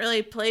haven't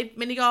really played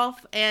mini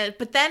golf,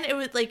 but then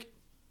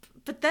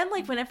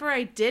whenever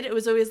I did, it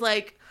was always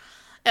like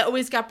it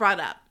always got brought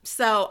up.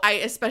 So I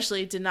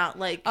especially did not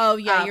like. Oh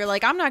yeah, you're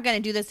like, I'm not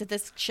gonna do this if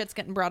this shit's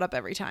getting brought up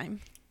every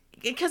time.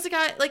 Because it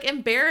got like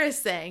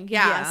embarrassing.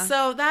 Yeah.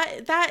 So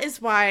that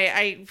is why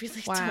I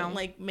really don't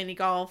like mini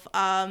golf.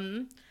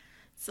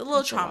 It's a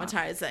little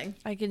traumatizing.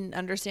 I can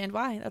understand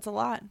why. That's a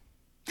lot.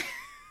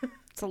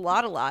 It's a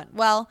lot.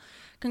 Well,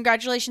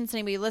 congratulations to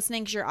anybody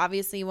listening, because you're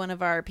obviously one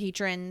of our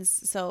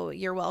patrons. So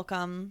you're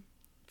welcome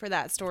for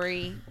that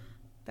story.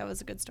 That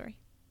was a good story.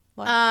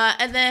 What?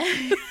 And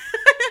then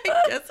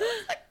guess it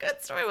was a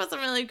good story. It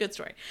wasn't really a good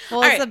story. Well,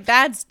 All it's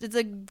right. it's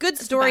a good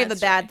story of bad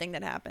a bad story. thing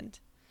that happened.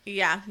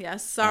 Yeah.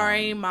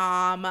 Sorry,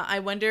 Mom.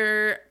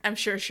 I'm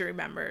sure she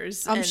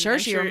remembers. I'm and sure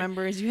she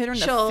remembers. You hit her in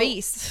the she'll-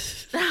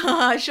 face.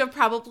 She'll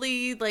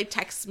probably like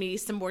text me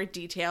some more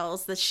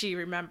details that she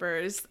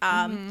remembers.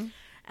 And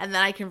then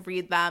I can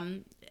read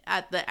them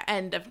at the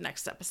end of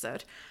next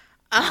episode.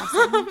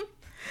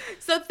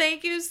 So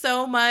thank you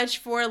so much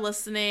for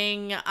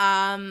listening.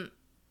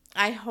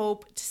 I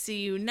hope to see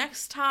you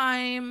next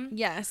time.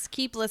 Yes,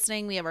 keep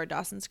listening. We have our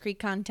Dawson's Creek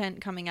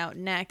content coming out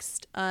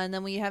next. And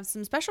then we have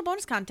some special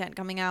bonus content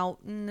coming out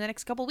in the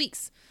next couple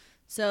weeks.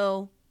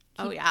 So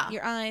keep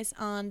your eyes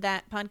on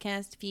that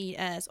podcast feed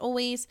as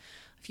always.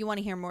 If you want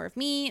to hear more of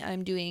me,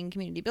 I'm doing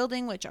community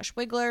building with Josh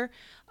Wigler.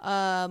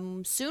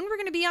 Soon we're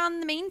going to be on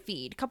the main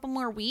feed. A couple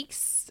more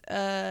weeks.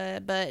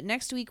 But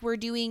next week we're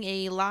doing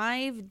a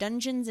live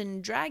Dungeons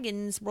and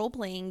Dragons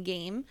role-playing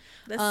game.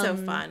 That's so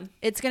fun.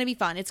 It's going to be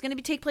fun. It's going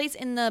to take place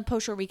in the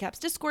Post Show Recaps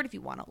Discord. If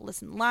you want to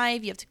listen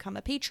live, you have to become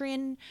a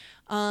Patreon.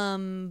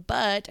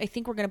 But I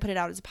think we're going to put it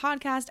out as a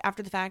podcast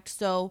after the fact.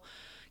 So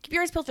keep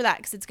your eyes peeled for that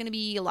because it's going to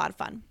be a lot of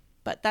fun.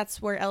 But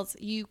that's where else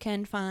you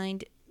can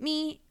find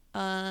me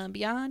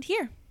beyond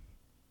here.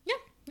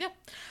 Yeah.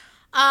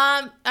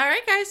 All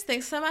right, guys.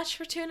 Thanks so much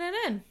for tuning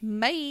in.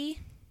 Bye.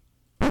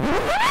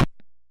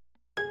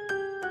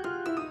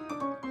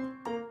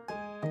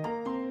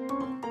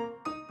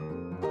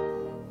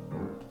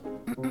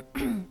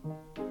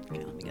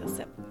 Okay, let me get a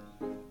sip.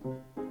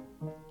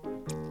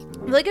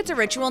 I feel like it's a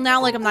ritual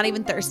now. Like I'm not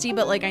even thirsty,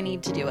 but like I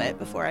need to do it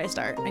before I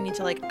start. I need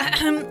to like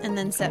and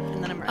then sip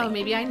and then I'm ready. Oh,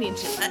 maybe I need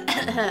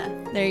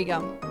to. There you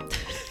go.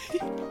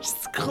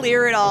 Just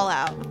clear it all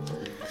out.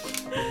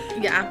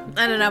 Yeah,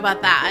 I don't know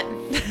about that.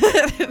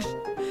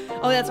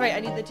 Oh, that's right. I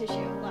need the tissue.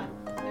 Hold on.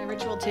 My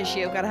ritual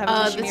tissue. Gotta have a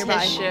Oh, tissue the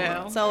nearby. tissue.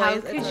 It's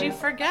always, How could you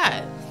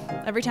forget?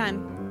 Every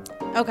time.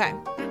 Okay.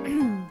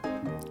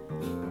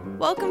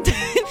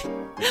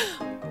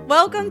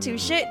 Welcome to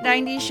Shit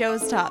 90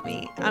 Shows Taught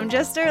Me. I'm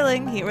Jess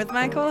Sterling, here with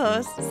my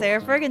co-host, Sarah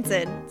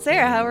Ferguson.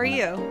 Sarah, how are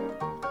you?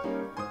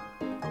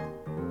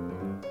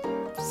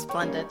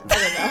 Splendid. I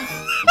don't know.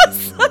 That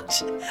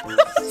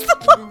was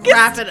the longest,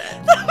 Rapid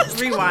that was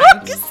the rewind.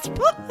 longest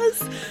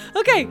pause.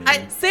 Okay,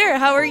 Sarah,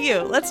 how are you?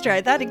 Let's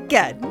try that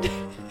again.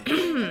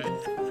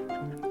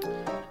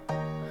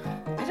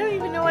 I don't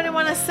even know what I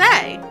want to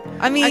say.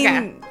 I mean,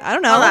 Okay. I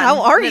don't know. Hold on.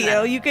 How are No, you?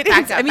 no. You could.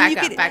 Back up, I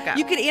mean, back up.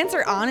 you could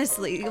answer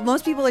honestly.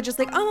 Most people are just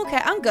like, "I'm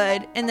okay. I'm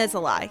good," and that's a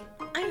lie.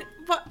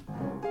 What?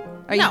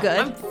 Are you good?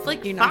 I'm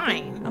like You're not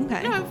fine. good?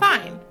 Okay. No, I'm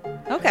fine.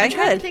 Okay, I'm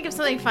trying to good. think of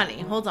something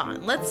funny. Hold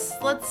on. Let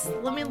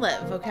me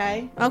live,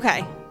 okay? Okay.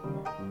 Do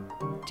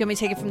you want me to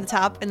take it from the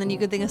top, and then you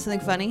could think of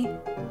something funny?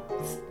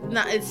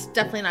 No, it's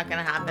definitely not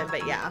gonna happen.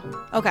 But yeah.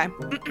 Okay.